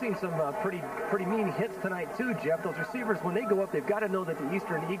receivers, they've seen some pretty mean hits tonight too, Jeff. Those receivers, when they go up, they've got to know that the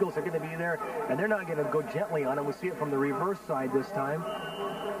Eastern Eagles are going to be there, and they're not going to go gently on them. We see it from the reverse side this time.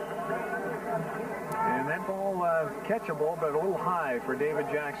 And that ball catchable, but a little high for David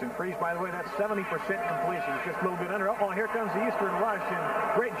Jackson. Freeze, by the way, that's 70% completion. Just a little bit under. Oh, here comes the Eastern rush,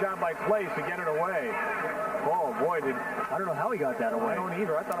 and great job by Place to get it away. Oh, boy, I don't know how he got that away. I don't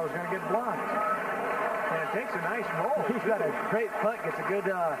either. I thought I was going to get blocked. And it takes a nice roll. He's got a great punt. Gets a good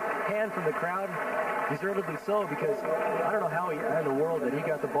hand from the crowd. Deservedly so, because I don't know how in the world that he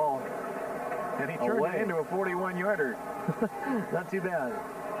got the ball. And he turned it into a 41-yarder. Not too bad.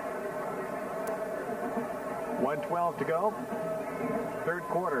 1:12 to go. Third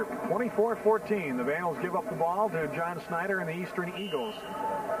quarter. 24-14. The Vandals give up the ball to John Snyder and the Eastern Eagles.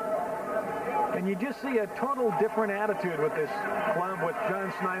 And you just see a total different attitude with this club with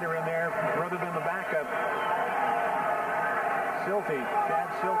John Snyder in there rather than the backup. Chad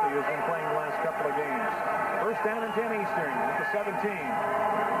Silty, who's been playing the last couple of games. First down and 10 Eastern at the 17.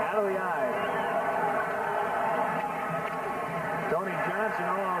 Out of the eye. Tony Johnson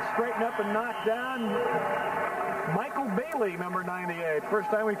straighten up and knock down Michael Bailey, number 98. First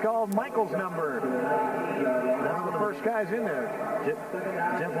time we called Michael's number. One of the first guys in there.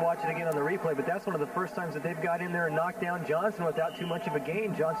 Jeff will watch it again on the replay, but that's one of the first times that they've got in there and knocked down Johnson without too much of a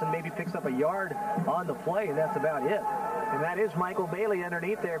gain. Johnson maybe picks up a yard on the play, and that's about it. And that is Michael Bailey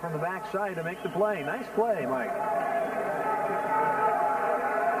underneath there from the backside to make the play. Nice play, Mike.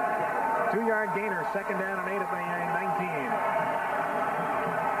 2-yard gainer, second down and 8 at the 19.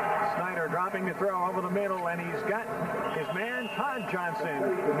 Snyder dropping to throw over the middle, and he's got his man, Todd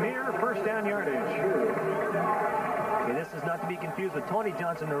Johnson, near first down yardage. Okay, this is not to be confused with Tony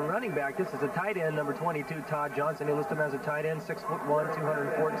Johnson, the running back. This is a tight end, number 22, Todd Johnson. He listed him as a tight end, 6'1",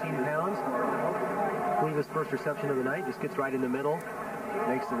 214 pounds. I believe his first reception of the night. Just gets right in the middle,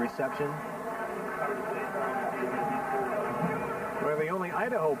 makes the reception. We're the only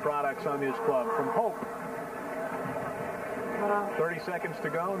Idaho products on this club from Hope. 30 seconds to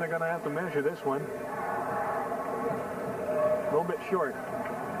go, and they're going to have to measure this one. A little bit short.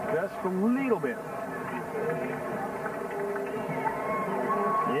 Just a little bit.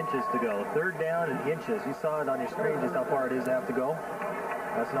 Inches to go. Third down and inches. You saw it on your screen just how far it is to have to go.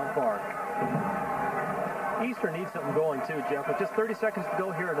 That's not far. Eastern needs something going too, Jeff. With just 30 seconds to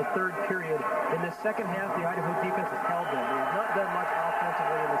go here in the third period. In the second half, the Idaho defense has held them. They have not done much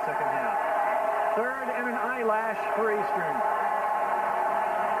offensively in the second half. Third and an eyelash for Eastern.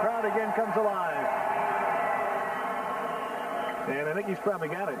 Crowd again comes alive. And I think he's probably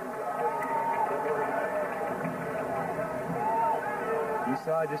got it. You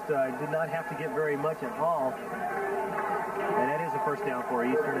saw just did not have to get very much at all. And that is a first down for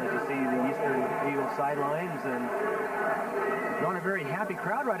Eastern, as you see the Eastern Eagles sidelines, and not a very happy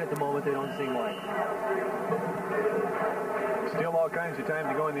crowd right at the moment, they don't seem like. Still all kinds of time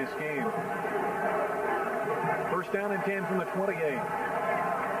to go in this game. First down and 10 from the 28.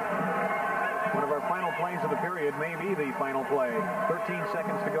 One of our final plays of the period, may be the final play. 13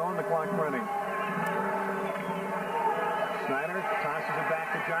 seconds to go and the clock running. Snyder tosses it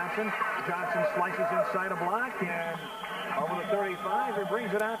back to Johnson. Johnson slices inside a block, and over the 35, he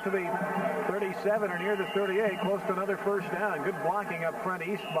brings it out to the 37 or near the 38, close to another first down. Good blocking up front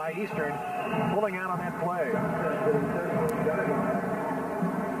by Eastern, pulling out on that play.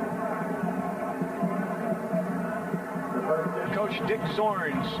 Coach Dick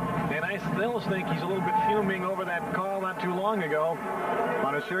Zorns, and I still think he's a little bit fuming over that call not too long ago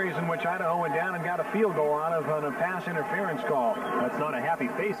on a series in which Idaho went down and got a field goal out of on a pass interference call. That's not a happy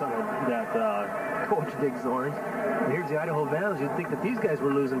face on that Coach Dick Zorns. And here's the Idaho Vandals. You'd think that these guys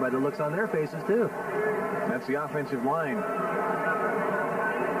were losing by the looks on their faces, too. That's the offensive line.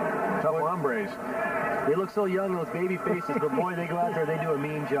 Tough hombres. They look so young, those baby faces, but boy, they go out there, they do a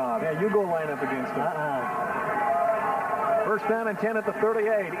mean job. Yeah, you go line up against them. First down and 10 at the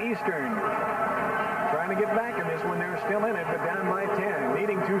 38. Eastern trying to get back in this one. They're still in it, but down by 10,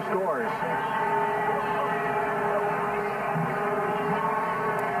 needing 2 scores.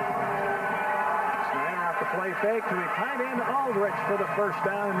 Snyder off the play fake to the tight end Aldrich for the first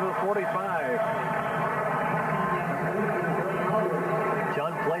down into the 45.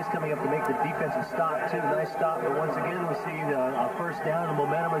 John Place coming up to make the defensive stop, too. Nice stop, but once again, we see a first down. The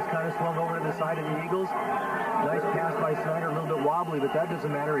momentum has kind of swung over to the side of the Eagles. Nice pass by Snyder, a little bit wobbly, but that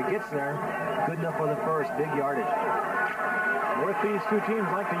doesn't matter. He gets there. Good enough for the first. Big yardage. Both these two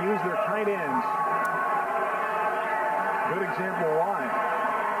teams like to use their tight ends. Good example why.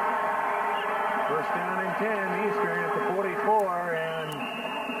 First down and 10, Eastern at the 44, and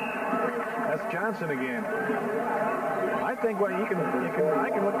that's Johnson again. I think I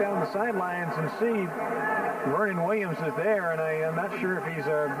can look down the sidelines and see Vernon Williams is there, and I'm not sure if he's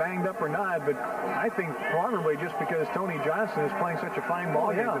banged up or not, but I think probably just because Tony Johnson is playing such a fine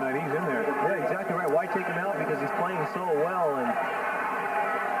ball game tonight, he's in there. Yeah, exactly right. Why take him out? Because he's playing so well, and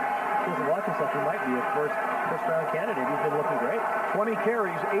if he's watching stuff, he might be a first round candidate. He's been looking great. 20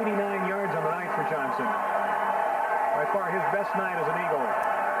 carries, 89 yards on the night for Johnson. By far his best night as an Eagle.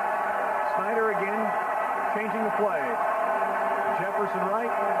 Snyder again, changing the play. Jefferson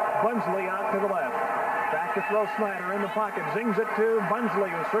right, Bunsley out to the left. Back to throw Snyder in the pocket. Zings it to Bunsley,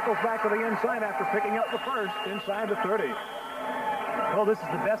 who circles back to the inside after picking up the first inside the 30. Well, this is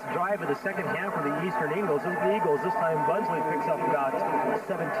the best drive of the second half for the Eastern Eagles. The Eagles, this time Bunsley picks up about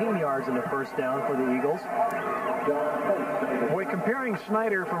 17 yards in the first down for the Eagles. Boy, comparing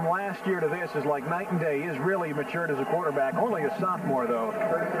Snyder from last year to this is like night and day. He has really matured as a quarterback. Only a sophomore, though.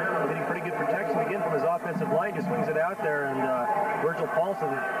 Getting pretty good protection again from his offensive line. Just swings it out there, and Virgil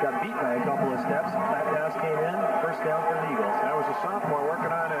Paulson got beat by a couple of steps. That pass came in. First down for the Eagles. That was a sophomore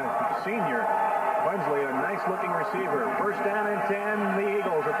working on a senior. Bunsley, a nice-looking receiver. First down and 10, the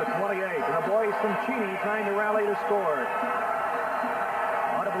Eagles at the 28. And the boys from Cheney trying to rally to score.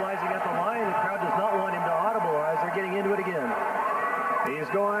 Audibleizing at the line. The crowd does not want him to audibilize. They're getting into it again. He's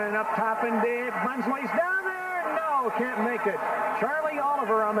going up top and deep. Bunsley's down there. No, can't make it. Charlie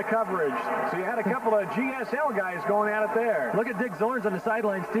Oliver on the coverage. So you had a couple of GSL guys going at it there. Look at Dick Zorns on the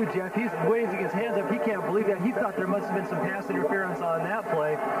sidelines too, Jeff. He's raising his hands up. He can't believe that. He thought there must have been some pass interference on that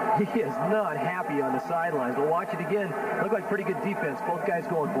play. He is not happy on the sidelines. But watch it again. Looked like pretty good defense. Both guys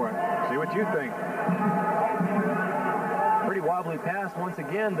going for it. See what you think. Pretty wobbly pass once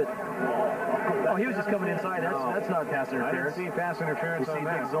again, but oh, he was just coming inside. That's not pass interference. I didn't see pass interference on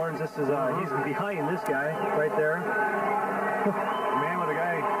that. Dick Zorns. This is he's behind this guy right there. Man with a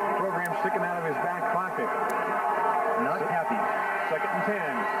guy program sticking out of his back pocket. Not happy. 2nd and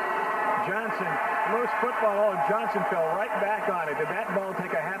 10. Johnson, loose football. Oh, Johnson fell right back on it. Did that ball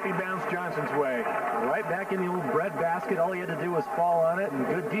take a happy bounce Johnson's way? Right back in the old bread basket. All he had to do was fall on it, and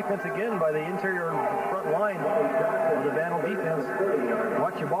good defense again by the interior front line of the Vandal defense.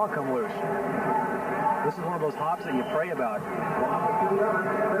 Watch your ball come loose. This is one of those hops that you pray about.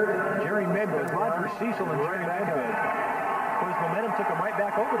 Jerry Medved, Roger Cecil, and Jerry Medved. His momentum took him right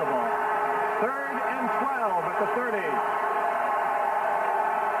back over the ball. 3rd and 12 at the 30.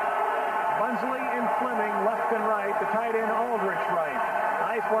 Bunsley and Fleming left and right. The tight end Aldrich right.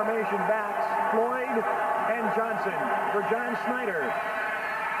 High formation backs Floyd and Johnson for John Snyder.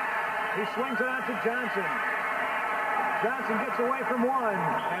 He swings it out to Johnson. Johnson gets away from one,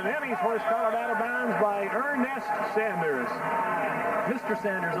 and then he's horse-collared out of bounds by Ernest Sanders. Mr.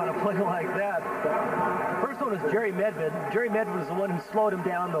 Sanders on a play like that. First one was Jerry Medved. Jerry Medved was the one who slowed him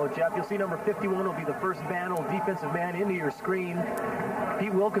down, though, Jeff. You'll see number 51 will be the first Vandal defensive man into your screen.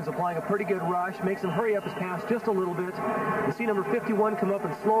 Pete Wilkins applying a pretty good rush, makes him hurry up his pass just a little bit. You see number 51 come up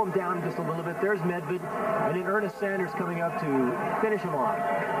and slow him down just a little bit. There's Medved, and then Ernest Sanders coming up to finish him off.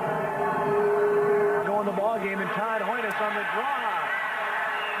 Going the ball game, and Todd Hoynes on the draw.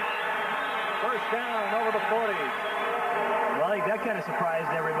 First down over the 40. Well, that kind of surprised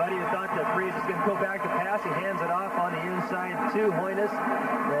everybody. You thought that Freeze was going to go back to pass. He hands it off on the inside to Hoynes.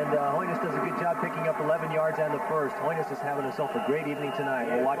 And Hoynes does a good job picking up 11 yards and the first. Hoynes is having himself a great evening tonight.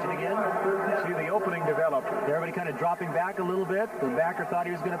 We'll watch it again. See the opening develop. Everybody kind of dropping back a little bit. The backer thought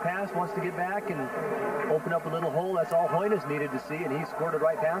he was going to pass, wants to get back and open up a little hole. That's all Hoynes needed to see, and he squirted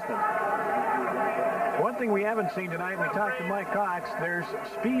right past him. One thing we haven't seen tonight, we talked to Mike Cox, there's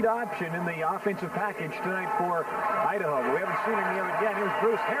speed option in the offensive package tonight for Idaho. But we haven't seen him yet again. Here's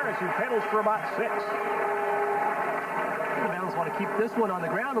Bruce Harris, who pedals for about 6. The Vandals want to keep this one on the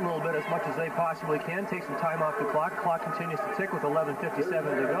ground a little bit as much as they possibly can. Take some time off the clock. Clock continues to tick with 11:57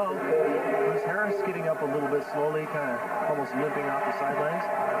 to go. Bruce Harris getting up a little bit slowly, kind of almost limping off the sidelines.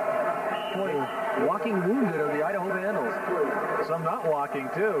 Boy, walking wounded are the Idaho Vandals. Some not walking,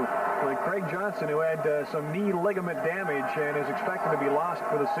 too. Like Craig Johnson, who had some knee ligament damage and is expected to be lost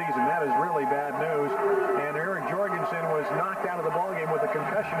for the season. That is really bad news. And Eric Jorgensen was knocked out of the ballgame with a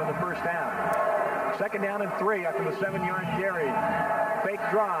concussion in the first half. 2nd down and 3 after the 7-yard carry. Fake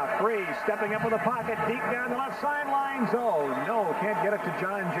draw. Freeze stepping up in the pocket deep down the left sideline. Oh, no, can't get it to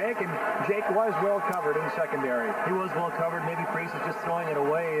John Jake. And Jake was well covered in the secondary. He was well covered. Maybe Freeze was just throwing it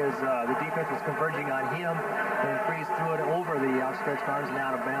away as the defense was converging on him. And Freeze threw it over the outstretched arms and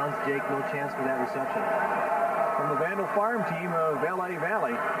out of bounds. Jake, no chance for that reception. From the Vandal farm team of LA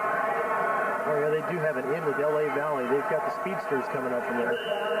Valley. Oh, yeah, they do have an in with LA Valley. They've got the speedsters coming up from there.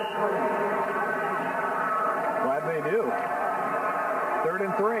 Glad they do. 3rd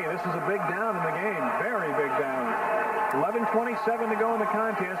and 3. This is a big down in the game. Very big down. 11:27 to go in the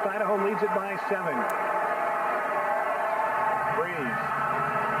contest. Idaho leads it by 7. Freeze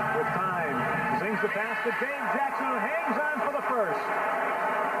with time. Zings the pass to Dave Jackson, who hangs on for the first.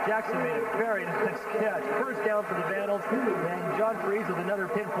 Jackson made a very nice catch. First down for the Vandals. And John Freeze with another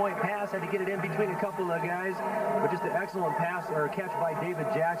pinpoint pass. Had to get it in between a couple of guys. But just an excellent pass or catch by David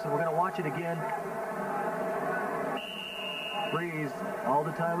Jackson. We're going to watch it again. Freeze, all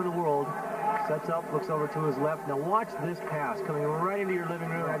the time in the world, sets up, looks over to his left. Now watch this pass coming right into your living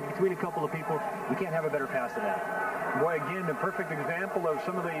room between a couple of people. You can't have a better pass than that. Boy, again, a perfect example of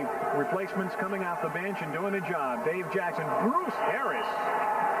some of the replacements coming off the bench and doing a job. Dave Jackson. Bruce Harris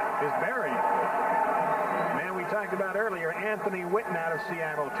is buried. Man, we talked about earlier, Anthony Witten out of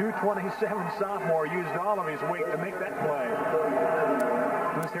Seattle, 227 sophomore, used all of his weight to make that play.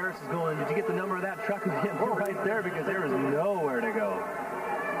 Bruce Harris is going, did you get the number of that truck again? Right there, because there is nowhere to go.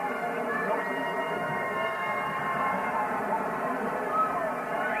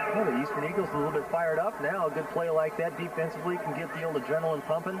 Well, the Eastern Eagles a little bit fired up now. A good play like that defensively can get the old adrenaline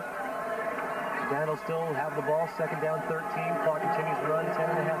pumping. The Vandals still have the ball, 2nd down, 13. Clock continues to run,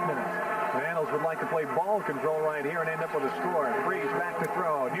 10.5 minutes. The Vandals would like to play ball control right here and end up with a score. Freeze back to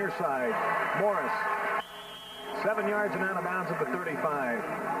throw, near side. Morris. 7 yards and out of bounds at the 35.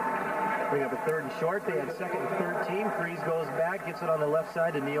 Bring up a 3rd and short. They had 2nd and 13. Freeze goes back, gets it on the left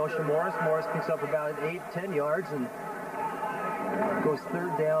side to Neosha Morris. Morris picks up about 8-10 yards and goes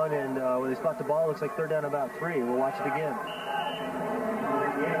 3rd down. And where they spot the ball, looks like 3rd down about 3. We'll watch it again.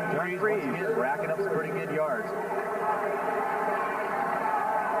 Freeze once again racking up some pretty good yards.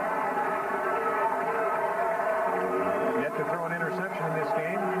 Yet to throw an interception in this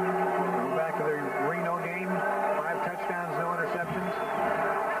game. Go back to the Reno game. 5 touchdowns, no interceptions.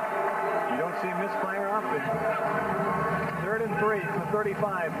 You don't see him misfire often. 3rd and 3 from the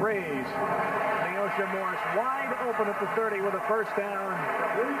 35. Freeze. Neosha Morris wide open at the 30 with a 1st down.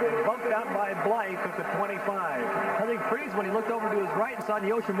 Bumped out by Blythe at the 25. I think Freeze, when he looked over to his right and saw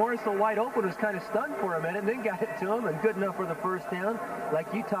Neosha Morris so wide open, was kind of stunned for a minute, and then got it to him, and good enough for the 1st down.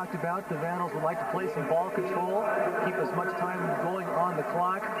 Like you talked about, the Vandals would like to play some ball control, keep as much time going on the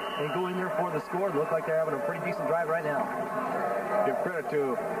clock, and go in there for the score. They look like they're having a pretty decent drive right now. Give credit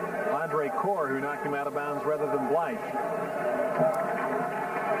to Andre Core, who knocked him out of bounds rather than Blythe.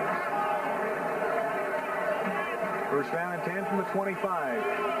 First down and 10 from the 25.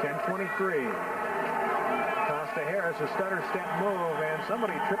 10-23. Costa Harris, a stutter step move, and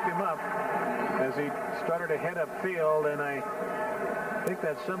somebody tripped him up as he stuttered to head upfield, and I think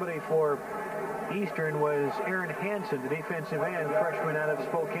that somebody for Eastern was Aaron Hansen, the defensive end, freshman out of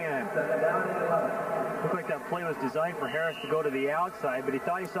Spokane. Looked like that play was designed for Harris to go to the outside, but he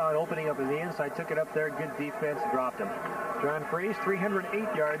thought he saw an opening up in the inside, took it up there, good defense, dropped him. John Freeze,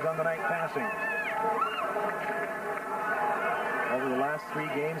 308 yards on the night passing. Over the last 3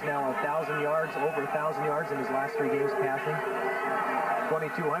 games, now 1,000 yards, over 1,000 yards in his last 3 games passing.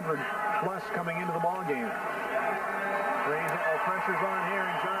 2,200 plus coming into the ball game. Freeze, pressure's on here,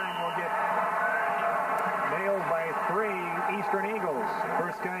 and John will get nailed by 3 Eastern Eagles.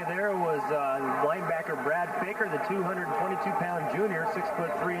 First guy there was linebacker Brad Faker, the 222-pound junior,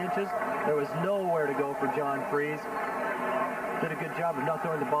 6'3". There was nowhere to go for John Freeze. Did a good job of not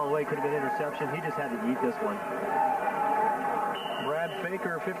throwing the ball away. Could have been interception. He just had to eat this one. Brad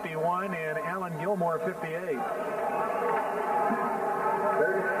Faker, 51, and Alan Gilmore, 58.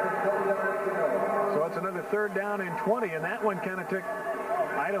 So it's another 3rd down and 20, and that one kind of took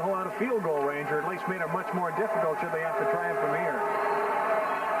Idaho out of field goal range, or at least made it much more difficult should they have to try it from here.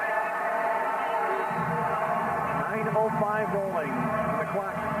 9:05 rolling. The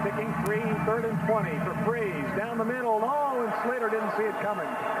clock ticking. 3rd and 20 for Freeze. Down the middle. Oh, and Slater didn't see it coming.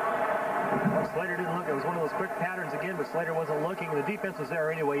 Well, Slater didn't look. It was one of those quick patterns again, but Slater wasn't looking. The defense was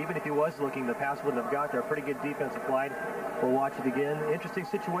there anyway. Even if he was looking, the pass wouldn't have got there. Pretty good defense applied. We'll watch it again. Interesting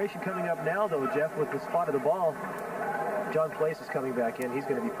situation coming up now, though, Jeff, with the spot of the ball. John Place is coming back in. He's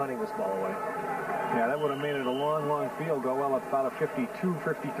going to be punting this ball away. Yeah, that would have made it a long, long field goal. Well, about a 52,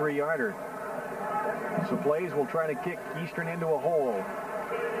 53-yarder. So Place will try to kick Eastern into a hole.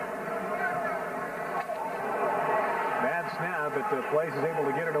 Bad snap, but Place is able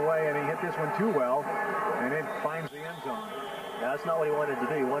to get it away, and he hit this one too well, and it finds the end zone. Yeah, that's not what he wanted to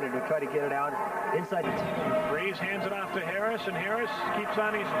do. He wanted to try to get it out inside the team. Freeze hands it off to Harris, and Harris keeps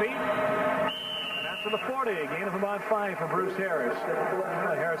on his feet. And that's to the 40. Gain of about 5 for Bruce Harris.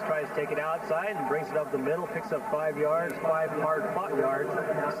 Well, Harris tries to take it outside and brings it up the middle, picks up 5 yards, 5 hard-fought yards.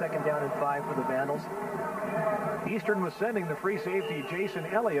 2nd down and 5 for the Vandals. Eastern was sending the free safety Jason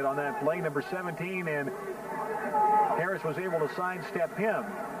Elliott on that play, number 17, and Harris was able to sidestep him.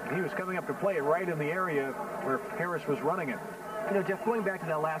 He was coming up to play it right in the area where Harris was running it. You know, Jeff, going back to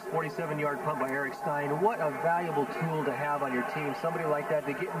that last 47-yard punt by Eric Stein, what a valuable tool to have on your team. Somebody like that,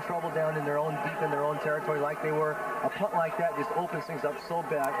 they get in trouble down in their own, deep in their own territory like they were. A punt like that just opens things up so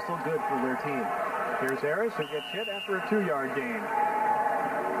bad, so good for their team. Here's Harris, who gets hit after a 2-yard gain.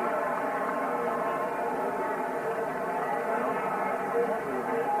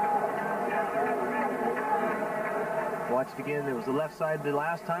 Watch it again. It was the left side the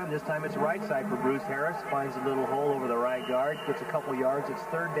last time. This time it's right side for Bruce Harris. Finds a little hole over the right guard. Gets a couple yards. It's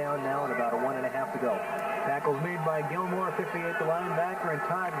 3rd down now and about 1.5 to go. Tackles made by Gilmore, 58, the linebacker, and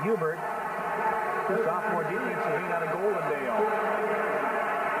Todd Hubert, the sophomore defensive end out of Goldendale.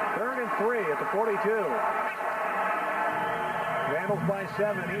 3rd and 3 at the 42. Vandals by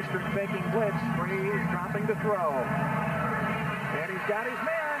 7. Eastern faking blitz. Freeze dropping to throw. And he's got his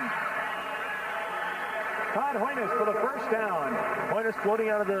man. Todd Hoynes for the 1st down. Hoynes floating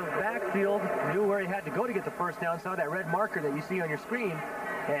out of the backfield, knew where he had to go to get the 1st down. Saw that red marker that you see on your screen.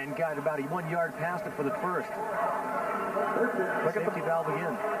 and got about a 1 yard past it for the first. Look at the safety valve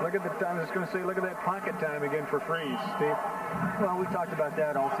again. Look at the time. I was going to say, look at that pocket time again for Freeze, Steve. Well, we've talked about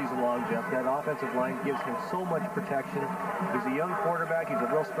that all season long, Jeff. That offensive line gives him so much protection. He's a young quarterback. He's a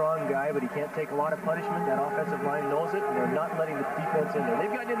real strong guy, but he can't take a lot of punishment. That offensive line knows it, and they're not letting the defense in there.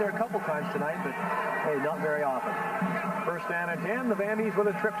 They've gotten in there a couple times tonight, but, hey, not very often. First down and 10, the Vandies with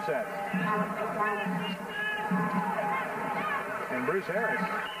a trip set. And Bruce Harris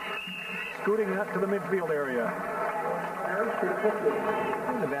scooting out to the midfield area.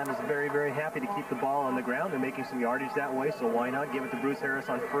 The Vandals are very, very happy to keep the ball on the ground. They're making some yardage that way, so why not give it to Bruce Harris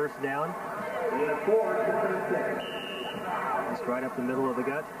on first down? Just right up the middle of the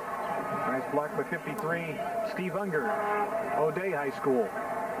gut. Nice block by 53, Steve Unger, O'Day High School.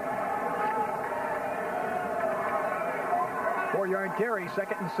 4-yard carry,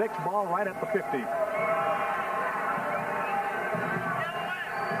 2nd and 6, ball right at the 50.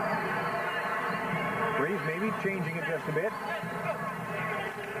 Freeze maybe changing it just a bit.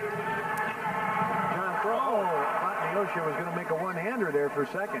 John thought Neosha was going to make a one-hander there for a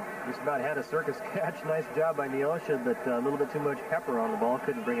second. Just about had a circus catch. Nice job by Neosha, but a little bit too much pepper on the ball.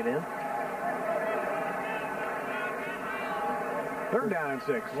 Couldn't bring it in. 3rd down and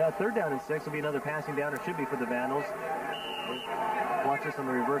 6. Yeah, 3rd down and 6 will be another passing down, or should be for the Vandals. Watch this on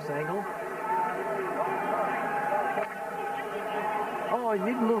the reverse angle. Oh, he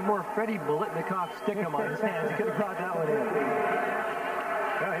needed a little more Freddie Bolitnikoff stick-em on his hands. He could have brought that one in.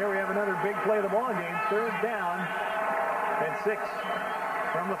 Now here we have another big play of the ball game. 3rd down and 6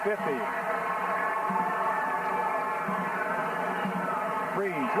 from the 50.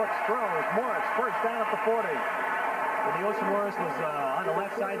 Freeze, looks, throws, Morris, first down at the 40. Neosha Morris was on the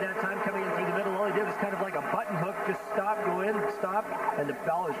left side that time, coming in through the middle. All he did was kind of like a button hook, just stop, go in, stop, and the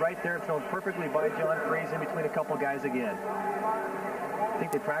ball is right there, thrown perfectly by John Freeze in between a couple guys again. I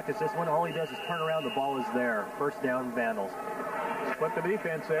think they practiced this one. All he does is turn around, the ball is there. First down, Vandals. Split the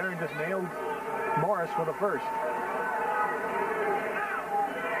defense there and just nailed Morris for the first.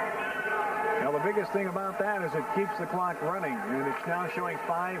 Now, the biggest thing about that is it keeps the clock running, and it's now showing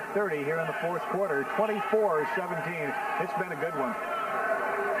 5:30 here in the 4th quarter, 24-17. It's been a good one.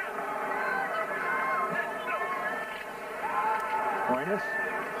 Pointus,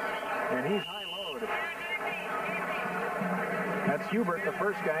 and he's high-load. That's Hubert, the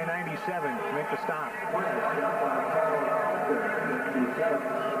first guy, 97, to make the stop.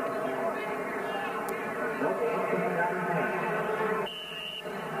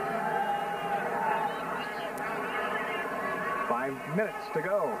 5 minutes to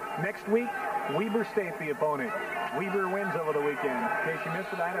go. Next week, Weber State the opponent. Weber wins over the weekend. In case you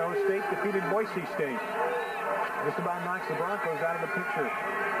missed it, Idaho State defeated Boise State. Just about knocks the Broncos out of the picture.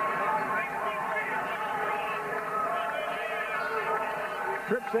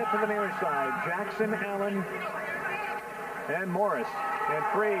 Trip set to the near side. Jackson, Allen, and Morris. And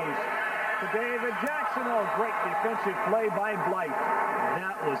Freeze to David Jackson. Oh, great defensive play by Blythe.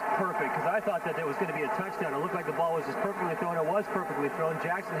 That was perfect, because I thought that there was going to be a touchdown. It looked like the ball was just perfectly thrown. It was perfectly thrown.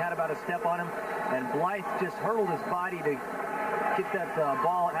 Jackson had about a step on him, and Blythe just hurtled his body to get that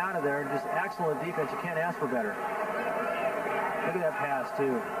ball out of there. And just excellent defense. You can't ask for better. Look at that pass,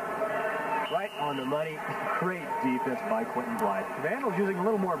 too. Right on the money. Great defense by Quentin Blythe. Vandals using a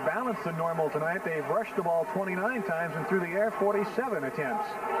little more balance than normal tonight. They've rushed the ball 29 times and through the air 47 attempts.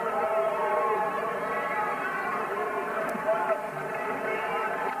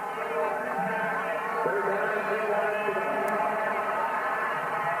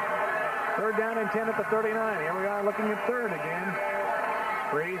 Third down and 10 at the 39. Here we are looking at 3rd again.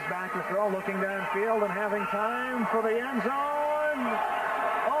 Freeze back to throw, looking downfield and having time for the end zone.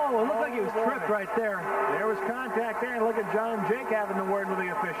 Oh, it looked like he was tripped right there. There was contact there. And look at John Jake having the word with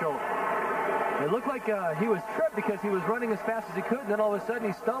the official. It looked like he was tripped because he was running as fast as he could, and then all of a sudden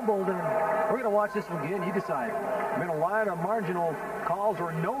he stumbled, and we're going to watch this one again. You decide. Been a lot of marginal calls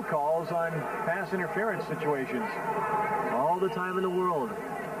or no calls on pass interference situations. All the time in the world.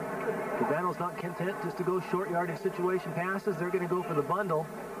 The Vandals not content just to go short yardage situation passes. They're going to go for the bundle.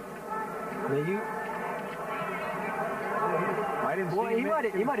 I didn't Boy, see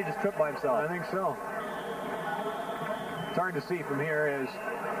he might have just tripped by himself. I think so. It's hard to see from here as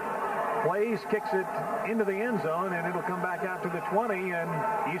Blaze kicks it into the end zone, and it'll come back out to the 20, and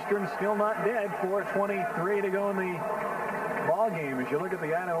Eastern's still not dead. 4:23 to go in the ball game. As you look at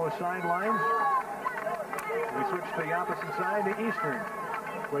the Idaho sidelines, we switch to the opposite side to Eastern.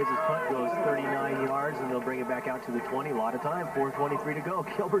 Blaze's punt goes 39 yards, and they'll bring it back out to the 20. A lot of time. 4:23 to go.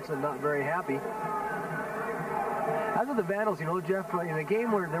 Gilbertson not very happy. As with the Vandals, you know, Jeff, in a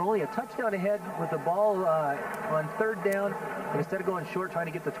game where they're only a touchdown ahead with the ball on third down, and instead of going short trying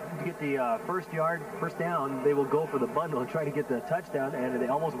to get the first down, they will go for the bundle and try to get the touchdown, and they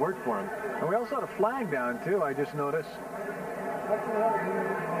almost worked for them. And we also had a flag down, too, I just noticed.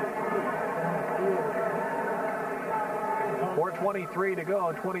 4:23 to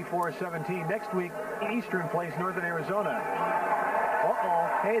go, 24-17. Next week, Eastern plays Northern Arizona. Uh-oh.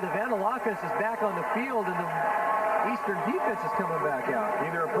 Hey, the Vandal offense is back on the field, and the Eastern defense is coming back out.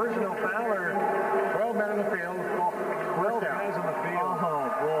 Either a personal foul or 12 men on the field. 12 guys on the field. Oh,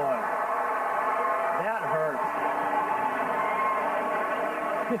 boy. That hurts.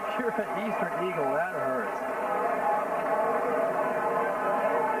 If you're an Eastern Eagle, that hurts.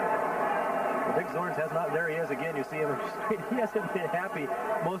 Big Zorns has not, there he is again, you see him, he hasn't been happy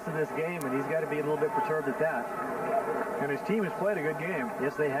most of this game, and he's got to be a little bit perturbed at that. And his team has played a good game.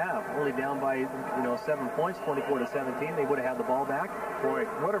 Yes, they have. Only down by, 7 points, 24-17. They would have had the ball back. Boy,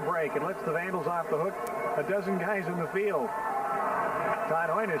 what a break. It lets the Vandals off the hook. A dozen guys in the field. Todd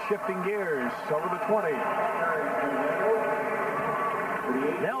Hoyne is shifting gears over the 20.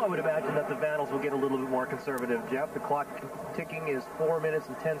 Now I would imagine that the Vandals will get a little bit more conservative, Jeff. The clock ticking is 4 minutes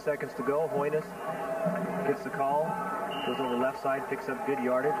and 10 seconds to go. Hoynes gets the call, goes over the left side, picks up good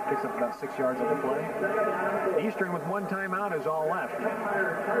yardage, picks up about 6 yards on the play. Eastern with one timeout is all left.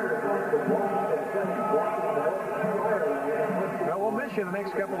 Well, we'll miss you the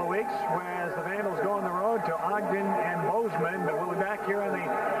next couple of weeks as the Vandals go on the road to Ogden and Bozeman, but we'll be back here on the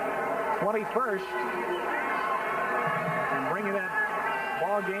 21st and bring you that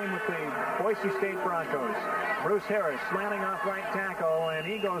ball game with the Boise State Broncos. Bruce Harris slanting off right tackle, and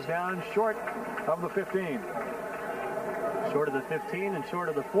he goes down short of the 15. Short of the 15 and short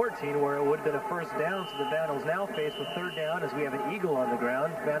of the 14, where it would have been a first down, so the Vandals now face with third down as we have an eagle on the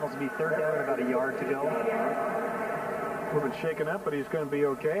ground. Vandals will be third down and about a yard to go. A little bit shaken up, but he's going to be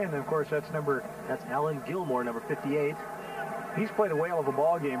okay. And, of course, that's Alan Gilmore, number 58. He's played a whale of a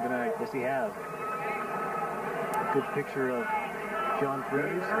ball game tonight. Yes, he has. Good picture of John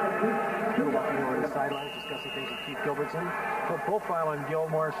Freeze walking over to the sidelines, discussing things with Keith Gilbertson. Full profile on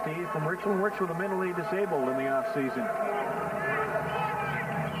Gilmore, Steve, from Richland. Works with the mentally disabled in the offseason.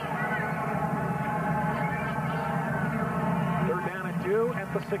 Third down and 2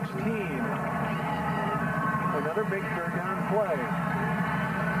 at the 16. Another big third down play.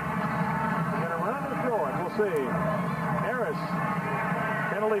 Going to run or throw it? We'll see. Harris,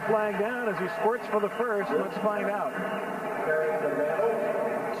 penalty flag down as he squirts for the first. Let's find out.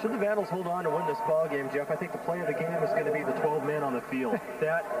 Should the Vandals hold on to win this ball game, Jeff, I think the play of the game is going to be the 12 men on the field.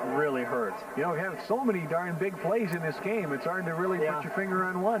 That really hurts. You know, we have so many darn big plays in this game. It's hard to really put your finger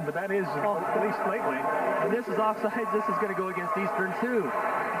on one, but that is, at least lately. And this is offside. This is going to go against Eastern, too.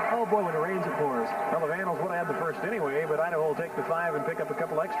 Oh, boy, when it rains, it pours. Well, the Vandals would have had the first anyway, but Idaho will take the 5 and pick up a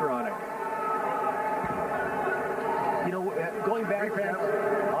couple extra on it. You know, going back to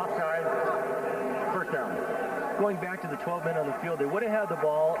Offside. First down. Going back to the 12 men on the field, they would have had the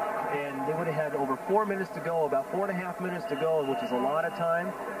ball, and they would have had over 4 minutes to go, about 4.5 minutes to go, which is a lot of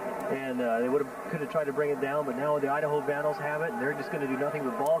time. And they could have tried to bring it down, but now the Idaho Vandals have it, and they're just going to do nothing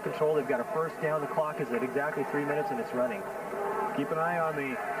with ball control. They've got a first down. The clock is at exactly 3 minutes, and it's running. Keep an eye on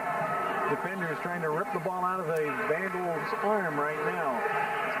the defenders trying to rip the ball out of the Vandals' arm right now.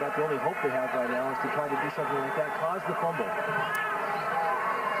 It's about the only hope they have right now is to try to do something like that, cause the fumble.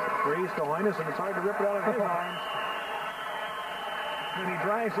 Freeze to Hoynes, and it's hard to rip it out of his arms. And he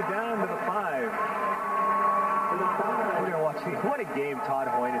drives it down to the 5. We're going to watch. What a game Todd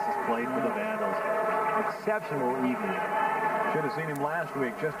Hoynes has played for the Vandals. Exceptional evening. Should have seen him last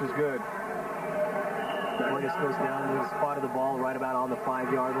week, just as good. Hoynes goes down to the spot of the ball right about on the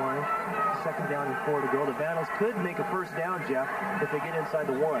 5-yard line. Second down and 4 to go. The Vandals could make a first down, Jeff, if they get inside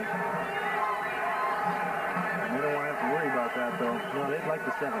the 1. They don't want to have to worry about that, though. No, they'd like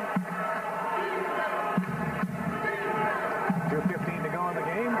the 7. 2:15 to go in the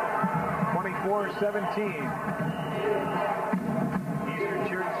game. 24-17. Eastern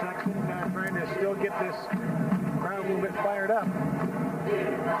cheering section trying to still get this crowd a little bit fired up.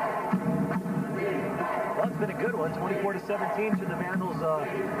 Well, it's been a good one. 24-17. Should the Vandals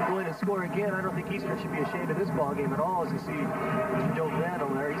go in and score again, I don't think Eastern should be ashamed of this ball game at all. As you see Mr. Joe Vandal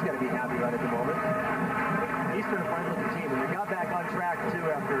there, he's got to be happy right at the moment. Eastern a fine-looking team, and they got back on track, too,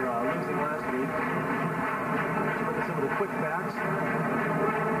 after losing last week. Let's look at some of the quick facts.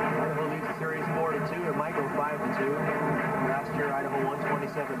 Idaho leads the series 4-2. It might go 5-2. Last year, Idaho won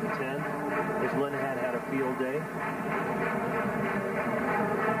 27-10. As Linehan had a field day.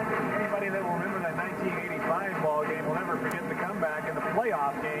 Anybody that will remember that 1985 ball will never forget the comeback in the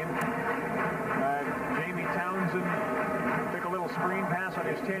playoff game. Jamie Townsend screen pass on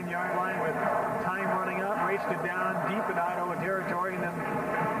his 10-yard line with time running up, raced it down deep in Idaho territory, and then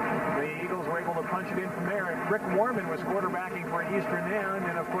the Eagles were able to punch it in from there. And Rick Warman was quarterbacking for Eastern then,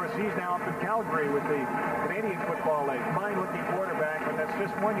 and of course he's now up in Calgary with the Canadian Football League. Fine-looking quarterback, but that's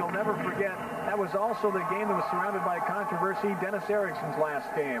just one you'll never forget. That was also the game that was surrounded by controversy, Dennis Erickson's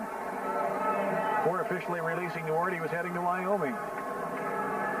last game. Before officially releasing the word he was heading to Wyoming.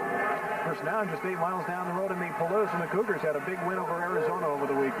 Of course, now just 8 miles down the road in the Palouse, and the Cougars had a big win over Arizona over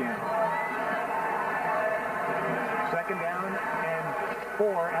the weekend. 2nd down and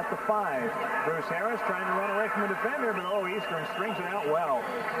 4 at the 5. Bruce Harris trying to run away from the defender, but Eastern strings it out well.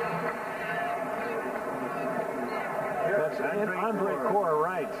 That's Andre Corr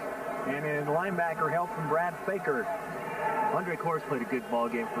right. And in linebacker help from Brad Faker. Andre Corr's played a good ball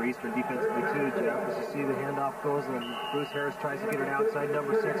game for Eastern defensively too, Jeff. As you see, the handoff goes, and Bruce Harris tries to get it outside.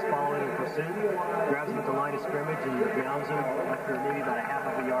 Number 6 following in pursuit. Grabs him at the line of scrimmage and grounds him after maybe about a half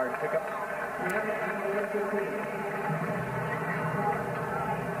of a yard pickup.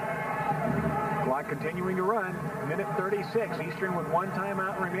 Clock continuing to run. Minute 36. Eastern with 1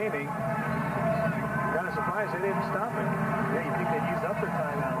 timeout remaining. Kind of surprised they didn't stop it. Yeah, you think they'd use up their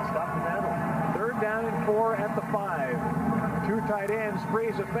timeout and stop the battle. 3rd down and 4 at the 5. 2 tight ends.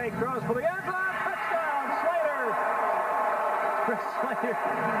 Breeze a fake. Throws for the end zone. Touchdown, Slater! Chris Slater,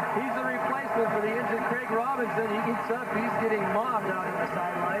 he's the replacement for the injured Craig Robinson. He gets up. He's getting mobbed out on the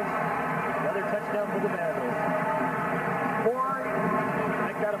sidelines. Another touchdown for the Vandals.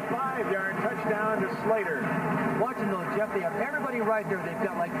 They got a 5-yard touchdown to Slater. Watching those, Jeff, they have everybody right there. They've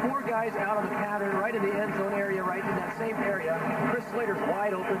got like 4 guys out on the pattern, right in the end zone area, right in that same area. Chris Slater's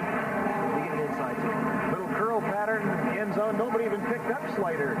wide open. They get it inside to him. Little curl pattern, end zone. Nobody even picked up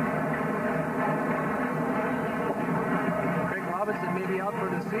Slater. Craig Robinson may be out for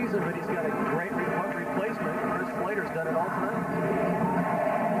the season, but he's got a great replacement. Chris Slater's done it all tonight.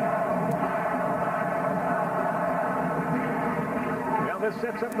 This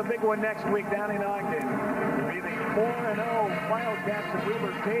sets up the big one next week down in Ogden. It'll be the 4-0 Wildcats of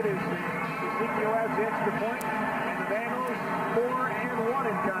Weber State as the Ezekiel adds the extra point, and the Vandals 4-1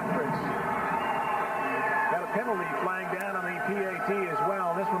 in conference. Got a penalty flag down on the PAT as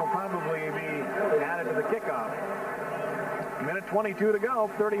well. This one will probably be added to the kickoff. Minute 22 to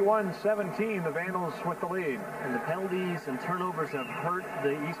go, 31-17, the Vandals with the lead. And the penalties and turnovers have hurt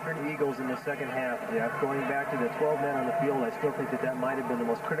the Eastern Eagles in the second half. Yeah, going back to the 12 men on the field, I still think that might have been the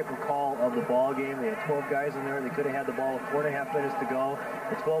most critical call of the ball game. They had 12 guys in there. They could have had the ball with 4.5 minutes to go.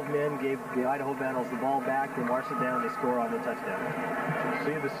 The 12 men gave the Idaho Vandals the ball back. They marched it down. They score on the touchdown.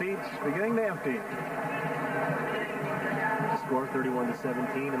 See the seats beginning to empty. The score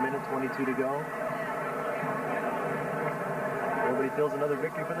 31-17, a minute 22 to go. Nobody feels another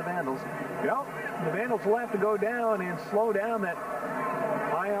victory for the Vandals. Yep, the Vandals will have to go down and slow down that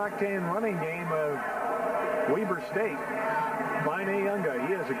high-octane running game of Weber State. Fine Ayunga,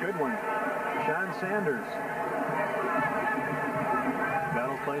 he is a good one. Sean Sanders.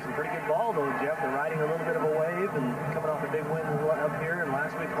 Vandals playing some pretty good ball, though, Jeff. They're riding a little bit of a wave and coming off a big win up here, and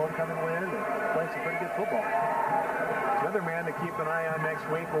last week's homecoming win, and playing some pretty good football. Another man to keep an eye on next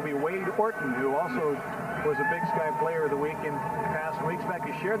week will be Wade Orton, who also was a Big Sky Player of the Week in past weeks. In fact,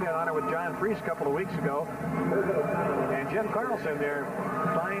 he shared that honor with John Freese a couple of weeks ago. And Jeff Carlson there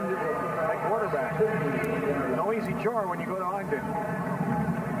find a quarterback. No easy chore when you go to Ogden.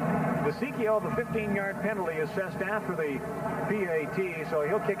 Ezekiel, the 15-yard penalty assessed after the PAT, so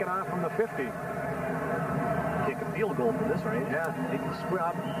he'll kick it off from the 50. Kick a field goal for this, right? Yeah, he can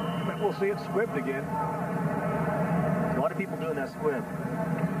squib. But we'll see it squibbed again. A lot of people doing that squib.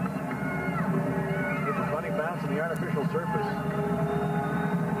 It's a funny bounce on the artificial surface.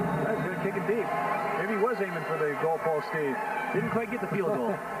 That's going to kick it deep. Maybe he was aiming for the goalpost, Steve. Didn't quite get the field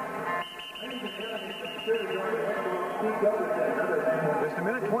goal. Just a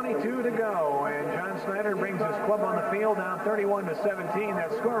minute 22 to go, and John Snyder brings his club on the field down 31-17.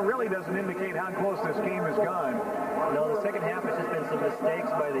 That score really doesn't indicate how close this game has gone. No, the second half has just been some mistakes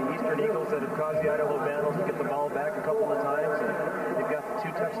by the Eastern Eagles that have caused the Idaho Vandals to get the ball back a couple of times. And they've got the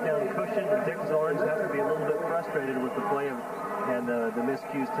 2-touchdown cushion, and Dick Zorns has to be a little bit frustrated with the play and the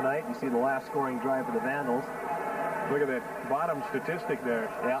miscues tonight. You see the last scoring drive for the Vandals. Look at that bottom statistic there.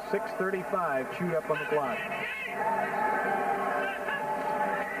 Yeah. 6:35 chewed up on the clock.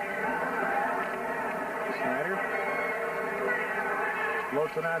 Snyder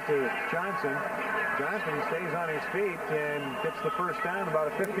floats it out to Johnson. Johnson stays on his feet and gets the first down, about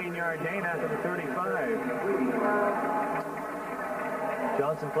a 15-yard gain after the 35.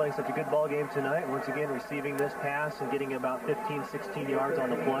 Johnson playing such a good ball game tonight. Once again, receiving this pass and getting about 15, 16 yards on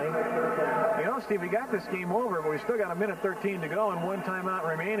the play. You know, Steve, we got this game over, but we still got a minute 13 to go and one timeout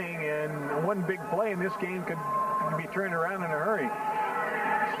remaining, and one big play in this game could be turned around in a hurry.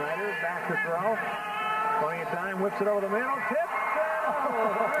 Snyder back to throw. Plenty of time, whips it over the middle. Tip!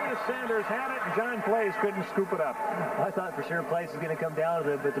 Ernest Sanders had it, and John Place couldn't scoop it up. I thought for sure Place was going to come down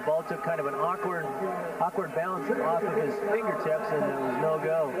with it, but the ball took kind of an awkward bounce off of his fingertips, and it was no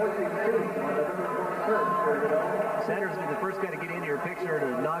go. Sanders is the first guy to get into your picture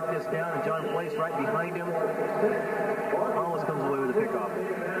to knock this down, and John Place right behind him almost comes away with a pickoff.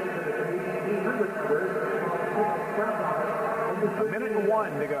 A minute and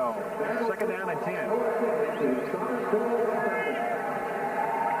 1 to go. Second down and 10.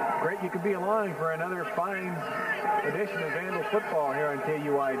 Great, you could be along for another fine edition of Vandal football here on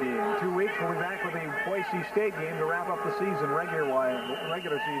KUID. In 2 weeks, we'll be back with the Boise State game to wrap up the season regular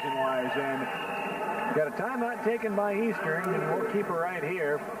season-wise. And got a timeout taken by Eastern, and we'll keep it right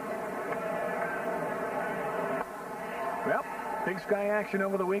here. Well, Big Sky action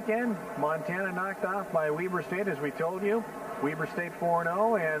over the weekend. Montana knocked off by Weber State, as we told you. Weber State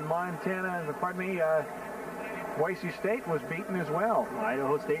 4-0, and Boise State was beaten as well.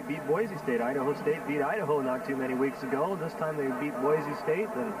 Idaho State beat Boise State. Idaho State beat Idaho not too many weeks ago. This time they beat Boise State.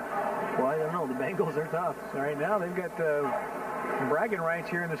 And, well, I don't know. The Bengals are tough. So right now they've got bragging rights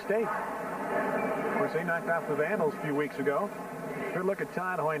here in the state. Of course, they knocked off the Vandals a few weeks ago. Good look at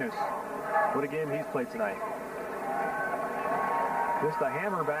Todd Hoynes. What a game he's played tonight. Just a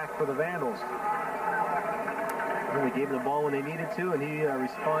hammer back for the Vandals. They gave him the ball when they needed to, and he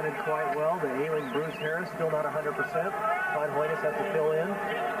responded quite well. The ailing Bruce Harris still not 100%. Todd Hoynes has to fill in.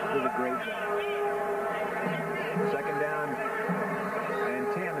 Did a great job. Second down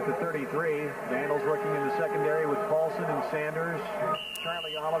and 10 at the 33. Vandals working in the secondary with Paulson and Sanders,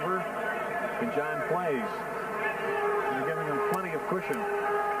 Charlie Oliver, and John Plays. They're giving them plenty of cushion.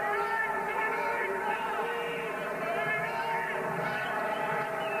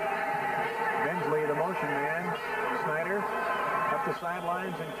 Bensley, the motion man. Snyder up the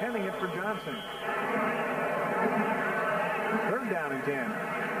sidelines, intending it for Johnson. Third down and 10.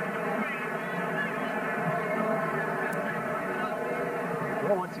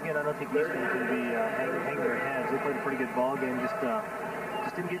 Well, once again, I don't think Eastern can be hang their heads. They played a pretty good ball game. Just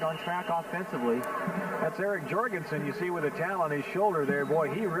didn't get on track offensively. That's Eric Jorgensen, you see, with a towel on his shoulder there.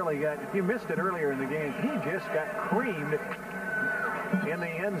 Boy, he really got, if you missed it earlier in the game, he just got creamed in the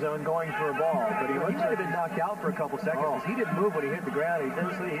end zone going for a ball. But he might have been knocked out for a couple seconds because he didn't move when he hit the ground.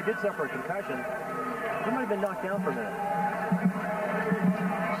 He did suffer a concussion. He might have been knocked down for a minute.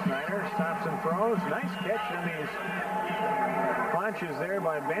 Snyder stops and throws. Nice catch on these punches there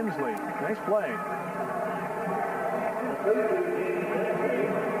by Bensley. Nice play.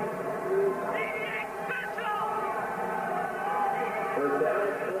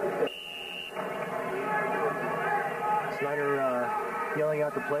 Snyder yelling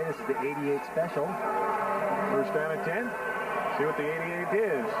out the play. This is the 88 special. First down and 10. See what the 88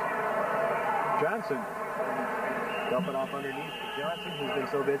 is. Johnson. Dump it off underneath to Johnson, who's been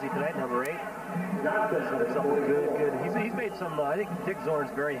so busy tonight, number 8. Good. He's made some, I think Dick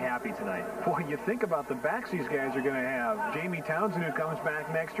Zorn's very happy tonight. Boy, you think about the backs these guys are going to have. Jamie Townsend, who comes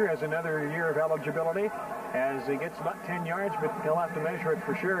back next year, has another year of eligibility. As he gets about 10 yards, but he'll have to measure it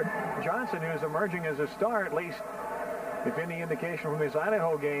for sure. Johnson, who's emerging as a star, at least, if any indication from his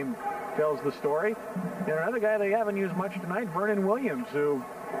Idaho game tells the story. And another guy they haven't used much tonight, Vernon Williams, who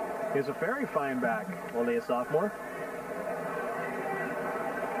is a very fine back. Only a sophomore.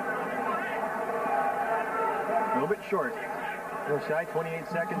 A little bit short. A little shy, 28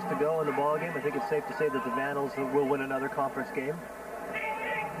 seconds to go in the ball game. I think it's safe to say that the Vandals will win another conference game.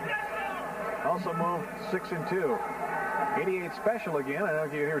 Also moved 6-2. 88 special again. I don't know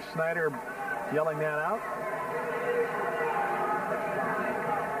if you hear Snyder yelling that out.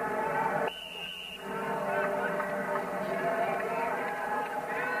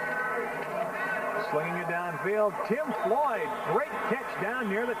 Slinging it downfield, Tim Floyd. Great catch down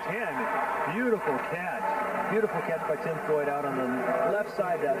near the 10. Beautiful catch. Beautiful catch by Tim Floyd out on the left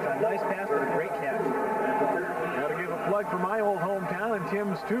side that time. Nice pass, but a great catch. Got to give a plug for my old hometown, and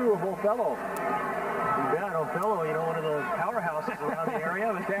Tim's too, of Othello. Yeah, Othello, you know, one of the powerhouses around the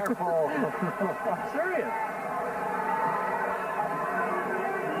area. But careful. Serious.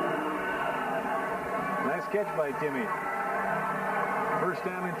 Nice catch by Timmy. First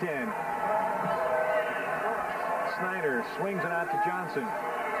down and 10. Snyder swings it out to Johnson.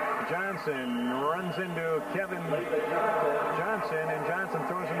 Johnson runs into Kevin Johnson, and Johnson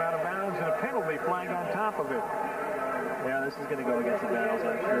throws him out of bounds, and a penalty flag on top of it. Yeah, this is going to go against the Vandals,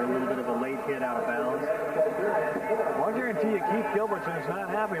 I'm sure. A little bit of a late hit out of bounds. Well, I guarantee you Keith Gilbertson is not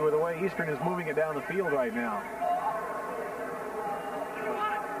happy with the way Eastern is moving it down the field right now.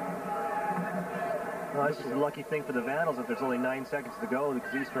 Well, this is a lucky thing for the Vandals that there's only 9 seconds to go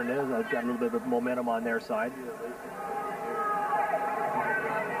because Eastern has got a little bit of momentum on their side.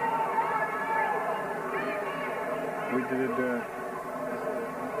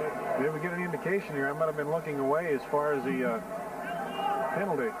 Did we get an indication here? I might have been looking away as far as the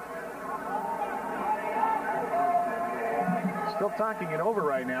penalty. Still talking it over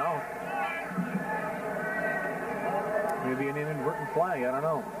right now. Maybe an inadvertent flag, I don't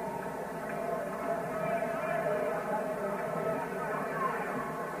know.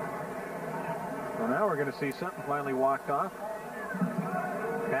 Well, now we're going to see something finally walked off.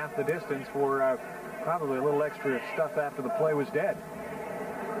 Half the distance for probably a little extra stuff after the play was dead.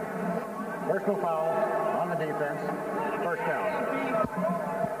 Personal foul on the defense. First down.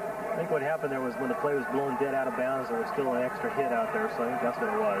 I think what happened there was when the play was blown dead out of bounds, there was still an extra hit out there, so I think that's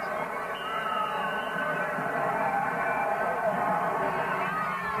what it was.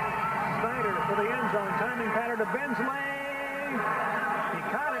 Snyder for the end zone. Timing pattern to Bensley. He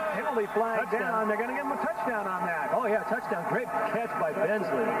caught it. Penalty flag down. They're going to give him a touchdown on that. Oh, yeah, touchdown. Great catch by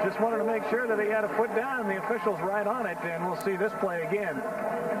Bensley. Just wanted to make sure that he had a foot down. The official's right on it, and we'll see this play again.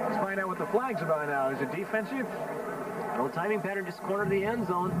 Let's find out what the flag's about now. Is it defensive? No timing pattern, just corner of the end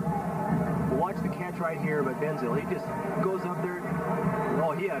zone. Watch the catch right here by Benzel. He just goes up there.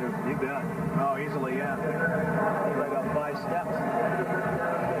 Oh, he had a big bet. Oh, easily, yeah. He's like about 5 steps.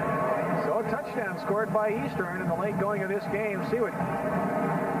 So a touchdown scored by Eastern in the late going of this game. See what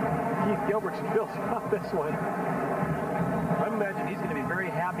Keith Gilbertson built off this one. I imagine he's going to be very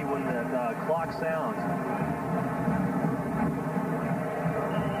happy when the clock sounds.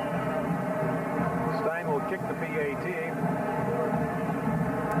 Stein will kick the PAT.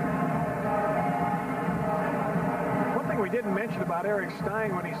 One thing we didn't mention about Eric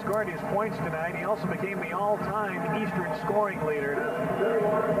Stein when he scored his points tonight, he also became the all-time Eastern scoring leader.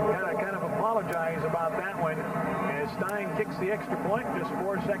 Gotta kind of apologize about that one as Stein kicks the extra point. Just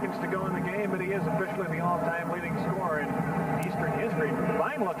 4 seconds to go in the game, but he is officially the all-time leading scorer in Eastern history.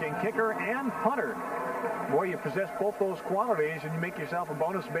 Fine-looking kicker and punter. Boy, you possess both those qualities and you make yourself a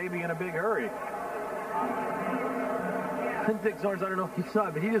bonus baby in a big hurry. Dick Zorns, I don't know if you saw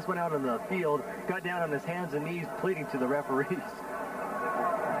it, but he just went out on the field, got down on his hands and knees, pleading to the referees.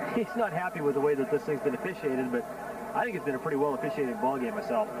 He's not happy with the way that this thing's been officiated, but I think it's been a pretty well officiated ball game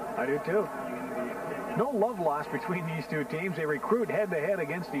myself. I do too. No love lost between these two teams. They recruit head-to-head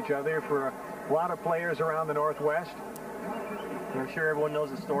against each other for a lot of players around the Northwest. I'm sure everyone knows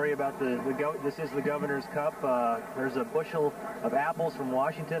the story about this is the Governor's Cup. There's a bushel of apples from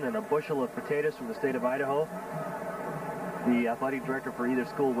Washington and a bushel of potatoes from the state of Idaho. The athletic director for either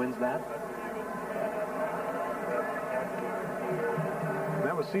school wins that.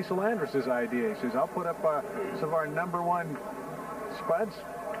 That was Cecil Andrus' idea. He says, I'll put up some of our #1 spuds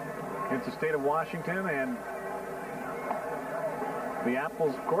against the state of Washington, and the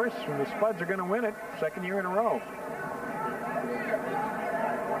apples, of course, and the spuds are going to win it. Second year in a row.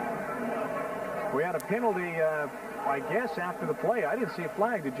 We had a penalty, I guess, after the play. I didn't see a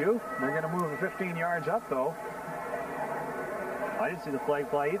flag, did you? They're going to move 15 yards up, though. I didn't see the flag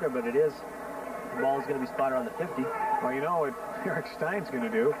fly either, but it is. The ball is going to be spotted on the 50. Well, you know what Eric Stein's going to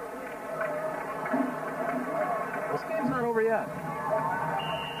do. This game's not over yet.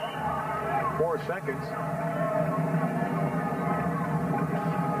 4 seconds.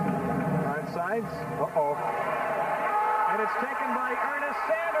 Onside. Uh-oh. And it's taken by Ernest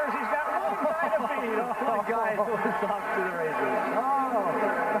Sanders. He's got one guy to feed. Oh, the guy goes off to the races. Oh.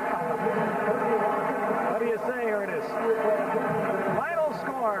 What do you say, Ernest? Final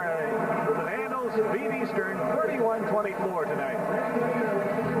score. The Vandals beat Eastern 31-24 tonight.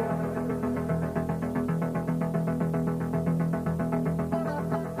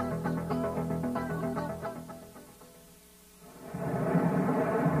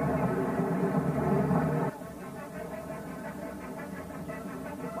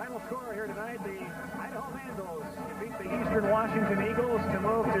 Washington Eagles to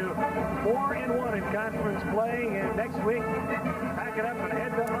move to 4-1 in conference play, and next week pack it up and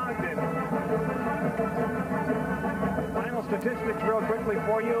head to Ogden. Final statistics real quickly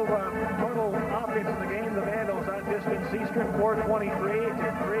for you. Total offense in the game, the Vandals outdistanced Eastern 423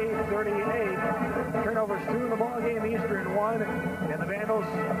 to 338. Turnovers 2 in the ball game, Eastern 1, and the Vandals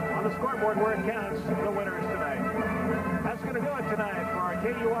on the scoreboard where it counts, the winners tonight. That's going to do it tonight for our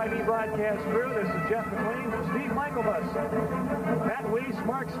KUIB broadcast crew. This is Jeff McLean, Steve Michaelbus, Pat Weiss,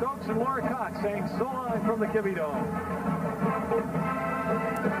 Mark Stokes, and Laura Cox saying so long from the Kibbe Dome.